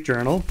Wall Street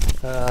Journal.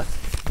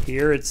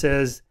 Here it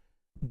says,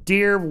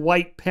 "Dear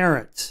White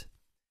Parents."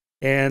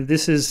 And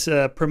this is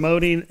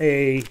promoting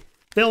a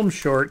film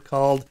short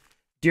called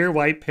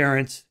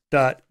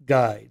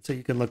DearWhiteParents.Guide. So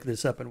you can look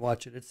this up and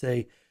watch it. It's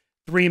a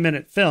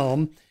 3-minute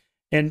film.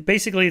 And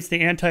basically it's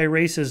the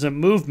anti-racism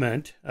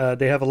movement.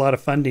 They have a lot of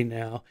funding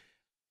now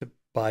to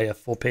buy a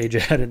full page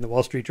ad in the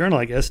Wall Street Journal,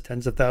 I guess,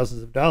 tens of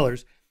thousands of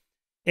dollars.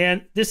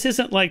 And this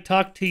isn't like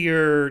talk to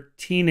your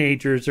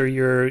teenagers or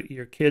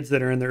your kids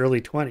that are in their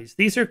early 20s.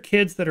 These are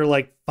kids that are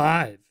like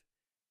 5,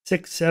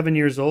 6, 7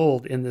 years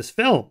old in this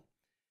film.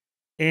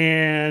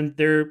 And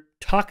they're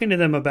talking to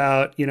them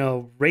about,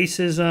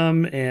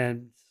 racism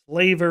and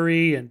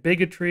slavery and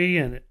bigotry.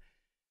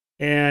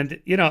 And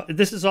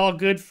this is all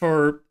good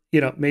for,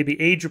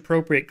 maybe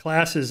age-appropriate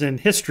classes in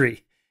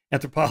history,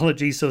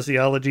 anthropology,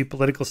 sociology,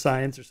 political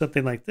science, or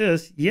something like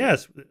this.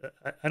 Yes,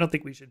 I don't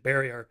think we should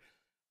bury our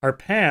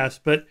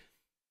past. But,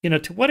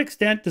 to what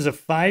extent does a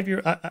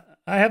 5-year...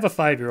 I have a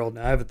 5-year-old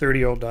now. I have a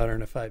 30-year-old daughter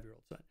and a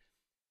 5-year-old son.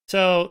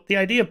 So the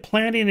idea of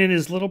planting in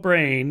his little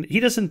brain, he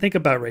doesn't think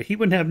about race. He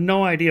wouldn't have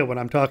no idea what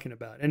I'm talking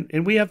about.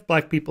 And we have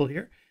black people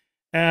here.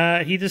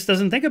 He just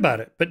doesn't think about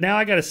it. But now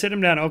I got to sit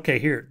him down. Okay,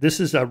 here, this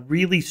is a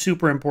really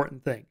super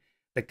important thing.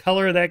 the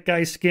color of that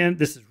guy's skin,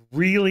 this is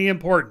really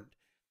important.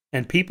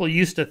 And people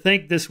used to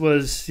think this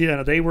was,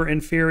 they were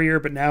inferior,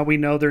 but now we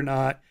know they're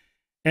not.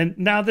 And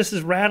now this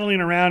is rattling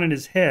around in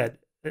his head,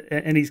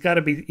 and he's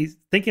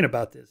thinking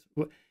about this.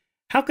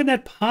 How can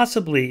that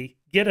possibly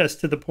get us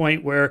to the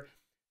point where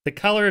the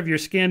color of your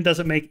skin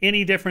doesn't make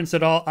any difference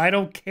at all? I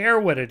don't care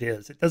what it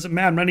is. It doesn't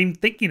matter. I'm not even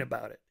thinking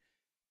about it.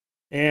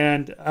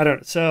 And I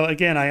don't. So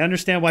again, I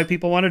understand why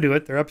people want to do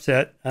it. They're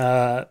upset.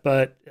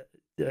 But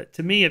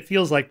to me, it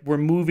feels like we're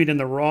moving in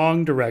the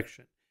wrong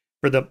direction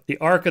for the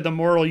arc of the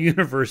moral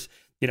universe.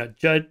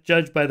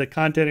 Judged by the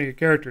content of your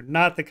character,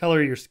 not the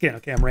color of your skin.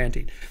 Okay, I'm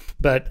ranting.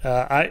 But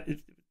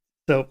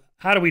so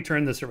how do we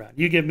turn this around?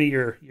 You give me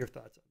your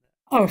thoughts on that.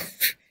 Oh,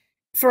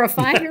 for a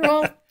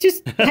 5-year-old,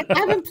 just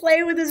have him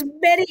play with as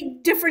many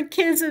different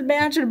kids as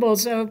imaginable.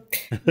 So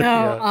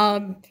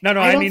no, yeah.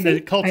 I mean the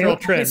cultural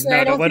trend.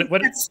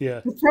 That's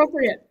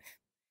appropriate.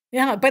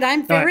 Yeah, but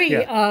I'm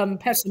very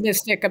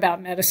pessimistic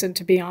about medicine,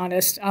 to be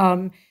honest.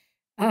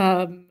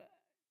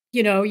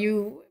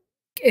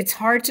 It's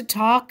hard to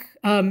talk.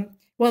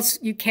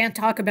 You can't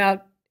talk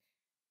about.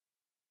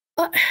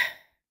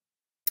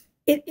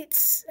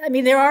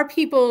 There are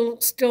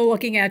people still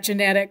looking at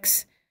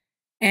genetics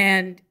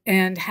and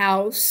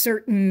how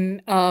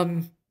certain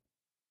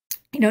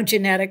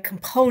genetic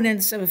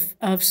components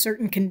of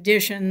certain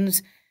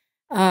conditions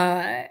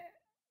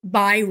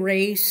by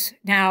race.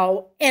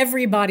 Now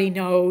everybody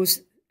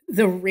knows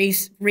the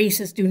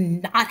races do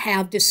not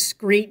have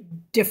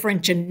discrete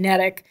different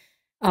genetic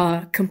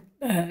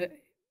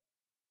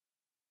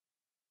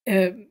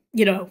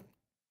they're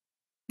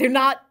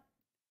not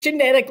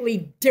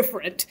genetically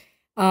different,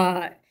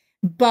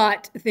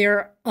 but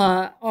there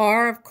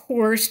are, of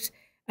course,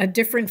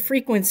 different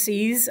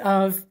frequencies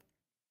of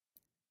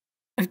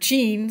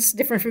genes,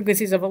 different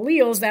frequencies of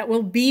alleles that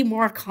will be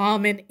more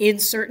common in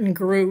certain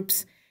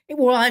groups.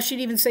 Well, I should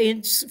even say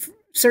in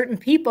certain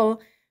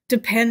people,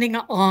 depending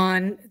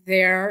on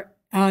their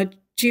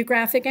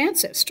geographic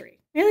ancestry.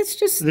 And it's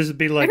just this would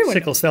be like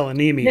sickle cell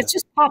anemia. It's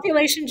just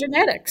population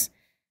genetics.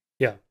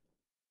 Yeah,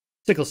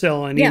 sickle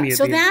cell anemia. Yeah,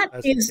 so that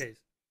is.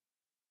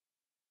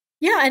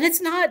 Yeah, and it's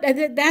not.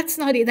 That's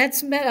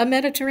a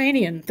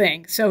Mediterranean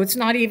thing. So it's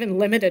not even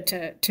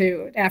limited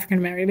to African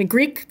American. I mean,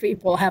 Greek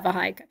people have a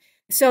high.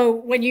 So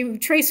when you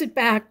trace it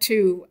back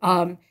to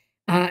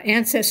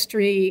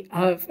ancestry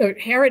of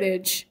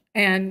heritage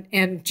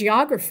and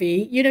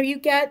geography, you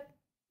get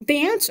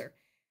the answer.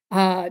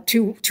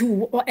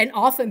 And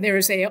often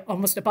there's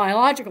almost a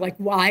biological, like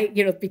why,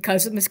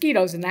 because of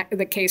mosquitoes in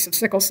the case of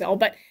sickle cell,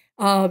 but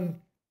or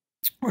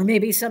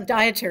maybe some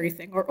dietary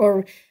thing,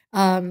 or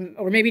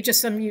maybe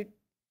just some.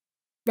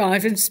 Well, I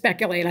can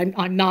speculate.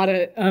 I'm not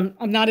a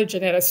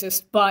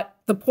geneticist, but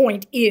the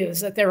point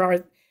is that there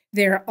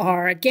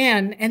are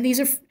again, and these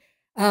are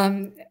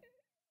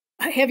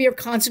heavier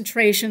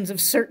concentrations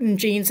of certain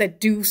genes that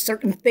do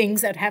certain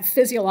things that have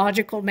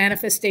physiological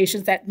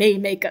manifestations that may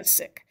make us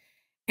sick.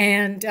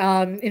 And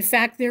in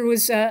fact, there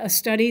was a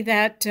study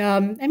that,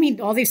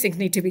 all these things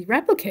need to be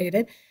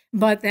replicated,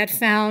 but that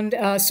found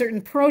a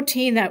certain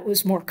protein that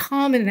was more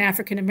common in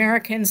African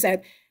Americans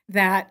that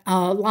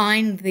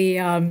lined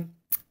the,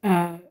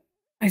 I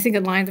think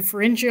it lined the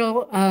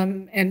pharyngeal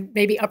and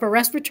maybe upper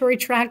respiratory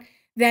tract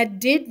that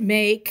did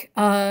make,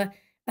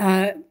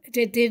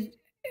 did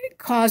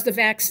cause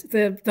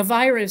the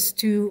virus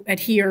to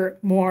adhere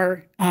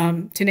more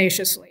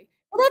tenaciously.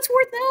 Well, that's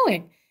worth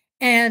knowing.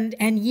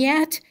 And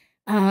yet,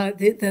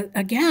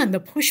 again, the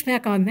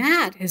pushback on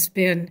that has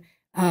been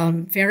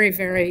very,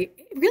 very,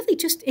 really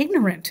just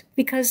ignorant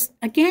because,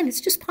 again,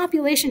 it's just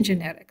population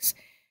genetics.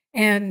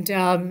 And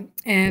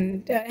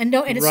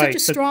it's such a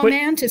straw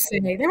man to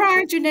say there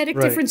are genetic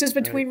differences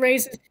between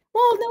races.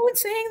 Well, no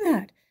one's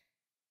saying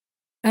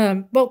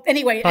that. Well,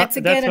 anyway, that's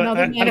again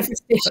another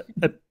manifestation.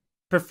 I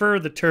prefer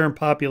the term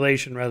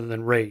population rather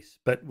than race,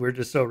 but we're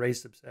just so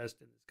race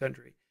obsessed in this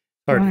country.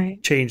 It's hard to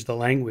change the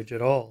language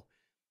at all.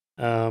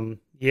 So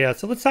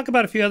let's talk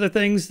about a few other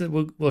things that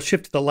we'll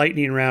shift to the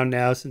lightning round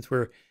now, since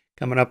we're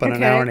coming up on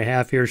an hour and a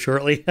half here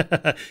shortly,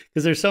 because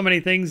there's so many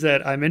things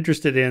that I'm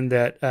interested in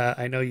that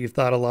I know you've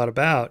thought a lot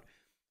about.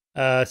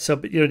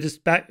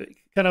 Just back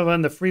kind of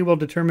on the free will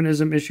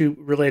determinism issue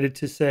related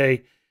to,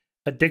 say,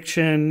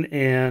 addiction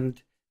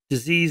and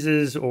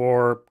diseases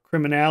or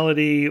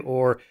criminality,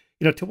 or,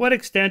 to what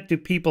extent do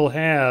people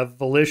have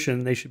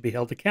volition they should be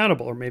held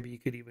accountable? Or maybe you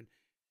could even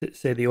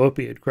say the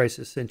opioid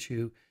crisis, since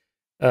you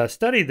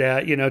studied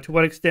that, to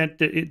what extent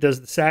does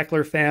the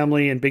Sackler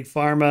family and Big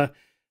Pharma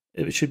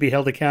should be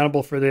held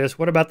accountable for this?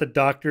 What about the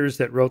doctors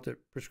that wrote the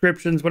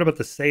prescriptions? What about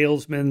the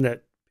salesmen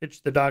that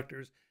pitched the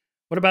doctors?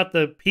 What about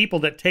the people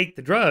that take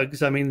the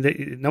drugs? I mean,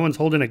 no one's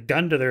holding a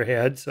gun to their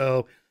head.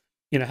 So,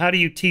 how do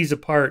you tease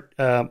apart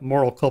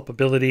moral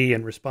culpability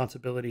and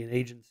responsibility and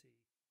agency,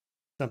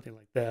 something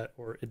like that,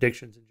 or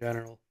addictions in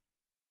general?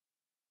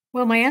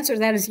 Well, my answer to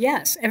that is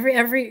yes. Every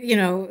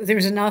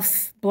there's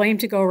enough blame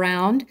to go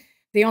around.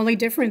 The only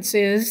difference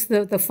is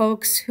the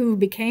folks who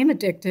became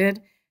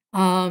addicted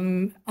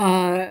won't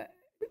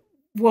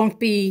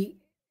be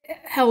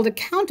held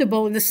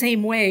accountable in the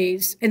same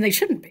ways, and they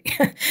shouldn't be,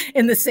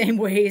 in the same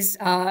ways,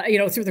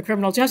 through the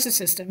criminal justice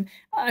system.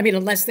 I mean,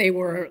 unless they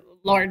were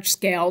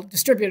large-scale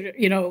distributor,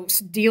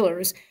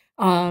 dealers.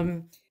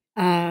 But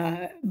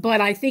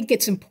I think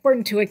it's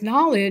important to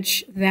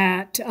acknowledge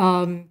that,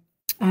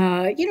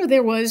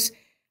 there was,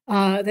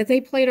 that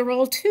they played a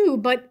role too,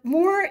 but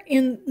more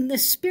in the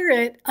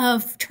spirit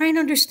of trying to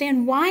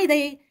understand why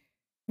they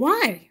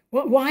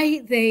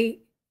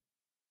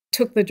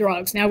took the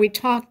drugs. Now, we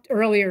talked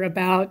earlier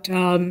about,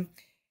 by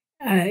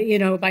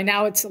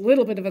now it's a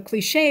little bit of a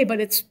cliche, but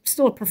it's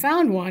still a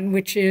profound one,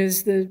 which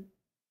is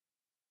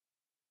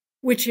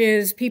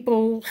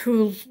people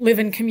who live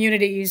in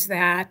communities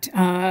that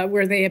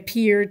where they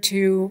appear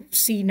to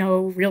see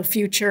no real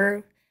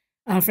future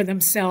for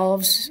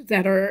themselves,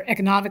 that are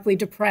economically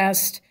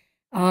depressed,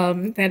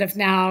 that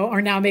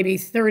are now maybe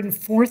third and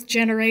fourth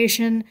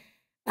generation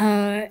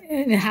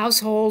in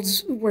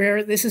households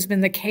where this has been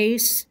the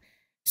case.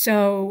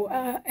 So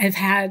have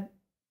had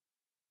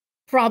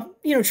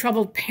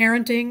troubled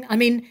parenting. I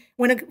mean,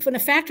 when a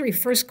factory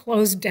first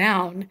closed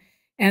down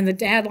and the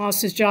dad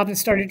lost his job and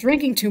started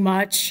drinking too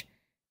much,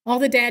 all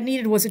the dad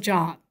needed was a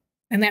job,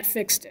 and that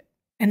fixed it.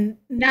 And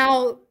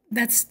now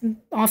that's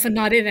often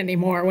not it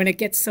anymore when it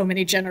gets so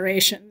many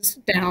generations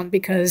down,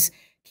 because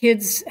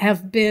kids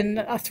have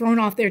been thrown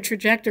off their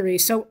trajectory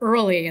so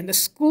early, and the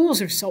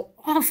schools are so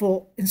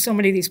awful in so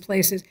many of these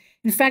places.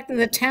 In fact, in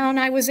the town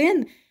I was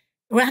in,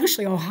 well,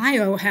 actually,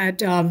 Ohio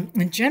had,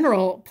 in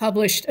general,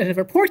 published a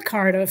report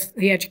card of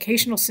the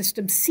educational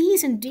system,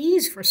 C's and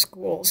D's for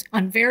schools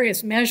on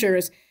various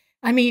measures.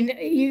 I mean,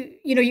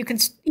 you can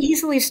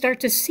easily start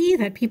to see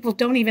that people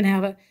don't even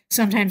have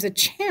sometimes a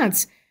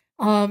chance.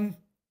 But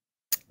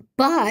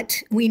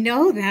we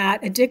know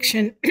that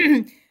addiction,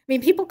 I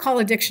mean, people call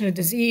addiction a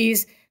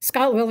disease.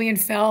 Scott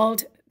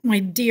Lillienfeld, my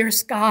dear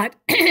Scott,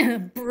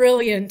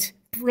 brilliant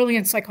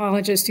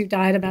psychologist who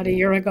died about a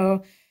year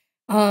ago.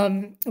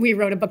 We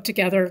wrote a book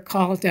together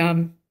called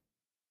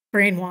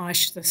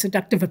Brainwashed, The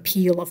Seductive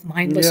Appeal of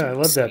Mindless. Yeah, I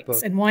love that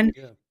book. And one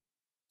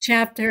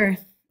chapter,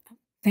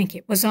 thank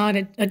you, was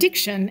on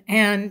addiction.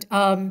 And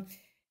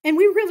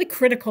we're really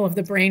critical of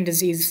the brain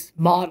disease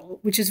model,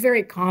 which is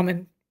very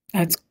common.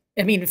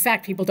 In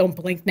fact, people don't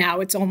blink now.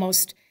 It's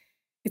almost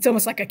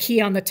like a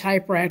key on the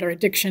typewriter.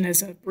 Addiction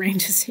is a brain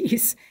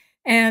disease.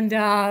 And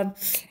of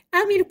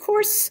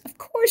course,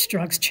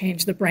 drugs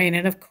change the brain.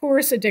 And of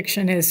course,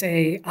 addiction is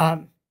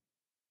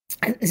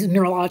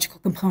neurological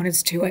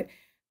components to it.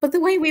 But the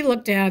way we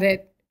looked at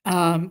it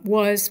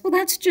was, well,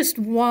 that's just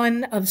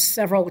one of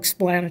several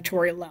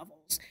explanatory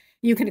levels.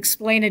 You can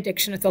explain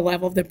addiction at the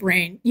level of the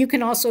brain. You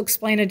can also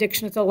explain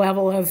addiction at the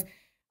level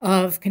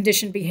of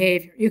conditioned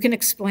behavior. You can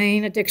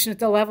explain addiction at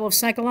the level of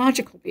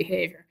psychological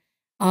behavior.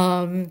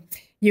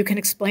 You can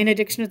explain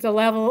addiction at the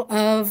level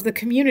of the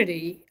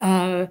community.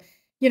 You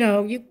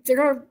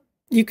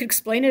can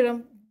explain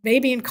it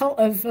maybe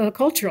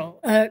cultural.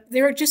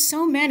 There are just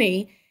so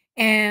many.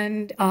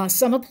 And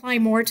some apply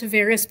more to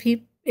various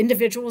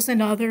individuals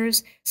than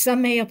others.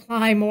 Some may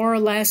apply more or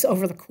less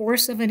over the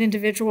course of an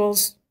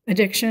individual's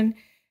addiction.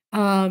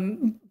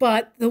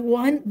 But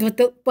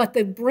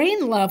the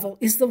brain level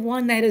is the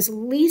one that is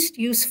least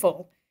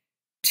useful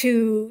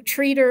to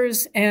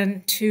treaters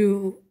and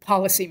to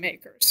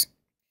policymakers.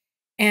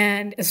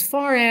 And as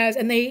far as,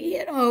 and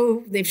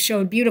they've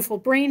showed beautiful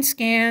brain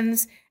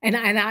scans, and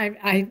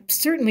I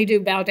certainly do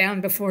bow down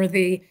before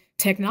the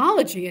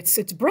technology.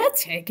 It's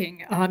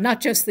breathtaking.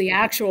 Not just the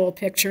actual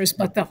pictures,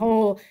 but the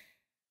whole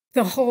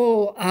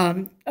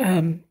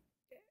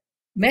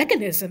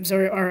mechanisms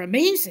are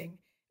amazing.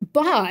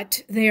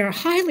 But they are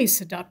highly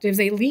seductive.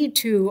 They lead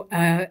to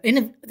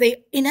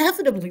they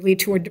inevitably lead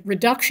to a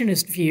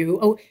reductionist view.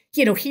 Oh,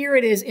 here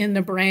it is in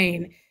the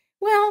brain.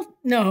 Well,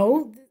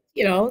 no,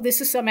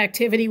 this is some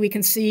activity we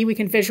can see, we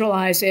can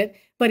visualize it.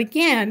 But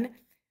again,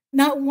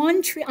 I'm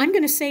going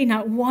to say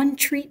not one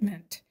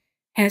treatment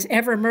has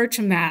ever emerged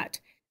from that,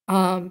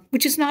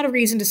 which is not a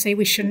reason to say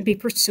we shouldn't be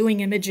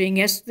pursuing imaging.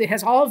 Yes, it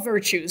has all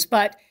virtues,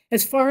 but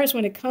as far as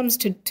when it comes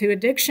to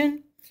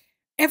addiction,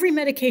 every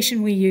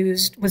medication we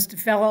used was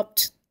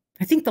developed.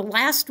 I think the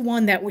last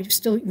one that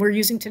we're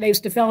using today was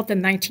developed in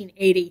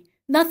 1980.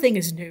 Nothing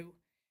is new.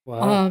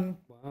 Wow.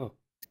 Wow.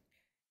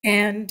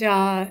 And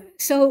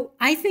so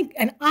I think,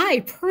 and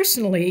I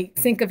personally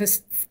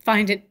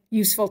find it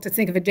useful to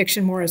think of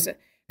addiction more as a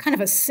kind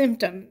of a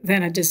symptom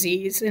than a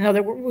disease. In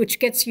other words, which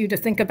gets you to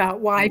think about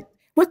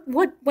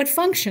what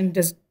function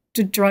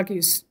do drug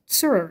use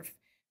serve?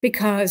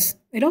 Because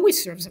it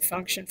always serves a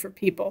function for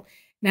people.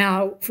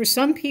 Now, for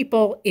some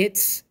people,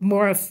 it's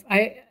more of,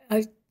 I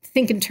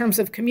think in terms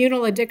of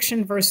communal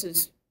addiction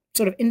versus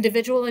sort of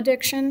individual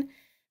addiction.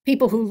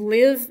 People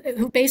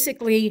who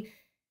basically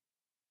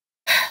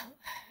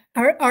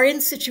are in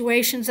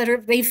situations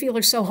that they feel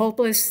are so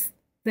hopeless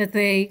that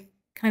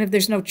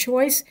there's no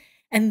choice.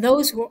 And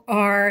those who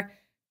are,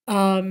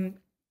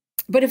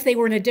 but if they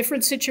were in a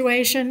different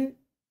situation,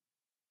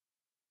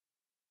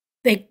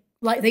 they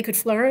could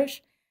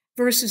flourish,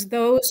 versus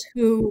those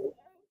who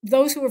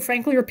those who are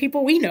frankly are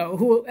people we know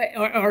who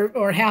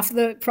are half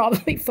the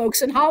probably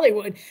folks in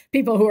Hollywood,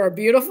 people who are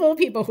beautiful,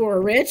 people who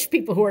are rich,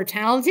 people who are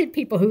talented,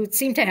 people who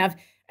seem to have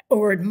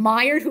or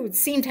admired, who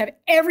seem to have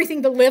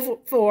everything to live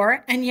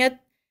for, and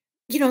yet,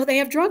 they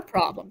have drug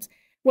problems.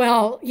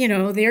 Well,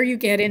 there you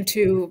get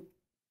into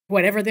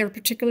whatever their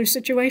particular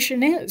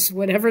situation is,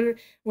 whatever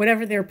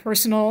their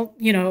personal,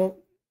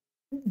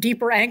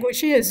 deeper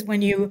anguish is.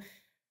 When you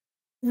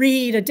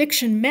read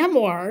addiction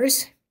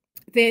memoirs,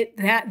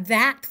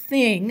 that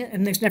thing,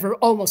 and there's never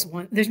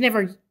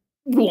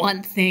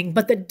one thing,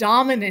 but the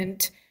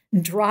dominant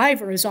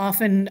driver is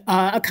often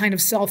a kind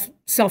of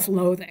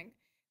self-loathing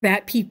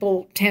that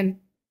people can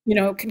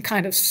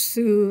kind of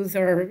soothe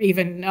or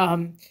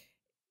even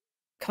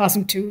cause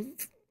them to,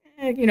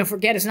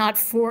 forget.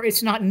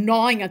 It's not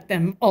gnawing at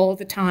them all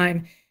the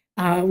time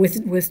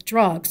with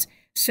drugs.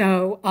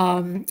 So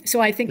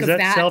I think is of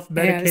that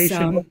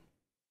self-medication? As,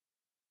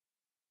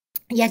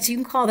 yes, you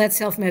can call that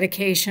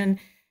self-medication.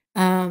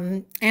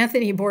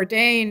 Anthony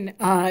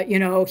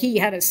Bourdain, he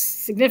had a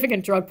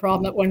significant drug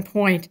problem at one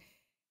point,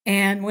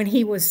 and when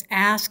he was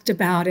asked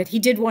about it, he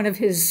did one of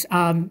his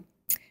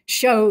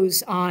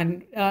shows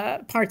on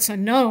Parts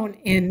Unknown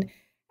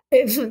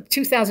it was in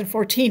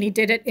 2014. He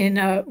did it in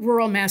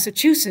rural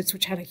Massachusetts,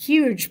 which had a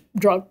huge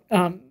drug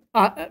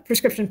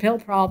prescription pill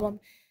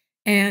problem,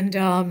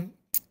 and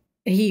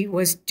he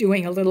was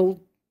doing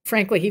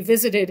frankly, he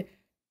visited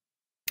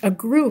a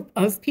group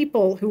of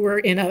people who were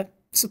in a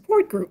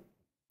support group.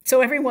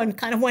 So everyone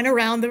kind of went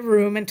around the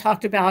room and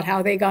talked about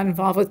how they got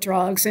involved with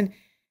drugs. And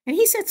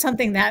he said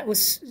something that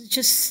was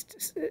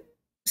just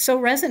so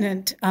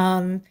resonant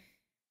that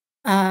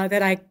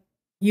I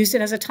used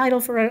it as a title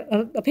for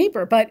a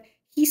paper. But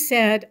he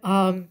said,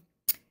 I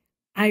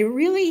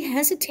really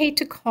hesitate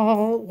to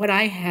call what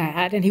I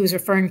had, and he was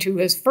referring to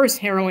his first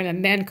heroin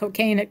and then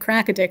cocaine and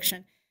crack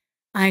addiction.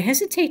 I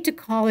hesitate to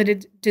call it a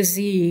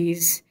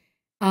disease.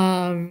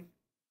 It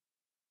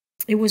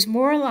was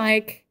more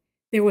like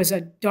there was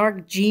a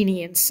dark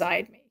genie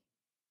inside me.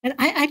 And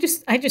I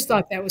just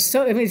thought that was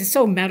so, it's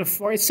so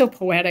metaphor, it's so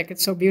poetic,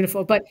 it's so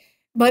beautiful. But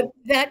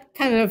that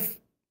kind of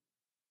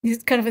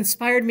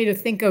inspired me to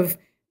think of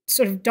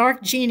sort of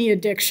dark genie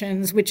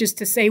addictions, which is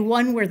to say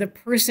one where the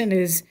pain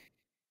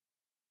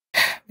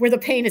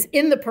is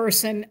in the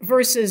person,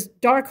 versus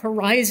dark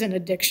horizon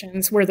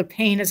addictions where the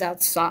pain is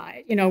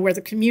outside, where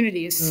the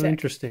community is sick.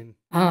 Interesting.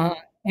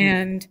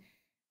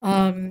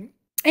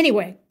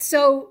 Anyway,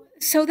 so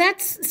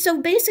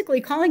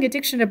basically calling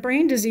addiction a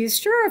brain disease,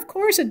 sure, of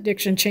course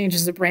addiction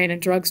changes the brain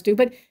and drugs do,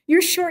 but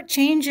you're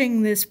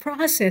shortchanging this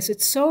process.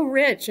 It's so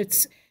rich.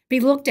 It's be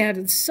looked at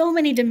in so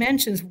many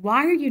dimensions.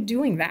 Why are you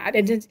doing that?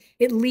 And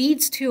it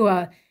leads to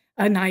a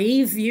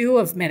naive view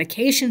of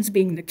medications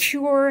being the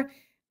cure.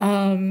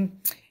 And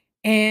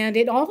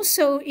it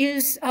also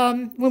is,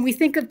 when we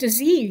think of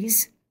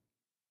disease,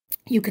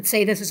 you could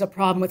say this is a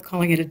problem with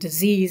calling it a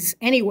disease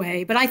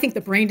anyway, but I think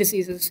the brain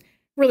disease is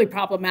really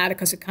problematic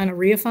because it kind of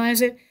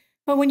reifies it.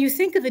 But when you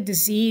think of a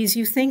disease,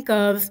 you think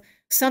of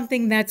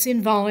something that's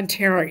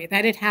involuntary,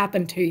 that it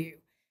happened to you.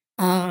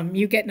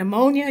 You get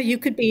pneumonia, you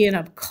could be in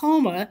a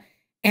coma,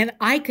 and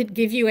I could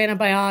give you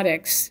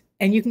antibiotics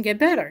and you can get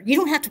better. You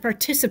don't have to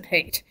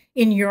participate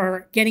in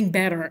your getting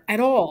better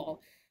at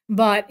all.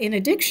 But in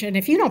addiction,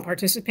 if you don't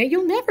participate,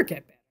 you'll never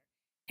get better.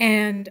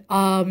 And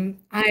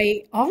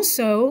I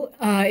also,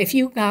 if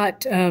you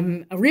got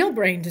a real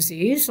brain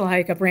disease,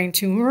 like a brain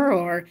tumor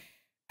or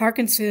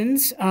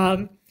Parkinson's,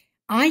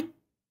 I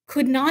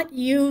could not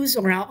use,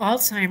 or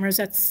Alzheimer's,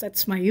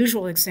 that's my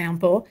usual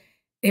example.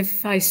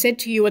 If I said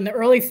to you in the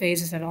early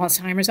phases of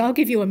Alzheimer's, I'll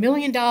give you $1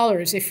 million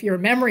if your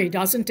memory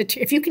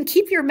if you can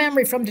keep your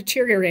memory from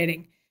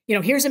deteriorating,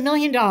 here's $1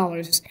 million.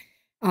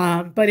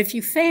 But if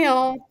you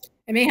fail,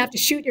 I may have to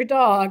shoot your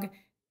dog.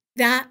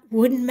 That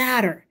wouldn't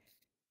matter.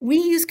 We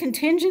use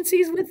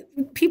contingencies with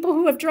people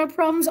who have drug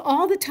problems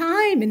all the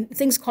time, and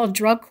things called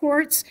drug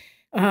courts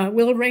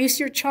will erase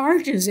your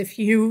charges if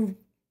you,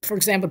 for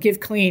example,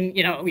 give clean,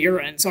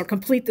 urines or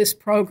complete this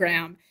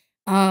program.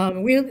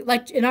 We,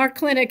 like in our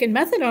clinic, in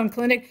methadone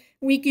clinic,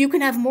 you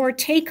can have more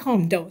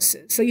take-home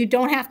doses, so you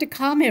don't have to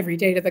come every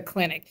day to the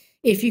clinic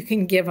if you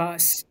can give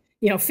us,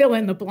 fill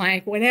in the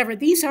blank, whatever.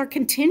 These are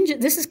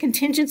this is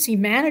contingency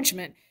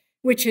management,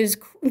 which is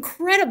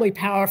incredibly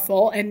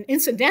powerful, and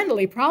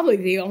incidentally, probably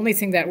the only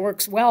thing that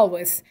works well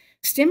with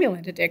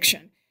stimulant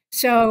addiction.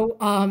 So,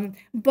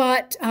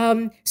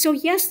 so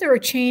yes, there are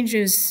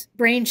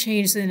brain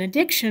changes in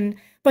addiction,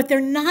 but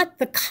they're not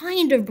the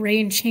kind of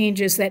brain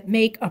changes that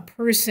make a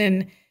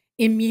person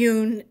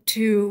immune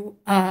to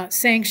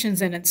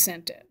sanctions and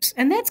incentives.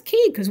 And that's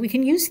key because we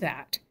can use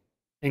that.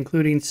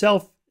 Including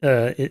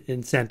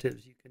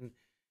incentives. You can,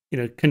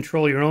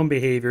 control your own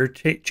behavior,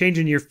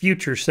 changing your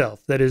future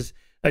self. That is,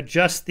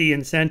 adjust the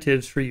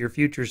incentives for your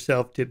future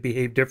self to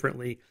behave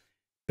differently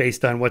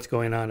based on what's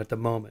going on at the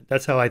moment.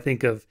 That's how I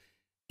think of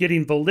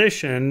getting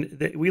volition.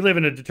 We live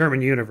in a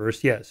determined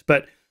universe, yes,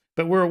 but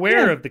we're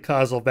aware of the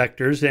causal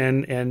vectors,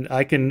 and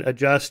I can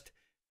adjust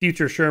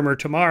future Shermer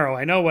tomorrow.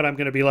 I know what I'm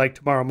going to be like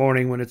tomorrow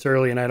morning when it's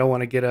early and I don't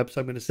want to get up. So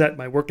I'm going to set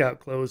my workout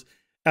clothes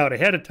out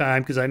ahead of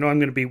time because I know I'm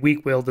going to be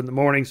weak-willed in the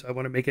morning. So I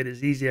want to make it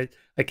as easy as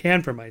I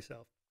can for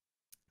myself.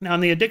 Now, on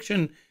the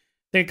addiction,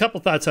 a couple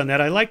thoughts on that.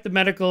 I like the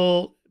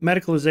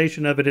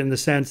medicalization of it in the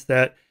sense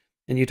that,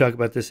 and you talk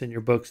about this in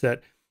your books,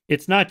 that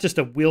it's not just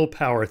a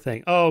willpower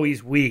thing. Oh,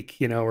 he's weak,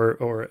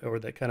 or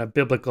that kind of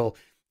biblical,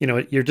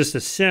 you're just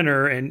a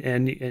sinner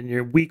and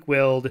you're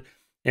weak-willed.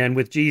 And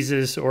with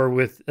Jesus or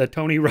with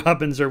Tony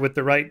Robbins or with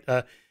the right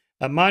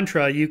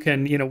mantra, you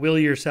can, will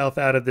yourself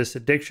out of this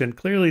addiction.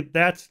 Clearly,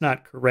 that's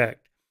not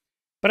correct.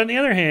 But on the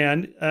other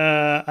hand,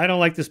 I don't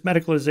like this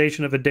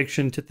medicalization of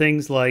addiction to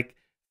things like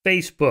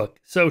Facebook,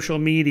 social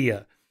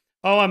media.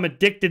 Oh, I'm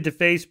addicted to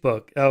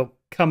Facebook. Oh,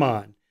 come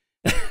on.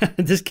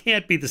 This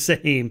can't be the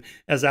same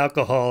as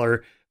alcohol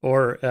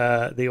or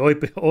the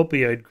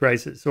opioid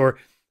crisis. Or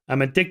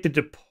I'm addicted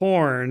to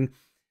porn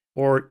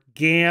or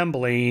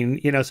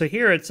gambling, so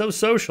here it's so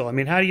social. I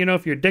mean, how do you know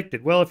if you're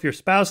addicted? Well, if your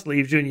spouse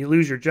leaves you and you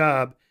lose your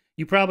job,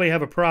 you probably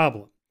have a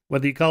problem.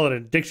 Whether you call it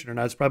an addiction or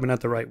not, it's probably not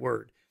the right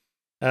word.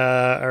 Or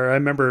I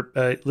remember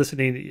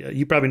listening,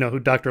 you probably know who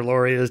Dr.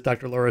 Laura is,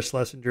 Dr. Laura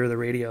Schlesinger, the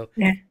radio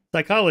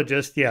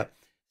psychologist. Yeah.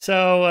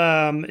 So,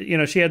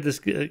 she had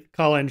this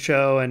call-in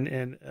show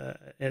and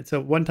so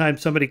one time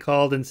somebody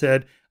called and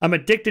said, I'm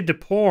addicted to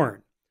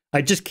porn.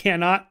 I just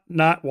cannot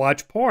not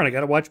watch porn. I got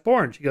to watch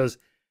porn. She goes,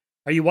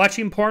 are you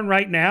watching porn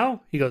right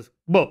now? He goes,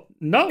 well,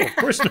 no, of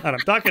course not. I'm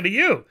talking to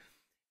you.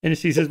 And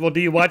she says, well,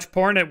 do you watch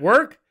porn at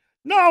work?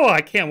 No,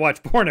 I can't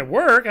watch porn at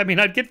work. I mean,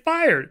 I'd get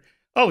fired.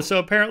 Oh, so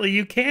apparently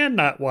you can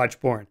not watch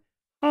porn.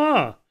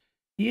 Huh.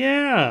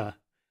 Yeah.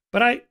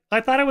 But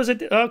I thought I was,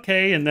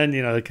 okay. And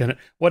then, kind of,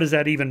 what does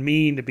that even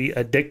mean to be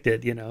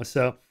addicted,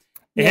 So.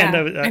 Yeah,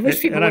 and I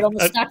wish people would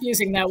almost stop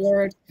using that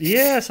word.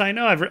 Yes, I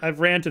know. I've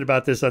ranted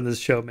about this on this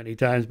show many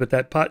times, but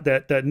that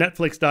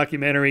Netflix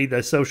documentary,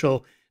 The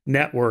Social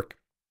Network,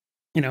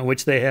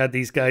 which they had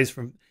these guys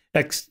from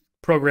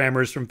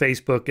ex-programmers from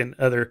Facebook and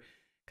other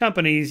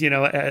companies,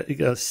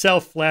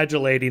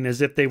 self-flagellating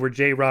as if they were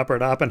J.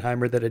 Robert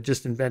Oppenheimer that had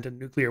just invented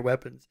nuclear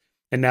weapons.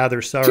 And now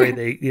they're sorry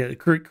they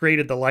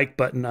created the like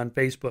button on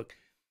Facebook.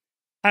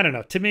 I don't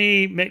know. To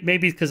me,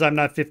 maybe because I'm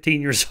not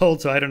 15 years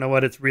old, so I don't know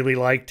what it's really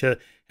like to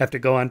have to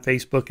go on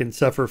Facebook and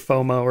suffer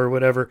FOMO or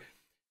whatever.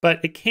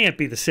 But it can't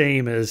be the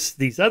same as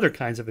these other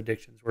kinds of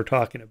addictions we're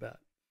talking about.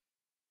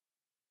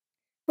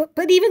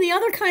 But even the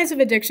other kinds of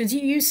addictions,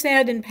 you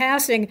said in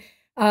passing,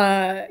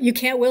 you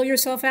can't will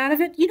yourself out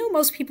of it.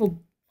 Most people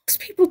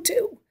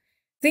do.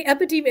 The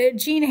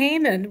epidemiologist Gene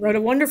Heyman wrote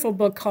a wonderful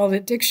book called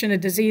Addiction, a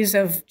Disease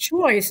of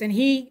Choice, and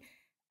he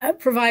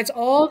provides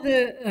all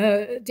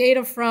the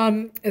data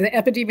from the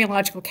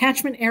epidemiological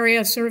catchment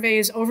area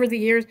surveys over the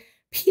years.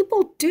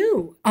 People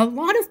do. A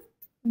lot of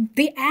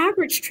the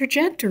average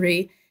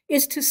trajectory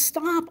is to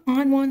stop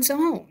on one's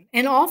own.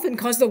 And often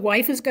because the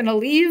wife is going to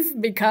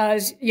leave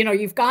because,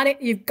 you've got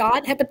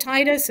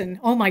hepatitis and,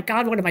 oh my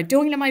God, what am I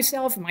doing to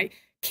myself? And my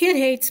kid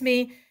hates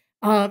me.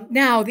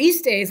 Now,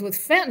 these days with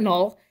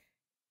fentanyl,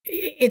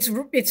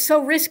 it's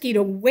so risky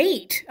to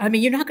wait. I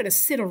mean, you're not going to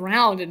sit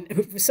around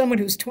and for someone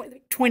who's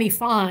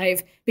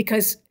 25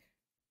 because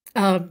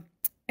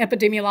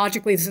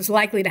epidemiologically this is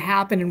likely to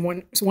happen in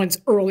one's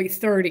early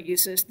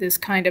 30s. Is this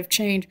kind of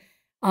change?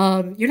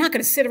 You're not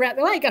going to sit around.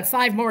 Well, I got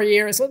 5 more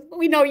years.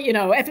 We know,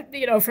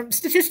 from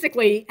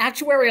statistically,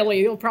 actuarially,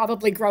 you'll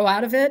probably grow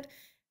out of it.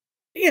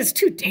 It's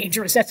too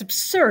dangerous. That's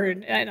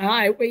absurd.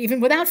 And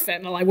even without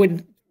fentanyl, I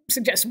wouldn't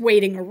suggest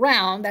waiting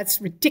around. That's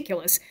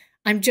ridiculous.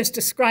 I'm just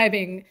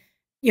describing,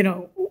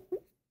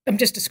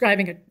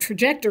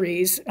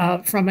 trajectories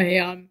from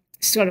a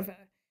sort of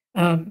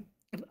a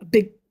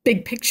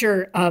big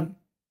picture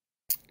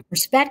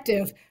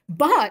perspective.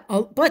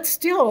 But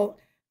still,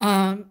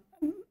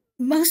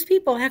 most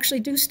people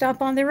actually do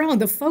stop on their own.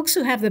 The folks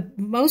who have the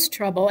most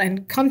trouble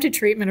and come to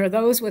treatment are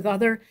those with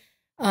other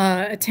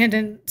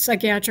attendant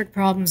psychiatric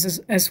problems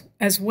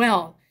as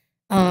well.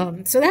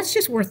 So that's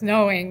just worth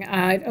knowing.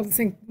 I don't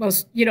think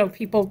most,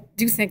 people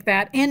do think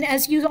that. And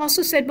as you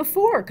also said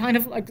before, kind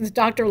of like the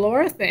Dr.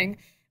 Laura thing,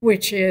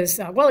 which is,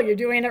 you're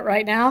doing it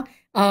right now.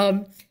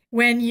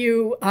 When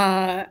you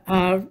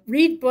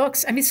read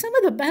books, I mean, some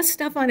of the best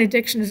stuff on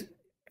addiction is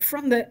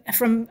from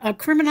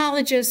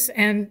criminologists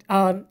and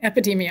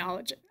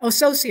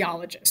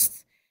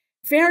sociologists.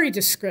 Very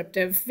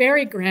descriptive,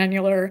 very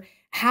granular,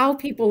 how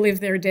people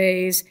live their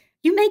days.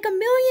 You make a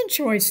million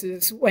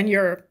choices when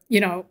you're,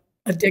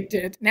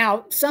 addicted.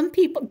 Now, some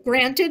people,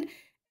 granted,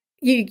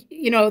 the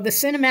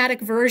cinematic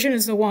version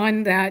is the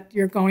one that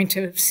you're going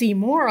to see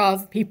more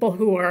of, people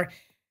who are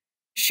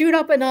shoot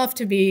up enough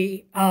to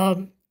be,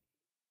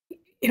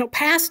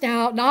 passed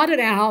out,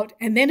 nodded out,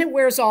 and then it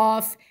wears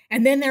off,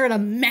 and then they're in a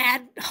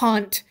mad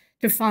hunt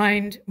to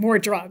find more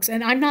drugs.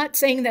 And I'm not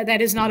saying that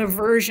that is not a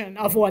version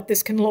of what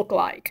this can look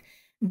like,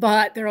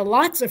 but there are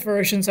lots of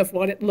versions of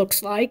what it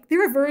looks like.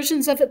 There are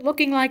versions of it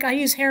looking like I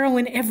use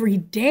heroin every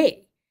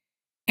day.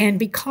 And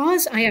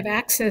because I have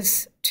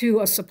access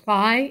to a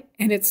supply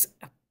and it's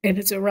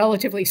a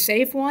relatively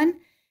safe one,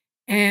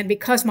 And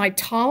because my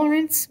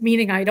tolerance,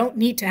 meaning I don't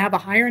need to have a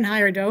higher and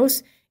higher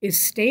dose,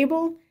 is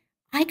stable,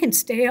 I could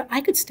stay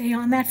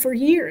on that for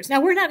years.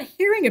 Now, we're not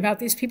hearing about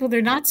these people.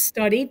 They're not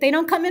studied. They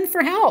don't come in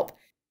for help.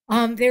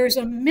 There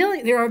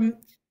are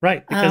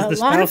Right, because the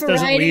spouse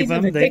doesn't leave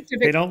them. They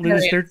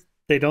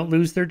don't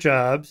lose their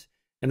jobs,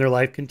 and their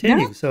life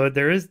continues. No. So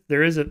there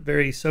is a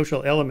very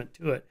social element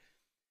to it.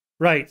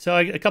 Right. So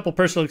a couple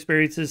personal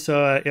experiences.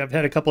 So I've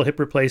had a couple hip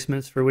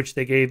replacements for which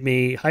they gave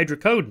me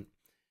hydrocodone,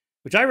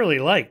 which I really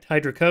liked.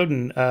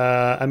 Hydrocodone,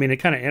 I mean, it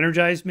kind of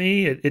energized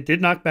me. It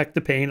did knock back the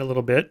pain a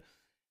little bit.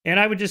 And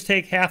I would just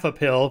take half a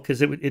pill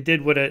because it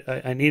did what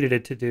I needed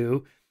it to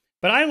do.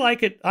 But I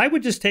like it. I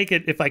would just take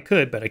it if I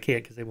could, but I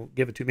can't because they won't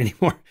give it to me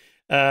anymore.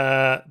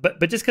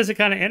 But just because it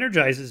kind of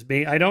energizes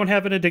me. I don't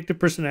have an addictive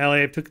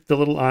personality. I took the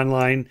little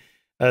online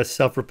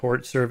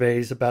self-report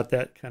surveys about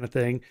that kind of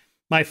thing.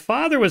 My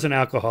father was an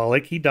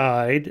alcoholic. He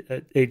died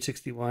at age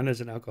 61 as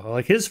an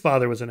alcoholic. His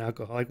father was an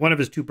alcoholic. One of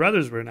his two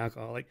brothers were an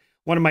alcoholic.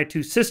 One of my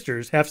two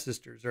sisters,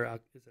 half-sisters, is an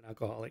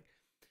alcoholic.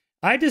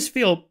 I just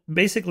feel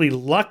basically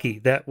lucky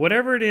that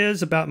whatever it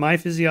is about my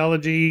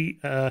physiology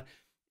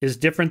is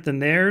different than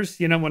theirs.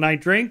 You know, when I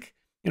drink,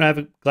 I have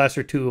a glass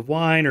or two of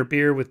wine or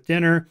beer with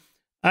dinner.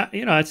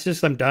 It's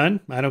just I'm done.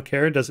 I don't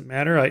care. It doesn't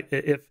matter.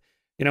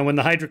 When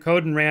the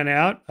hydrocodone ran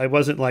out, I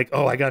wasn't like,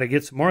 oh, I got to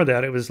get some more of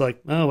that. It was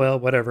like, oh, well,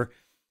 whatever.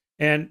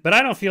 But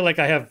I don't feel like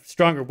I have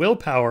stronger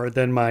willpower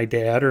than my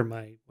dad or one of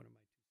my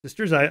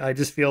sisters. I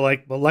just feel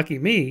like, well, lucky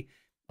me,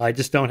 I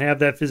just don't have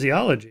that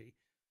physiology.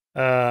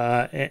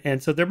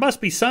 And so there must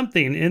be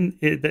something in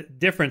the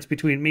difference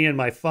between me and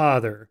my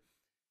father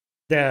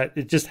that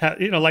it just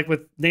like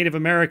with Native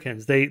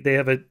Americans, they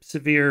have a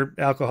severe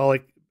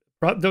alcoholic.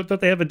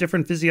 Don't they have a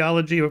different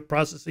physiology of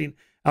processing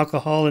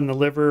alcohol in the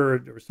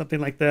liver or something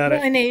like that?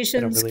 Well, and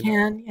Asians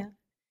can, yeah.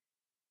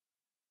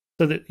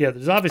 So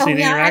there's obviously an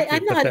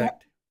interactive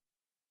effect.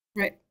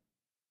 Right.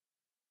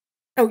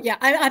 Oh yeah,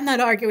 I'm not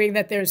arguing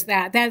that there's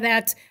that.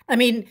 That's. I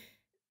mean,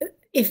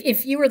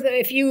 if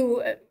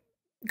you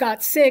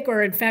got sick,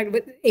 or in fact,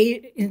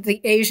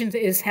 the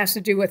Asians has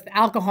to do with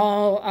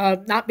alcohol,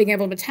 not being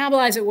able to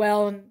metabolize it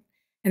well, and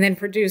then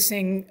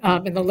producing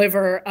in the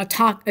liver a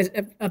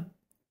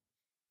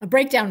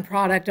breakdown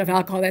product of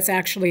alcohol that's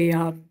actually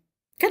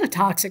kind of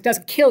toxic.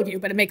 Doesn't kill you,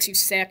 but it makes you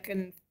sick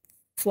and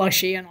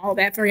flushy and all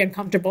that, very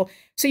uncomfortable.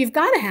 So you've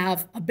got to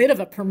have a bit of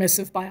a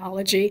permissive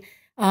biology.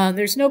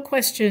 There's no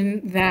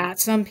question that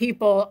some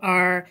people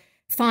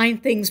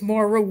find things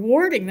more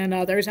rewarding than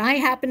others. I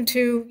happen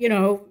to,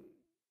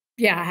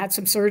 I had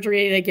some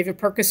surgery. They give you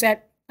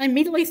Percocet. I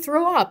immediately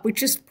throw up,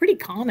 which is pretty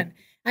common.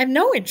 I have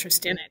no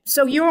interest in it.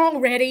 So you're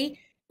already,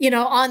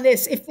 on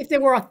this. If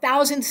there were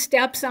 1,000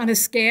 steps on a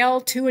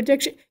scale to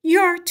addiction,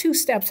 you're 2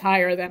 steps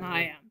higher than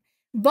I am.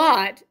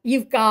 But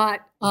you've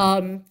got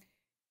so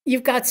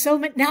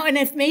many now. And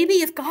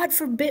if God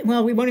forbid,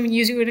 well, we won't even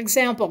use you as an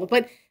example,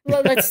 but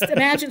let's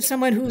imagine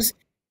someone whose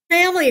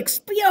family,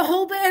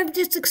 whole band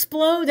just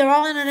explode. They're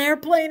all in an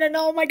airplane, and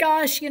oh my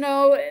gosh,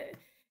 you're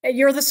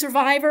the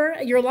survivor.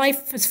 Your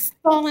life has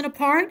fallen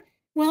apart.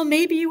 Well,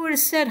 maybe you would have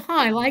said, "Huh,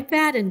 I like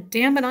that," and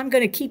damn it, I'm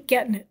going to keep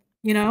getting it.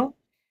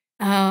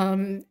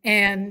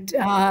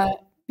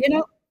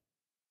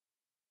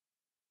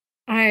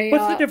 What's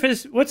the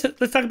difference? Let's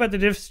talk about the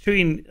difference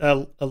between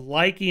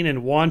liking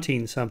and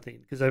wanting something,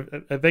 because I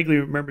vaguely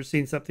remember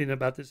seeing something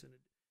about this in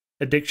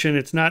addiction.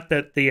 It's not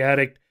that the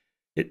addict,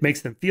 it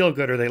makes them feel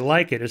good or they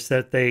like it. It's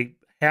that they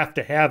have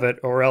to have it,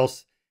 or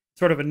else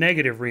sort of a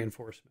negative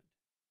reinforcement.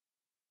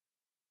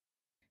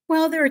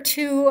 Well, there are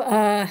two.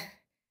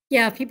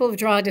 People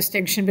draw a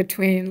distinction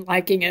between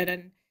liking it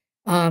and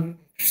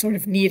sort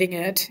of needing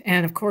it,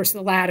 and of course,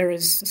 the latter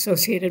is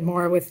associated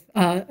more with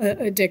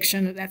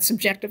addiction, that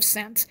subjective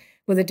sense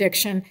with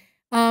addiction.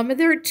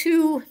 There are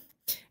two,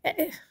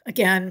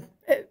 again,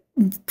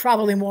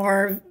 probably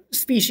more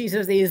species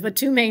of these, but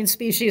two main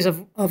species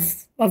of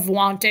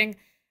wanting.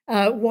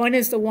 One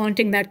is the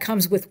wanting that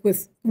comes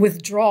with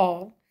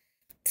withdrawal.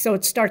 So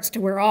it starts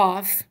to wear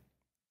off.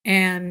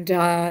 And,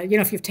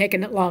 if you've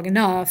taken it long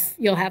enough,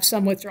 you'll have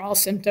some withdrawal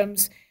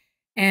symptoms.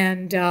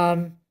 And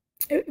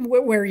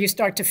where you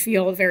start to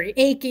feel very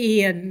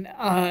achy, and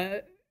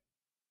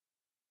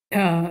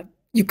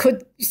you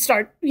could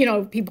start,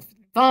 people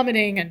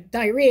vomiting and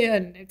diarrhea,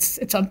 and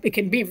it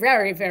can be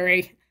very,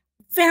 very,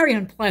 very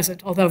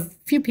unpleasant, although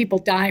few people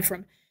die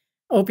from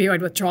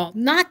opioid withdrawal.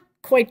 Not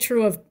quite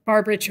true of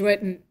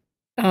barbiturate and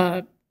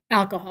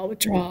alcohol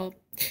withdrawal.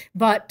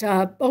 But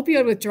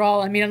opioid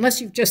withdrawal,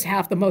 unless you just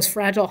have the most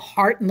fragile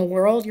heart in the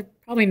world, you're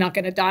probably not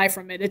going to die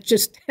from it. It's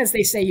just, as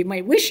they say, you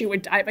might wish you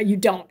would die, but you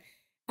don't.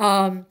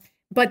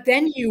 But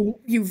then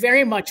you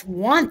very much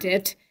want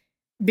it,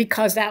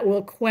 because that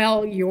will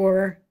quell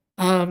your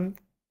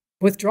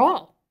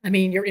withdrawal.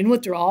 You're in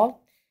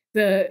withdrawal.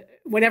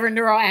 Whatever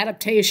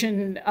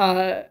neuroadaptation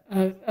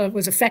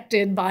was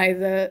affected by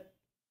the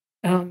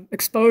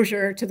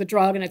exposure to the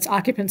drug and its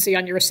occupancy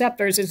on your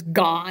receptors is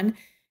gone.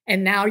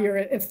 And now you're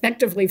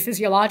effectively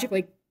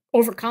physiologically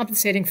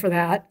overcompensating for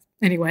that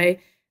anyway.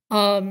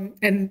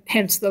 And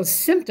hence those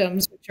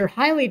symptoms, which are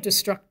highly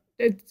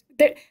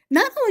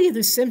not only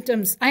the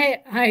symptoms,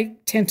 I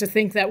tend to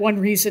think that one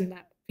reason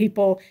that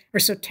people are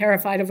so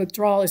terrified of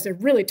withdrawal is they're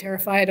really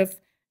terrified of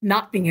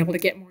not being able to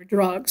get more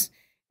drugs.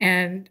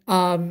 And,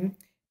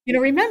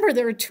 remember,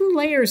 there are two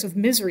layers of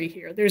misery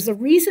here. There's the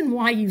reason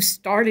why you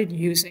started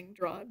using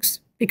drugs,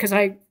 because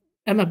I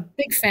am a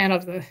big fan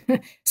of the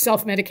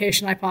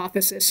self-medication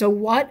hypothesis. So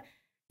what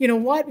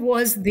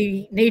was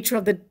the nature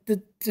of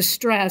the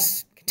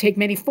distress? It could take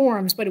many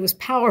forms, but it was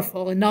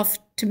powerful enough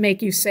to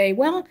make you say,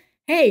 well,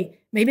 hey,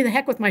 maybe the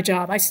heck with my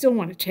job. I still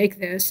want to take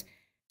this.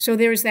 So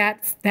there's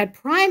that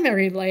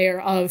primary layer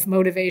of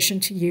motivation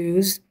to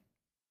use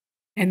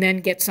and then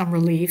get some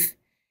relief.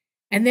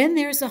 And then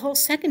there's the whole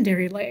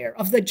secondary layer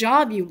of the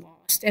job you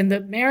lost and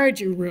the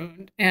marriage you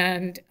ruined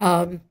and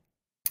the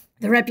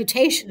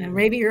reputation and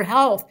maybe your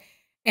health.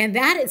 And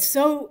that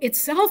itself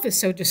is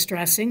so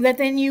distressing that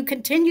then you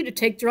continue to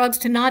take drugs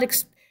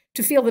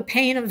to feel the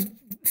pain of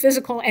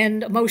physical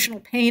and emotional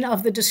pain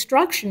of the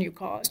destruction you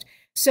caused.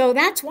 So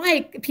that's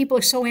why people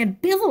are so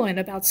ambivalent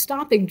about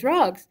stopping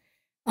drugs.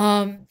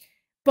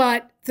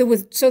 But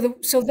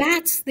so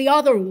that's the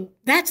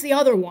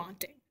other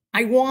wanting.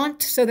 I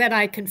want so that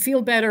I can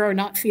feel better or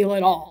not feel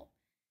at all.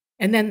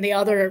 And then the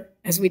other,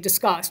 as we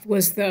discussed,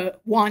 was the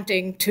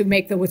wanting to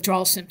make the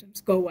withdrawal symptoms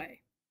go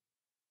away.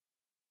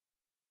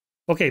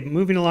 Okay,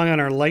 moving along on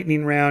our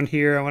lightning round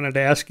here, I wanted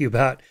to ask you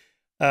about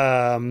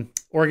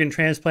organ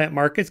transplant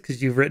markets,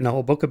 because you've written a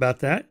whole book about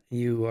that.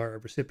 You are a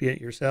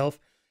recipient yourself.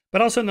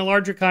 But also in the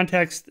larger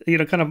context,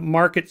 kind of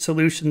market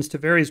solutions to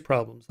various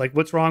problems, like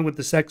what's wrong with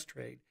the sex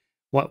trade?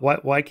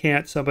 Why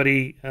can't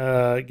somebody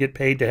get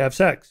paid to have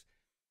sex?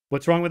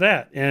 What's wrong with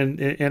that?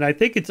 And I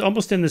think it's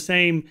almost in the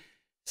same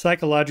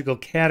psychological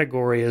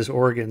category as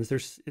organs.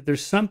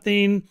 There's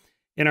something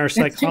in our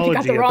psychology you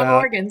got the wrong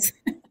about organs.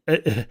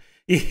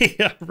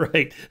 Yeah,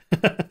 right.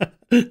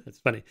 That's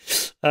funny.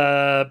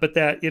 But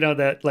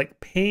that like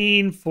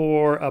pain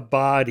for a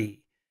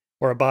body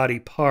or a body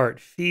part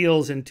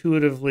feels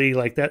intuitively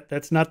like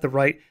that's not the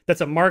right,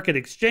 that's a market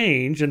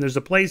exchange and there's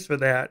a place for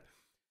that.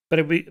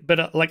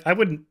 But like I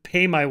wouldn't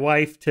pay my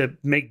wife to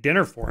make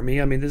dinner for me.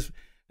 I mean,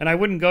 and I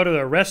wouldn't go to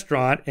a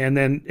restaurant and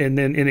then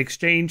in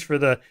exchange for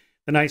the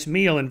nice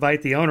meal,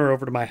 invite the owner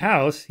over to my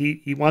house.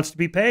 He wants to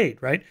be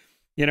paid, right?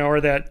 Or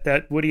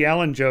that Woody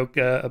Allen joke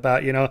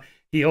about,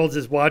 he holds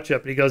his watch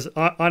up and he goes,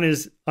 on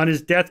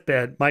his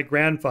deathbed, my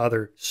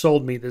grandfather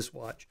sold me this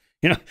watch.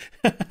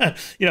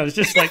 It's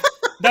just like,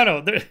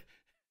 no,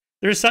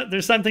 there's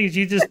some things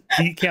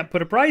you can't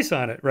put a price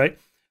on it, right?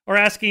 Or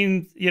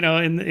asking,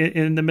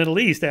 in the Middle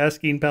East,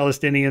 asking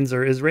Palestinians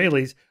or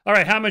Israelis, all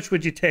right, how much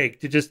would you take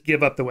to just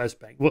give up the West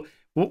Bank?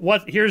 Well,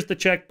 here's the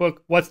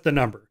checkbook. What's the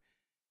number?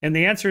 And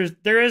the answer is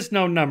there is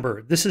no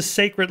number. This is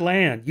sacred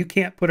land. You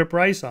can't put a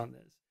price on this.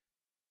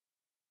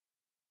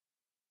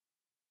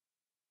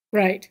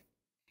 Right.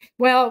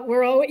 Well,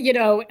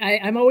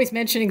 I'm always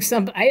mentioning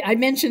I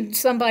mentioned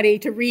somebody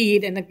to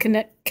read, and the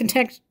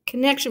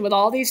connection with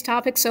all these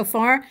topics so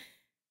far.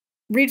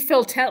 Read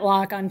Phil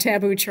Tetlock on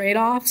taboo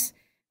trade-offs.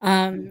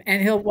 And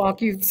he'll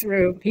walk you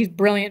through. He's a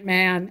brilliant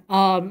man.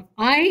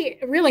 I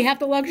really have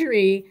the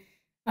luxury,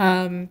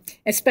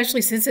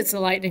 especially since it's a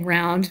lightning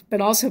round,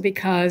 but also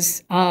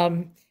because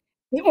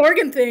the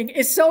organ thing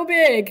is so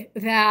big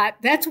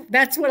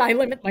that's what I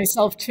limit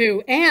myself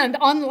to. And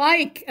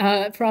unlike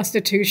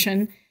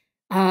prostitution,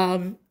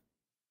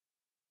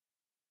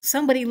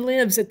 somebody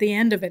lives at the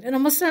end of it. And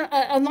almost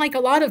unlike a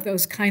lot of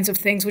those kinds of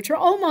things, which are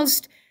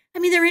almost,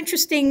 they're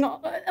interesting,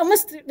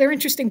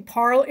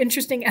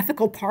 interesting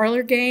ethical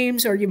parlor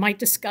games, or you might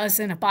discuss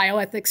in a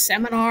bioethics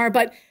seminar.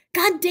 But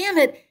God damn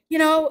it,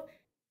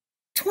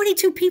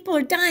 22 people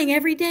are dying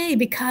every day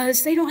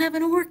because they don't have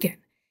an organ.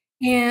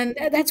 And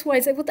that's why I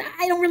said, well,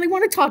 I don't really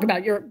want to talk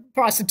about your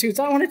prostitutes.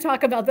 I want to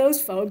talk about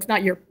those folks,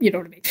 not your, you know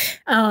what I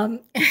mean?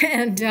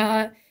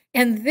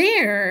 And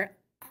there,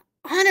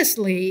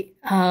 honestly,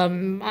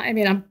 I'm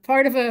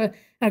part of a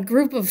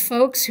group of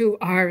folks who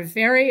are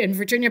and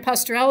Virginia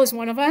Pastorell is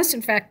one of us.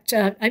 In fact,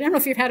 I don't know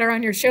if you've had her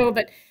on your show,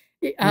 but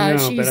no,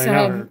 she's, but I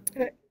know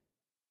her.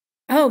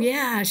 Oh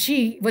yeah,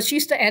 she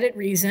used to edit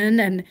Reason,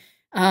 and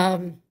a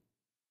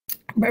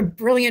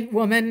brilliant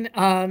woman.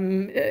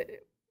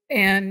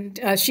 And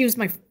she was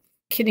my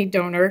kidney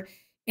donor.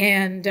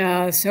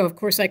 And so of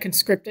course I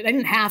conscripted. I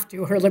didn't have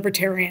to. Her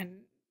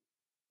libertarian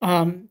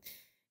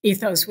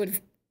ethos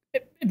would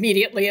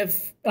immediately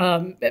have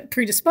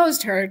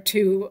predisposed her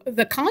to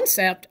the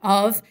concept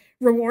of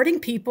rewarding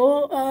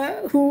people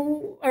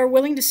who are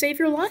willing to save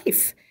your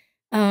life.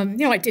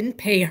 I didn't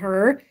pay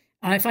her.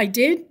 If I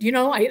did,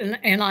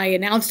 I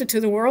announced it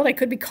to the world, I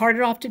could be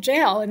carted off to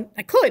jail. And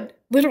I could,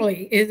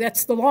 literally.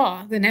 That's the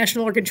law, the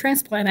National Organ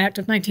Transplant Act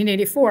of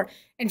 1984.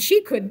 And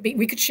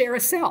we could share a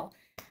cell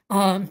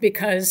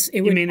because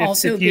it would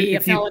also be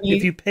a felony.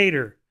 If you paid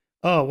her.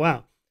 Oh,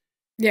 wow.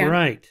 Yeah.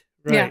 Right.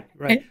 Right.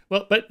 And,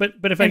 well, but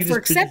if I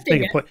could just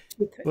make a point,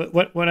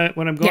 what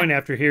I'm going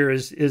after here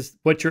is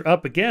what you're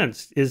up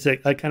against is a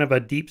kind of a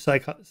deep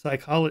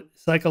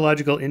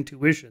psychological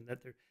intuition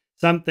that there's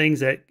some things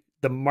that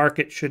the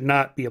market should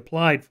not be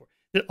applied for.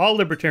 all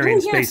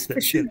libertarians yes, face for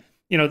this. sure.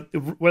 You know,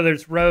 whether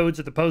it's roads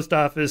at the post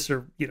office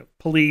or, you know,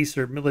 police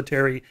or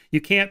military,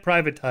 you can't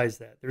privatize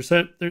that. There's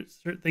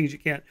certain things you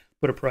can't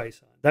put a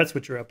price on. That's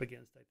what you're up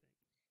against, I think.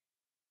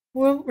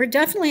 Well, we're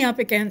definitely up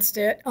against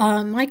it.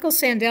 Michael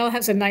Sandel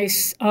has a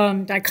nice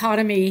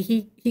dichotomy.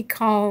 He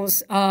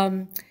calls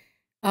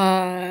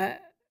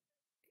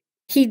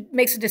he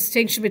makes a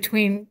distinction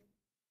between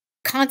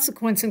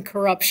consequence and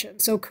corruption.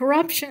 So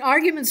corruption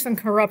arguments from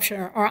corruption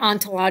are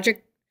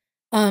ontologic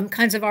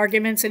kinds of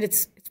arguments, and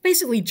it's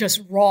basically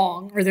just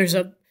wrong. Or there's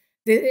what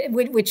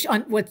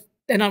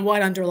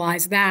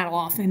underlies that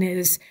often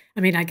is,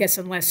 I mean, I guess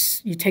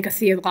unless you take a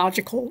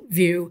theological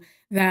view,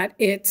 that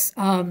it's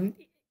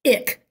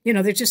ick. You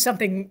know, there's just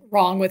something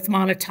wrong with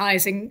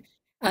monetizing,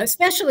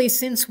 especially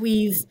since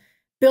we've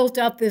built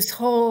up this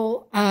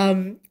whole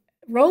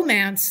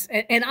romance.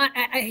 And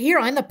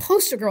I'm the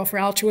poster girl for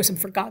altruism,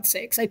 for God's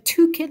sakes. I had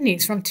 2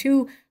 kidneys from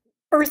 2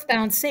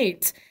 earthbound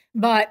saints.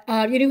 But,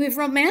 we've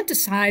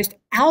romanticized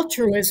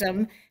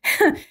altruism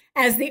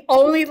as the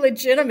only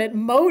legitimate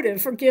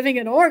motive for giving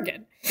an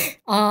organ.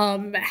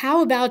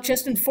 How about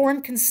just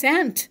informed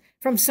consent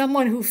from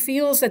someone who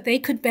feels that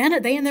they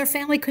and their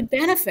family could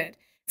benefit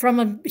from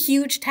a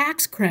huge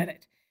tax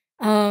credit?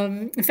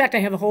 In fact, I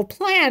have a whole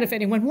plan, if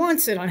anyone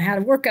wants it, on how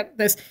to work up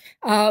this.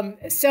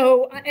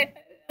 So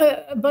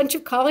a bunch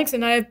of colleagues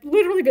and I have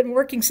literally been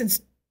working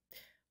since,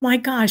 my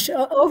gosh,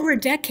 over a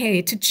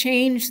decade to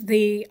change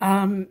the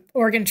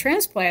Organ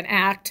Transplant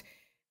Act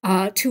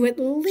to at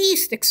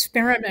least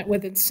experiment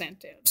with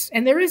incentives.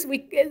 And there was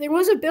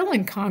a bill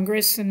in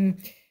Congress,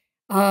 and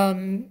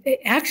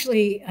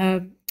actually,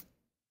 let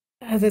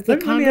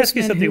me ask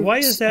you something. Why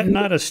is that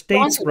not a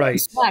states'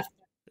 right?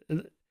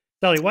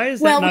 Sally, why is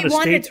that not a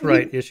states'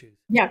 right issue?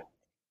 Yeah,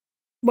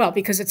 well,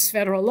 because it's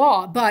federal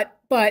law. But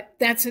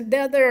that's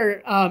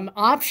another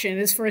option,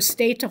 is for a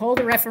state to hold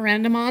a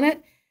referendum on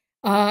it.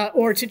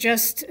 Or to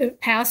just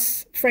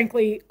pass,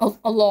 frankly,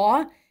 a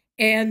law,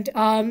 and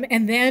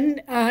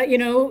then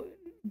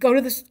go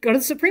to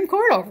the Supreme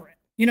Court over it.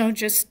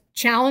 Just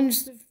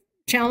challenge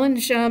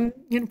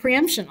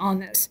preemption on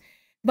this.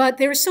 But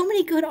there are so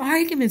many good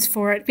arguments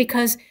for it,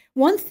 because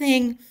one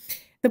thing,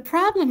 the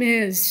problem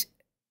is,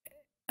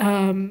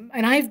 and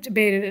I've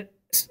debated it,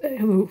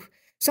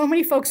 so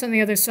many folks on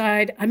the other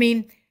side. I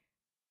mean,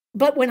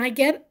 but when I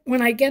get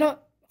a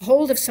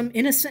hold of some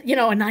innocent,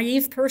 a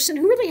naive person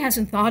who really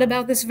hasn't thought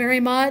about this very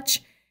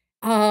much.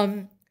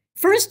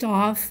 First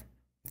off,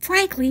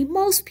 frankly,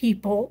 most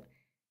people,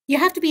 you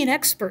have to be an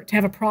expert to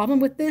have a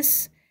problem with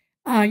this.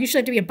 You should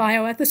have to be a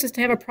bioethicist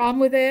to have a problem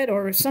with it,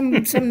 or some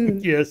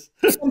yes.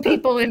 some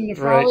people in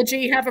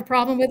nephrology have a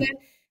problem with it.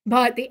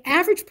 But the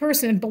average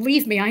person,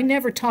 believe me, I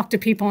never talked to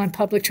people on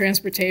public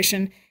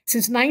transportation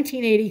since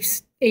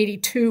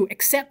 1982,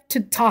 except to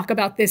talk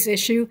about this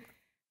issue.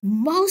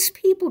 Most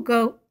people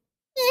go,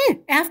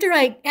 after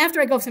I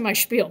go through my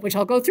spiel, which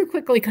I'll go through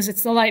quickly because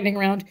it's the lightning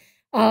round.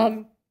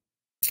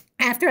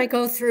 After I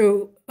go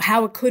through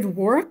how it could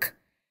work,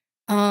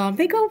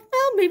 they go,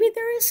 well, maybe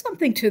there is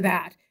something to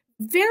that.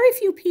 Very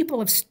few people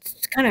have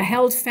kind of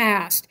held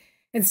fast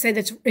and said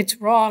it's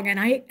wrong.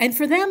 And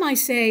for them, I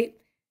say,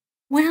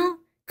 well,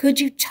 could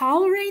you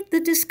tolerate the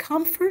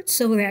discomfort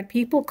so that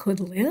people could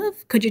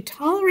live? Could you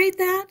tolerate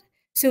that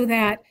so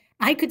that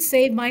I could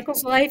save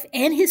Michael's life,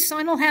 and his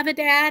son will have a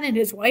dad, and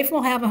his wife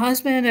will have a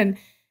husband, and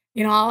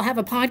I'll have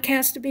a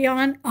podcast to be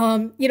on.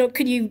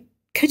 Could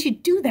you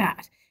do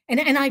that?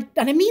 And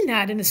I mean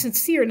that in a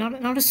sincere,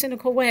 not a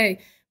cynical way.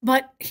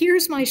 But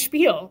here's my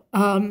spiel,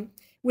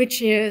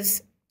 which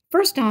is,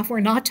 first off, we're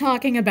not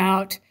talking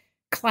about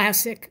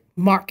classic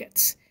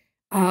markets.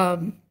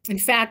 In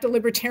fact, the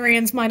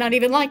libertarians might not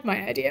even like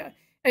my idea.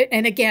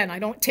 And again, I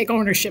don't take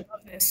ownership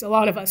of this. A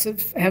lot of us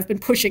have been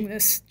pushing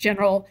this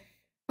general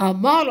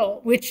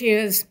model, which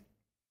is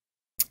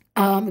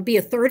would be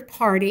a third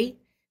party.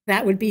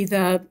 That would be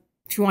if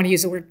you want to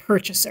use the word,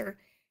 purchaser.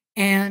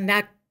 And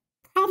that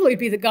probably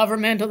be the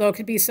government, although it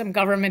could be some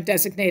government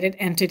designated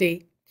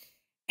entity.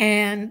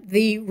 And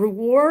the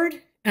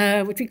reward,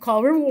 which we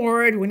call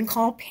reward, wouldn't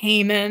call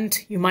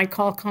payment, you might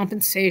call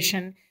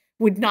compensation,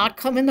 would not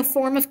come in the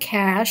form of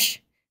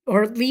cash,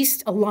 or at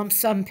least a lump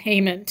sum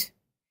payment.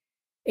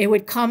 It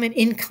would come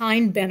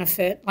in-kind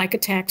benefit, like a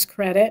tax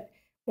credit,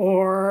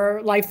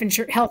 or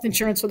health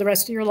insurance for the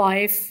rest of your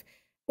life,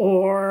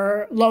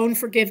 or loan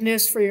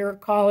forgiveness for your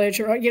college,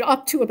 or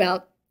up to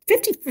about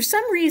 50. For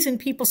some reason,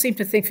 people seem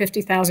to think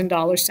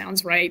 $50,000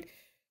 sounds right.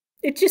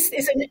 It just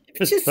isn't.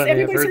 It's just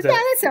everybody says, "Yeah,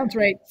 that sounds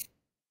right."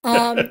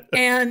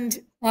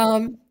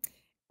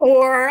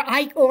 Or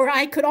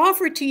I could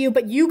offer it to you,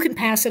 but you can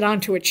pass it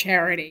on to a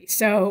charity.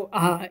 So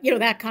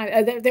that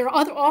kind of, there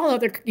are all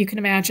other, you can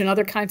imagine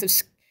other kinds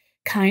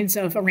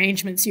of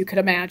arrangements you could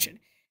imagine.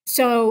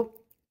 So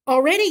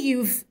already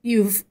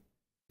you've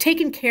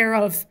taken care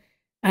of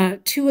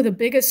two of the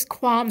biggest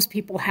qualms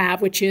people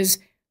have, which is,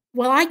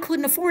 well, I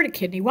couldn't afford a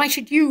kidney. Why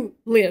should you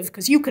live?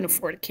 Because you can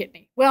afford a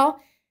kidney. Well,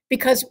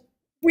 because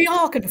we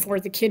all can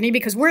afford the kidney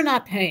because we're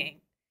not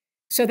paying.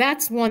 So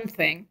that's one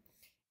thing.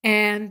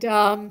 And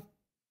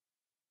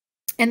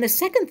And the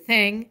second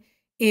thing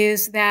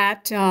is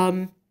that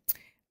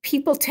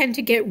people tend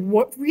to get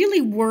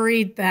really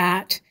worried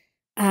that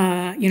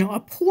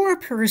a poor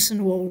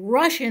person will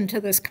rush into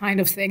this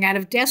kind of thing out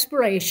of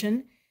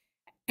desperation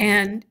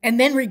and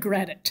then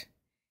regret it.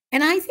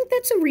 And I think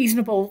that's a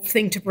reasonable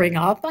thing to bring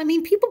up. I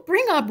mean, people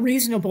bring up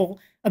reasonable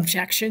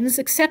objections,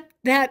 except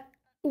that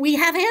we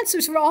have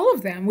answers for all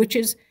of them, which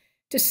is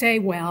to say,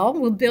 well,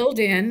 we'll build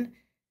in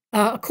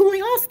a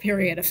cooling off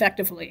period,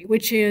 effectively,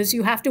 which is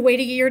you have to wait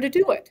a year to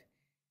do it.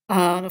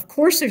 Of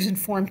course, there's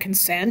informed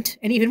consent.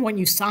 And even when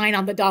you sign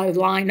on the dotted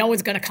line, no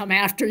one's going to come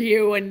after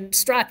you and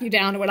strap you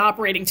down to an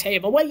operating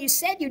table. Well, you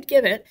said you'd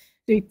give it.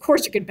 Of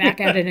course, you could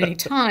back out at any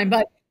time.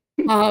 But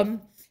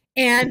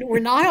and we're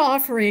not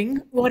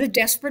offering what a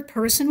desperate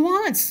person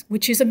wants,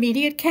 which is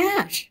immediate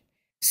cash.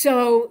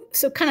 So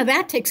kind of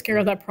that takes care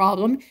of that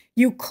problem.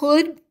 You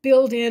could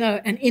build in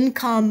an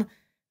income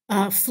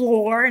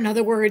floor. In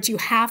other words, you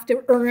have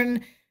to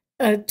earn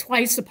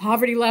twice the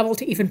poverty level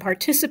to even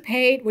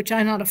participate, which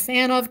I'm not a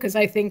fan of because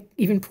I think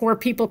even poor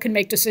people can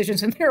make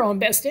decisions in their own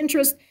best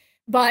interest.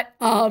 But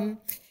that's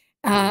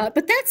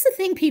the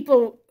thing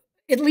people,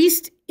 at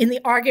least in the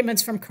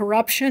arguments from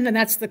corruption, and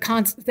that's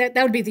that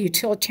would be the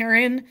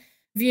utilitarian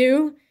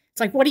view. It's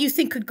like, what do you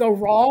think could go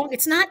wrong?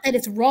 It's not that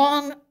it's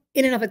wrong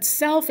in and of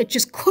itself. It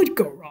just could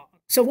go wrong.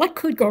 So what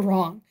could go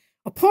wrong?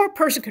 A poor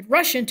person could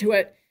rush into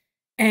it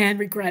and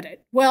regret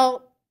it.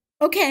 Well,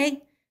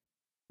 okay,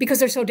 because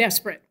they're so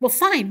desperate. Well,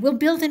 fine, we'll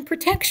build in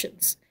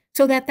protections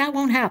so that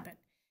won't happen.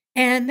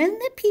 And then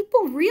most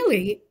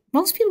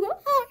people go,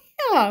 oh,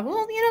 yeah,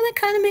 well, that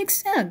kind of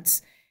makes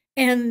sense.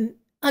 And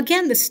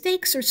again, the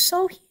stakes are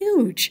so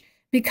huge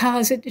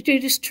because it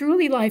is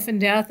truly life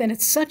and death, and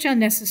it's such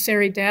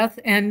unnecessary death.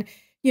 And,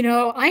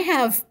 I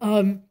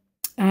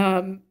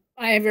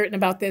have written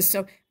about this.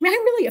 So, I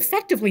really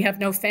effectively have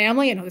no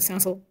family. I know this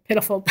sounds a little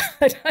pitiful,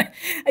 but,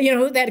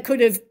 that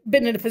could have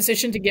been in a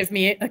position to give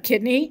me a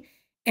kidney.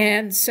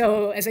 And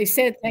so, as I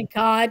said, thank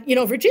God,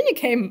 Virginia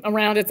came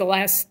around at the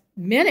last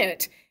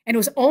minute, and it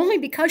was only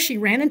because she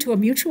ran into a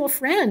mutual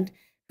friend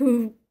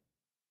who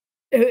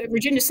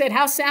Virginia said,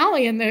 how's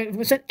Sally? And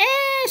we said,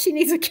 she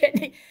needs a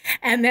kidney.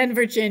 And then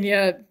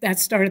Virginia, that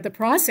started the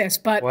process.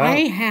 But wow.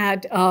 I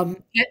had,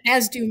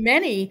 as do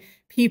many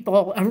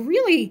people, a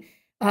really,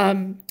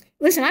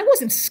 listen, I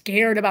wasn't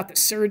scared about the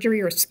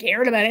surgery or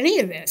scared about any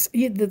of this.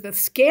 The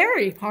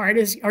scary part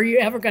is, are you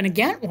ever going to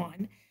get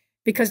one?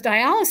 Because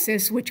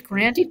dialysis, which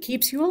granted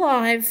keeps you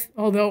alive,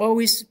 although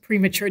always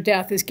premature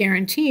death is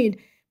guaranteed,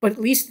 but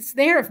at least it's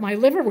there. If my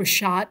liver was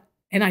shot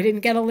and I didn't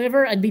get a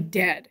liver, I'd be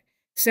dead.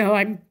 So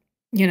I'm,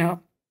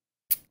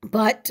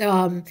 but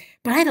I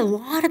had a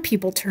lot of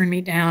people turn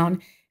me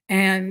down.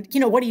 And,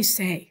 what do you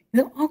say?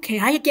 Okay,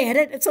 I get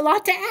it. It's a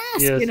lot to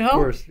ask, yes, of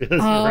course. Yes,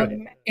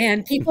 right.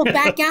 And people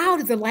back out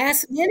at the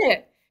last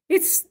minute.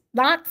 It's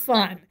not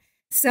fun.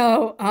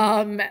 So,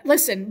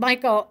 listen,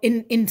 Michael,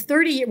 in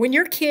 30 years, when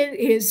your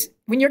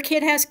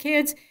kid has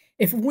kids,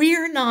 if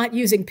we're not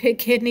using pig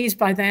kidneys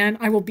by then,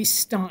 I will be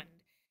stunned.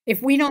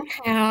 If we don't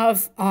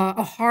have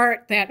a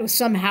heart that was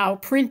somehow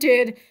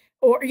printed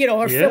or, or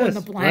yes, fill in the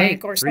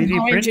blank, right. Or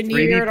somehow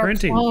engineered or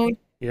cloned.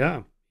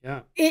 Yeah, yeah.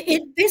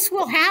 This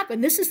will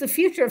happen. This is the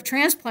future of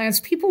transplants.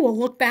 People will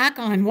look back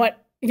on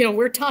what,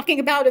 we're talking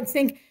about and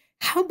think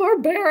how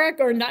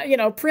barbaric or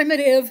not,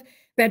 primitive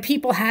that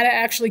people had to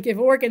actually give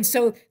organs.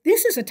 So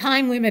this is a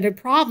time-limited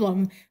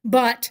problem,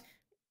 but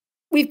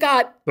we've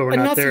got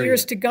enough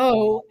years to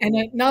go and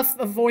enough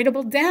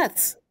avoidable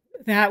deaths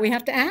that we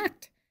have to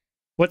act.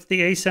 What's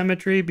the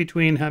asymmetry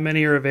between how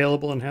many are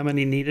available and how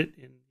many need it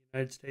in the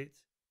United States?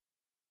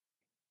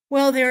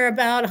 Well, there are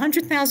about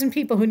 100,000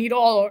 people who need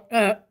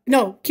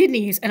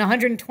kidneys and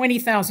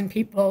 120,000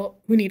 people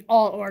who need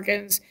all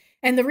organs.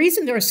 And the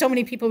reason there are so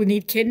many people who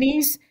need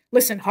kidneys,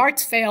 listen,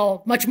 hearts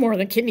fail much more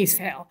than kidneys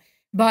fail.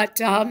 But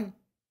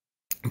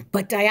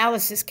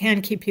dialysis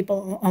can keep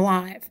people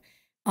alive.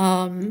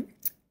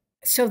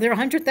 So there are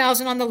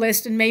 100,000 on the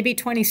list, and maybe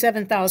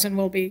 27,000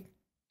 will be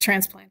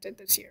transplanted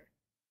this year.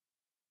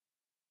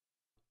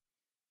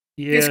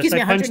 Yes, excuse me,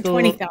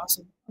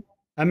 120,000.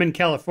 I'm in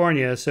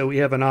California, so we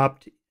have an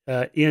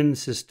opt-in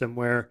system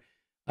where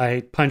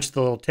I punch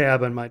the little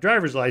tab on my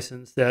driver's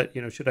license that,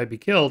 should I be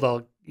killed,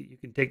 you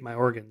can take my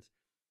organs.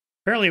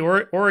 Apparently,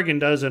 Oregon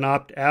does an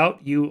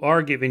opt-out. You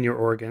are given your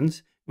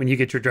organs when you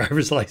get your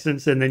driver's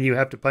license, and then you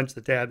have to punch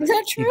the tab. Is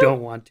that true? You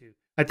don't want to.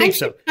 I think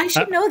so. I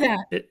should know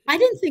that. I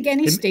didn't think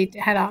any state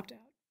had opt-out.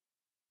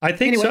 I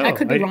think anyway, so. I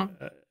could be wrong.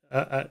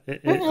 I'll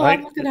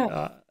look it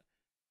up.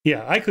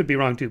 Yeah, I could be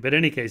wrong too. But in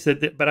any case,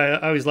 but I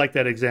always like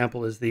that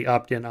example as the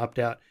opt-in,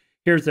 opt-out.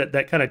 Here's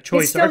that kind of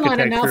choice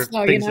architecture enough,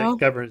 though, things that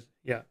governs.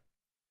 Yeah.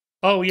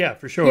 Oh yeah,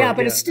 for sure. Yeah,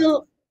 but it's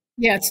still.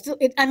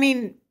 I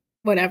mean,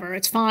 whatever.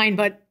 It's fine.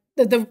 But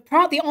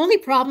the only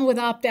problem with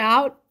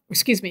opt-out,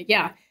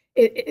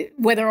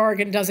 whether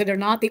Oregon does it or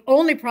not, the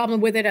only problem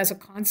with it as a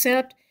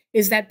concept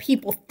is that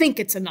people think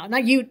it's enough.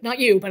 Not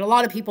you, but a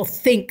lot of people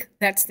think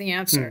that's the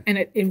answer, and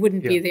it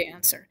wouldn't be the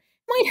answer.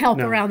 might help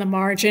No. around the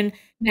margin.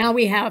 Now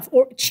we have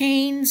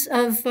chains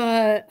of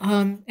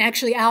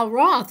actually Al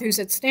Roth, who's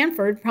at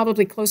Stanford,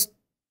 probably close.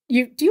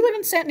 Do you live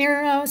in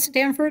near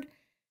Stanford?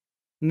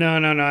 No.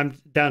 I'm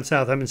down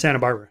south. I'm in Santa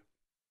Barbara.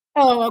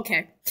 Oh,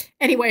 okay.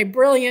 Anyway,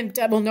 brilliant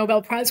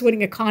Nobel Prize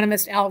winning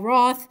economist Al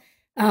Roth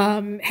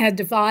had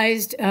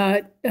devised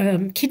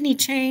kidney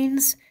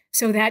chains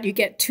so that you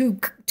get two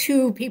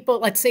people.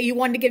 Let's say you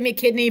wanted to give me a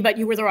kidney, but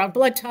you were the wrong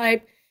blood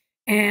type.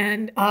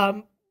 And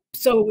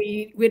so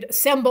we would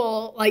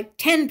assemble like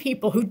 10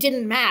 people who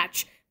didn't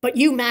match, but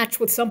you match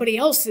with somebody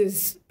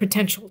else's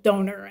potential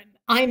donor. And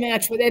I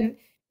match with, and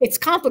it's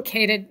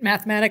complicated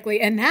mathematically.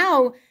 And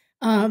now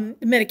the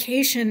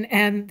medication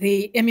and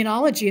the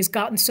immunology has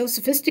gotten so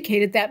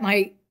sophisticated that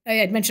I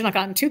had mentioned I've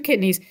gotten 2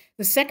 kidneys.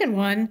 The second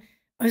one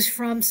was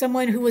from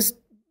someone who was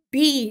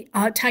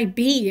type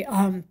B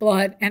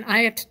blood,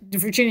 and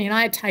Virginia and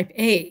I had type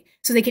A.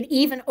 So they can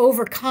even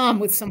overcome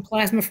with some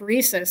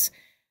plasmapheresis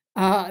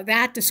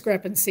that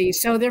discrepancy.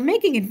 So they're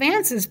making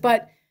advances,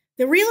 but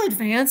the real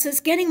advance is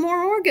getting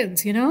more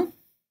organs, you know?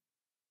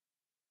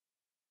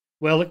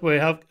 Well, look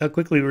how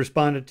quickly we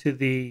responded to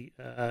the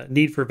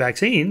need for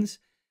vaccines.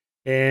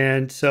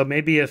 And so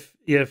maybe if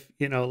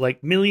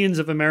like millions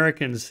of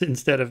Americans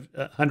instead of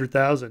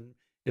 100,000,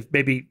 if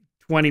maybe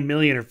 20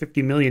 million or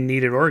 50 million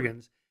needed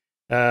organs,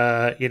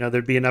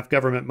 there'd be enough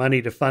government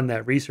money to fund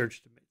that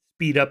research to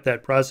speed up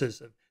that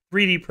process of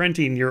 3D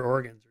printing your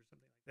organs or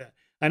something like that.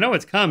 I know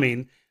it's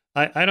coming.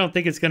 I don't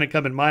think it's going to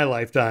come in my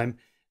lifetime,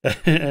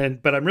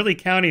 but I'm really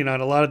counting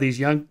on a lot of these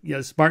young,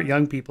 smart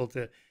young people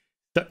to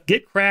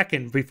get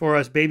cracking before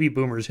us baby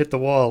boomers hit the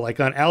wall, like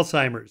on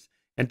Alzheimer's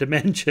and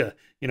dementia.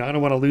 I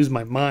don't want to lose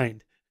my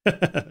mind.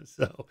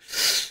 So,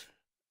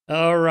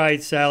 all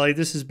right, Sally,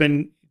 this has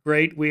been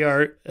great. We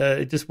are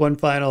just one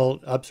final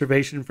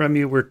observation from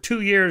you. We're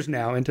 2 years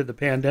now into the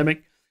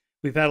pandemic.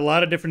 We've had a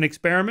lot of different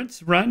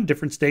experiments run,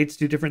 different states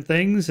do different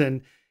things.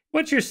 And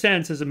what's your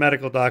sense as a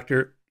medical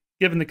doctor,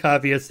 given the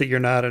caveats that you're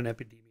not an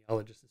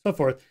epidemiologist and so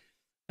forth,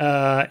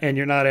 and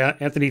you're not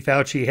Anthony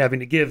Fauci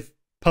having to give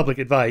public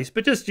advice,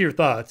 but just your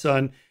thoughts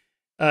on,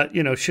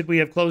 should we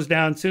have closed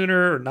down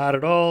sooner or not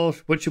at all?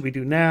 What should we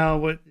do now?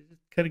 What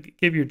kind of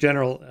give your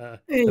general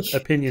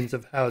opinions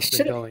of how it's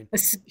been going?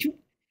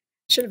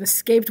 Should have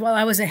escaped while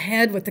I was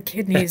ahead with the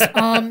kidneys.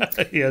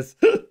 Yes.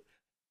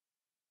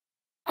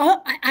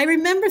 I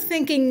remember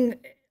thinking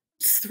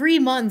 3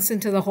 months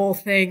into the whole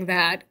thing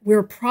that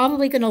we're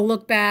probably going to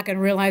look back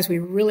and realize we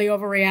really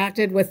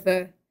overreacted with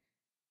the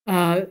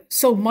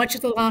so much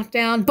of the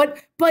lockdown.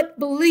 But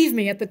believe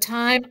me, at the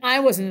time, I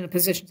wasn't in a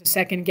position to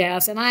second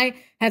guess, and I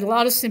had a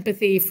lot of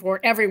sympathy for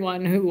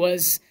everyone who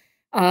was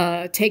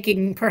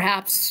taking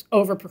perhaps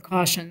over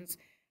precautions.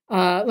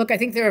 Look, I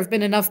think there have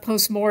been enough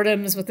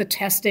postmortems with the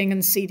testing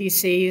and the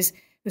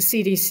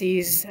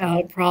CDC's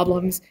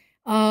problems.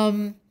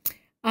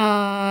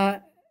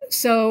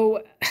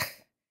 So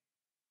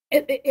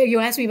you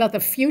asked me about the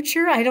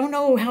future. I don't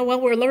know how well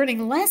we're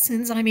learning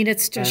lessons. I mean,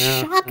 it's just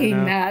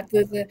shocking that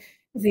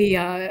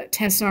the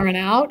tests aren't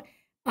out.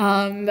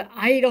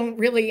 I don't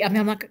really, I'm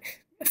not,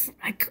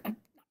 I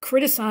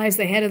criticize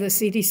the head of the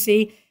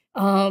CDC.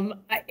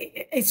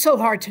 It's so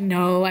hard to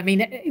know. I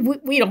mean,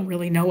 we don't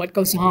really know what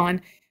goes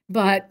on,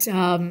 but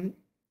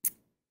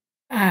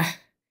I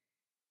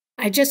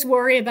just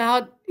worry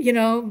about,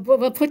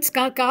 we'll put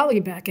Scott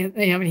Gottlieb back in.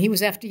 I mean, he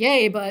was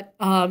FDA, but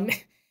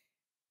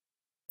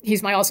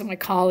he's also my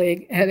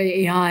colleague at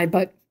AEI,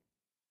 but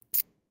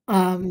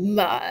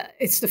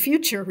it's the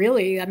future,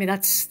 really. I mean,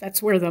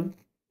 that's where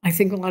I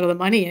think a lot of the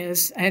money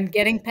is. And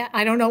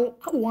I don't know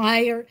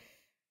why or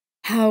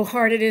how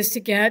hard it is to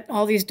get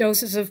all these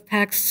doses of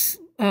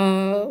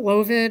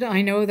Paxlovid.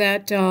 I know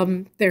that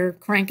they're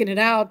cranking it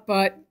out,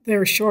 but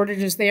there are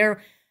shortages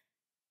there.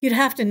 You'd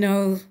have to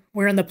know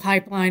where in the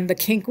pipeline the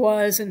kink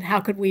was and how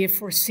could we have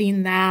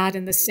foreseen that.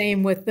 And the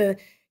same with no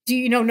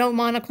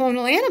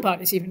monoclonal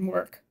antibodies even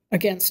work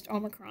against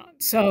Omicron.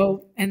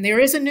 So, and there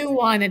is a new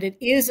one and it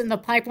is in the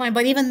pipeline,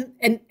 but even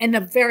in a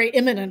very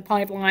imminent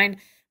pipeline,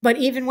 but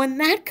even when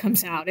that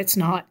comes out, it's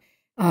not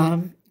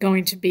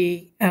going to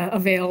be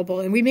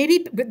available. And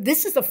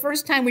this is the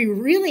first time we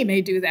really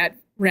may do that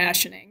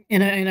rationing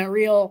in a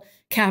real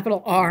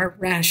capital R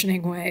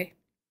rationing way.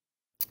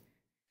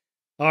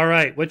 All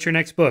right. What's your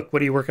next book?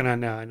 What are you working on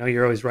now? I know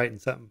you're always writing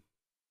something.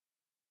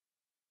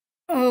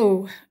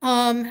 Oh,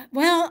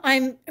 well,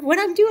 what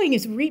I'm doing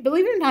is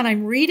believe it or not,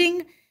 I'm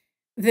reading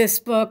this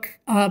book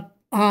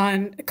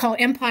called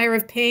Empire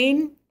of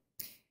Pain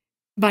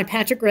by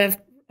Patrick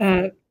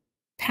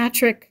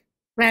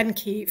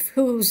Raddenkeefe,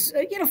 who's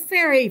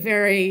very,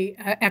 very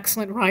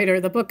excellent writer.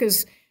 The book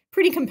is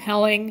pretty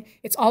compelling.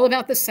 It's all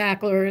about the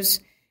Sacklers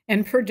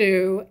and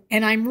Purdue,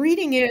 and I'm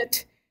reading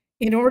it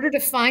in order to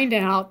find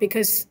out,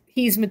 because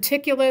he's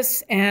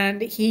meticulous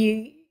and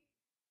he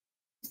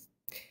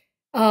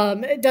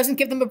doesn't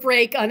give them a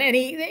break on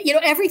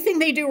everything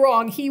they do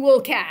wrong, he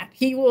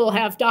will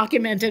have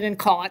documented and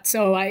caught.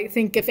 So I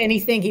think if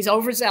anything, he's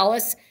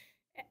overzealous,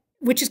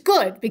 which is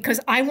good because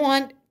I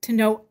want to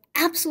know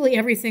absolutely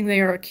everything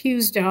they are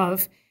accused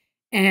of.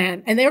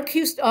 And they're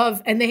accused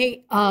of, and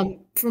they,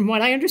 from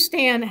what I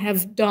understand,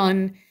 have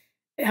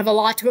a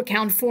lot to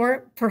account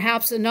for,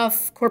 perhaps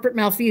enough corporate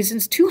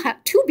malfeasance to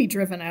be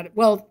driven out of.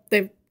 Well,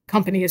 the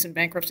company is in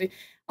bankruptcy,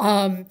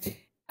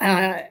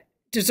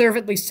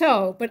 deservedly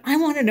so. But I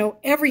want to know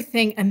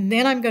everything, and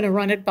then I'm going to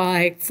run it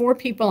by 4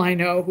 people I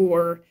know who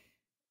are,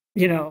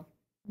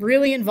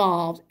 really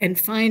involved, and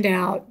find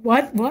out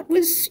what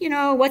was,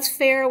 what's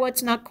fair,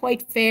 what's not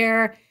quite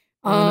fair.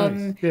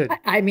 Nice. Good.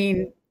 I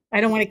mean, I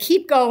don't want to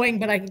keep going,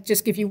 but I can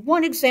just give you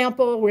one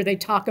example where they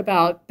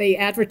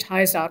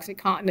advertised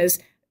OxyContin as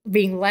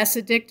being less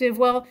addictive.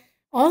 Well,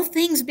 all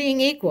things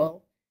being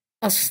equal,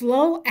 a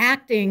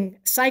slow-acting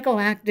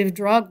psychoactive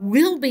drug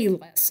will be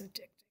less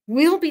addictive,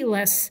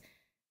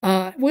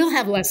 will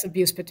have less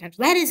abuse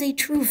potential. That is a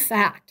true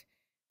fact.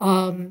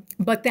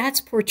 But that's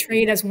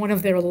portrayed as one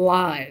of their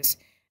lies.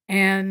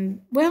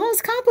 And, well,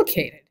 it's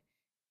complicated.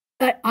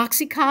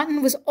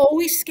 OxyContin was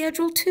always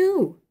Schedule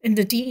 2 in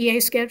the DEA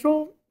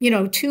schedule,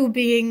 2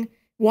 being,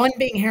 1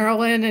 being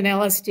heroin and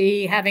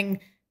LSD, having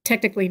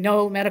technically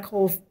no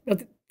medical.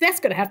 That's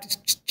going to have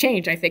to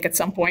change, I think, at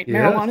some point. Yes,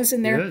 Marijuana's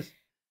in there. Yes.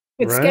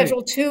 But Right.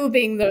 Schedule 2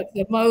 being the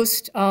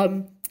most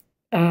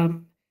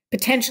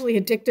potentially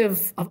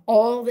addictive of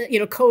all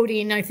the,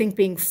 codeine, I think,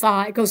 being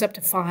 5, goes up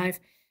to 5,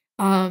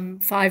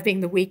 5 being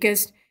the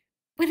weakest.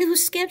 But it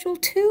was Schedule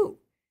 2.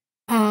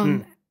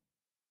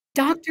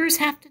 Doctors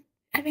have to,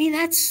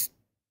 that's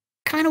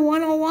kind of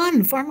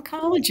 101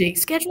 pharmacology.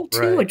 Schedule 2,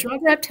 Right. A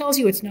drug rep tells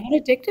you it's not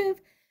addictive.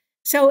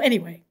 So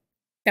anyway,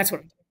 that's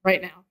what I'm doing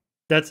right now.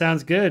 That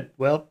sounds good.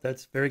 Well,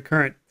 that's very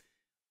current.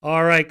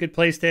 All right. Good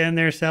place to end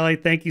there, Sally.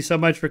 Thank you so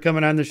much for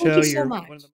coming on the show. Thank you so much.